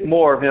 Amen. Get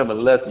more of Him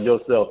and less of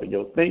yourself in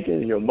your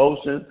thinking, in your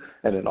emotions,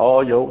 and in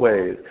all your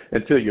ways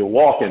until you're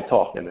walking,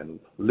 talking, and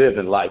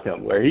living like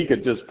Him, where He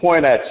could just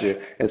point at you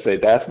and say,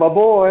 "That's my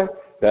boy.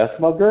 That's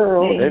my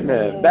girl."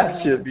 Amen.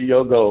 That should be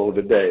your goal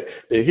today.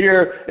 To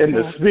hear in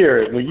the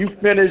spirit, when you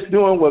finish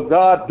doing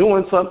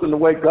doing something the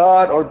way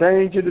God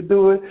ordained you to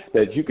do it,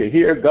 that you can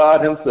hear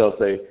God Himself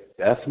say,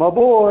 "That's my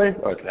boy,"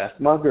 or "That's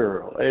my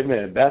girl."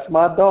 Amen. "That's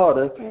my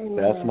daughter."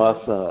 "That's my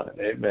son."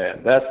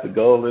 Amen. That's the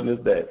goal in this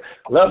day.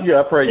 Love you.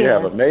 I pray you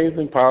have an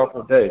amazing,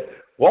 powerful day.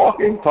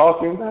 Walking,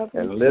 talking,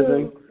 and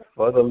living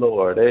for the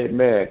Lord.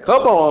 Amen.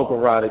 Come on, Uncle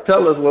Ronnie.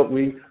 Tell us what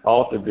we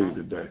ought to do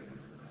today.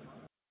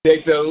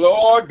 Take the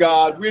Lord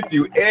God with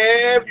you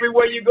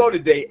everywhere you go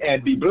today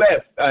and be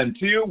blessed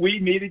until we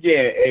meet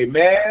again.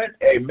 Amen,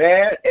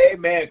 amen,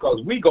 amen,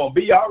 because we're going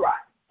to be all right.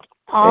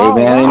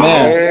 Amen,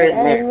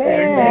 amen.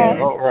 Amen.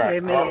 All right.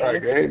 Amen. All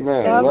right.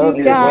 Amen. Love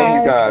you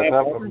guys.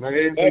 Have an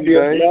amazing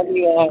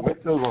day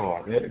with the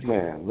Lord.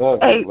 Amen. Love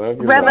you. Love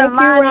you. Reverend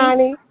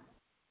Lonnie.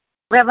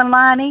 Reverend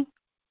Lonnie.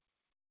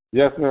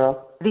 Yes, ma'am.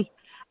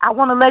 I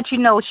want to let you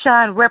know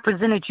Sean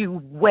represented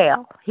you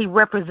well. He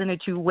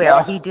represented you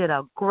well. He did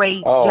a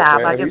great job.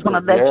 Man, I just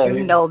want to let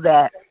you know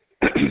that.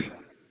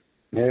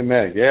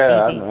 Amen.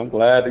 Yeah, I'm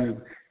glad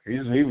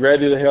he's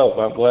ready to help.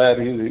 I'm glad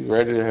he's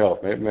ready to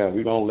help. Amen.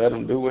 We're going to let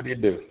him do what he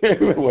do.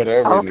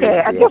 Whatever he needs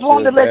to do. I just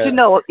wanted to let you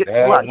know what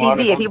he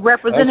did. He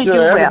represented you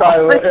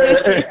well.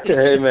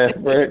 Amen.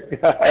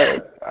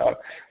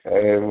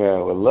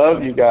 Amen. Well,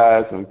 love you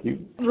guys and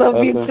keep love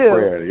us you in too.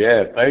 prayer.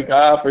 Yeah, thank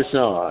God for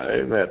Sean.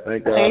 Amen.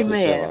 Thank God for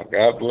Sean.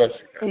 God bless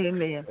you.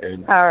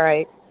 Amen. All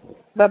right.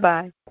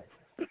 Bye-bye.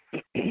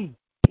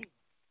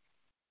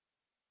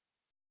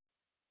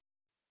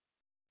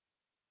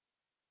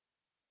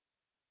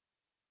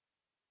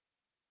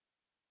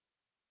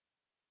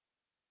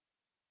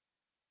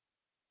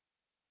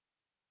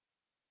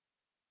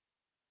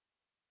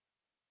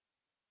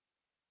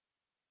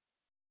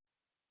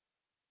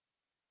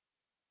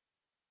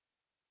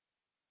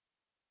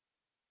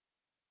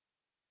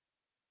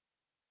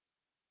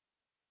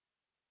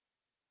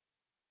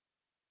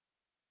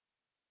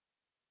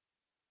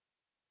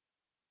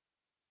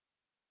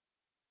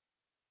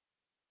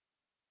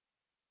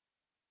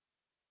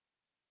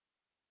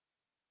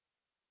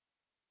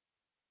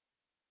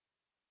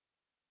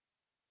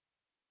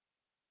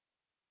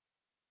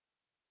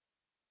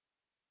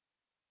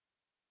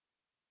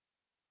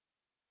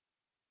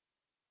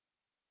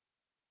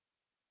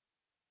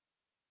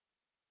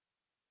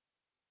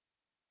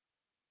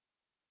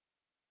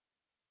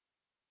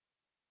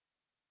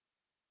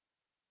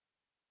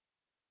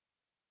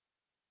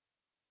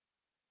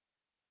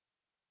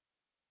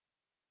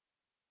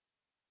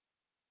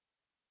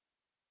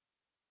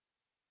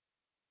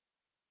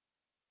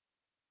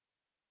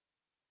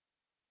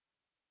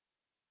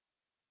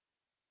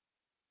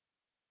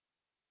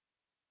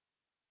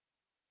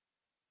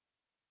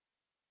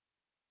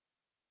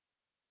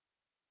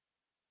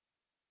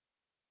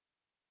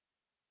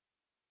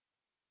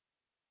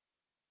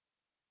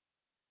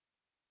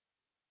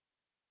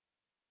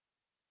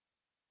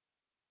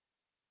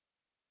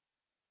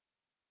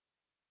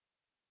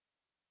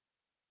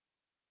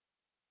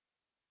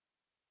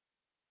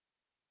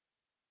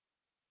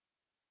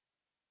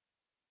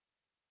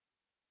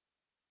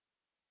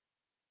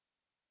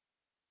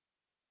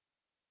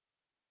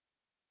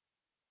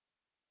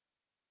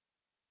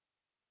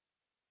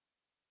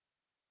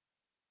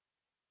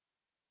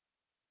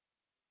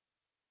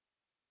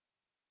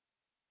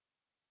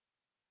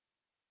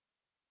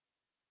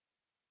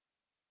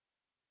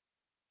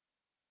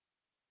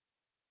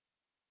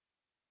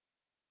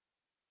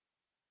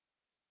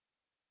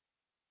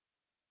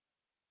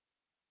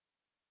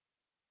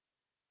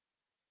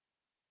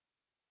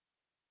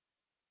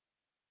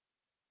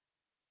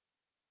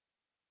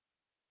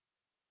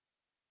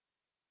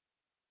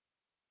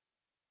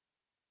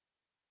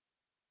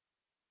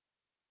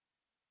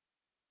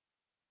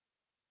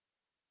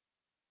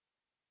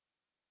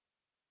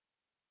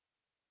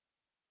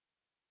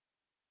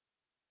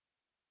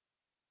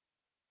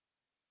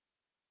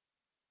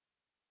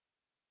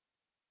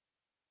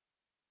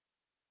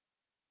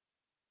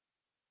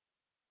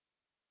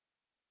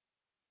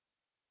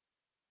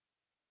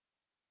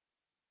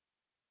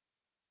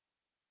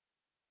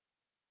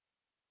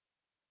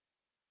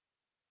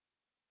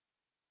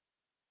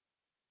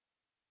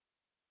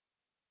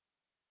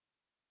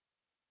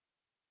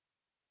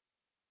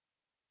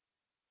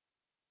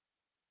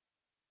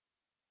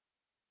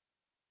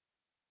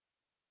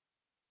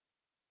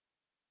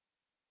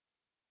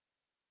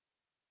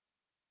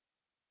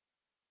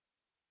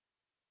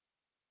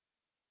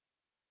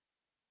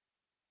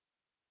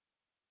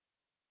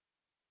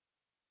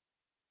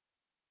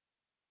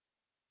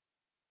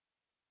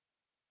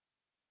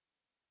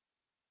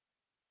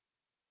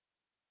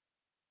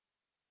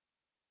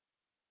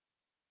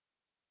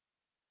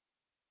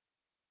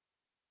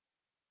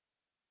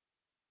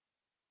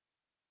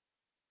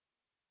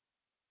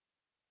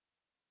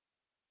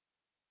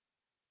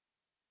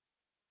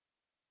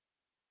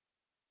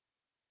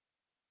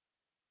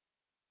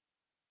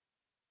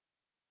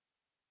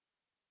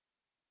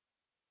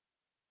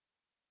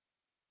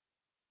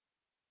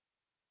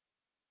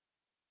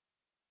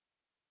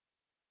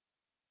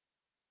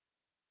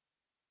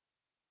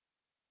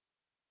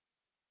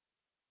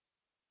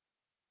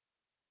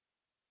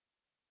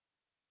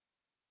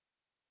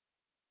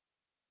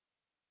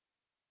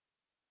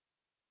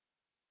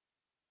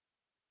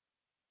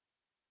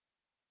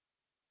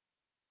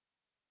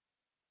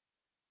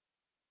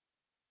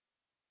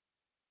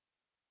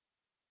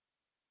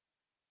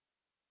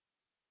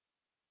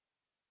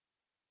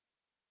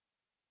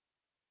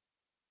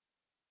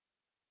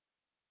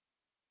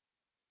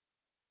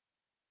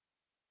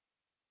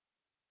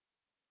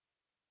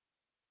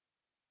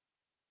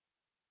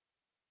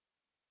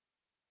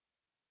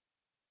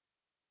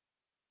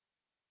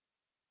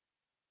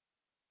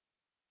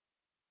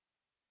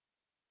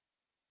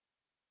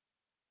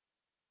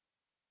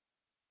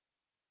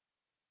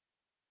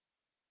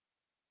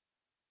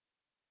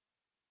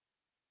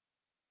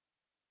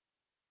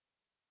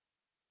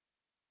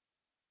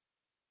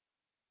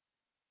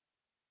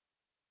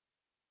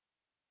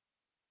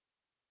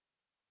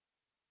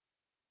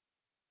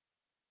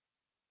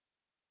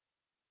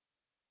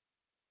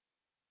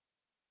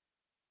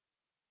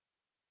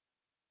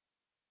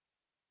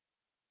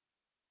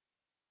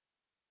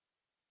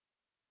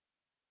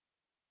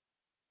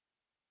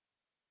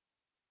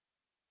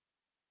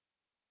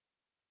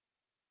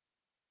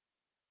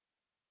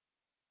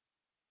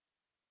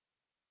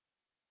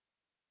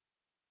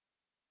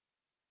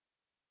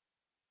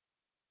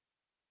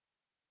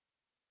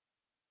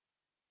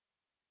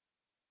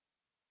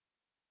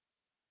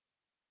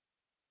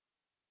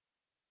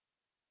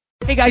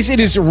 Hey guys, it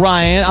is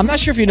Ryan. I'm not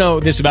sure if you know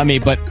this about me,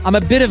 but I'm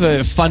a bit of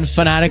a fun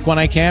fanatic when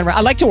I can. I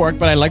like to work,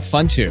 but I like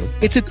fun too.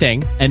 It's a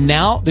thing. And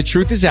now the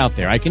truth is out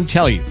there. I can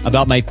tell you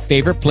about my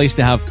favorite place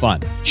to have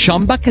fun.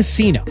 Chumba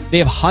Casino. They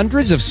have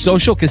hundreds of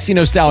social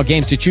casino style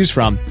games to choose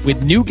from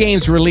with new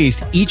games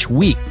released each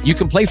week. You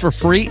can play for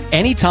free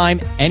anytime,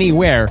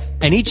 anywhere.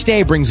 And each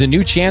day brings a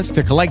new chance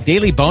to collect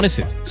daily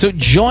bonuses. So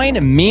join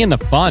me in the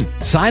fun.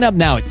 Sign up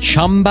now at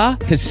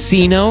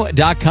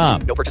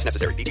ChumbaCasino.com. No purchase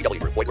necessary. VGW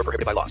Group. Void where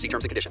prohibited by law. See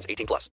terms and conditions. 18+.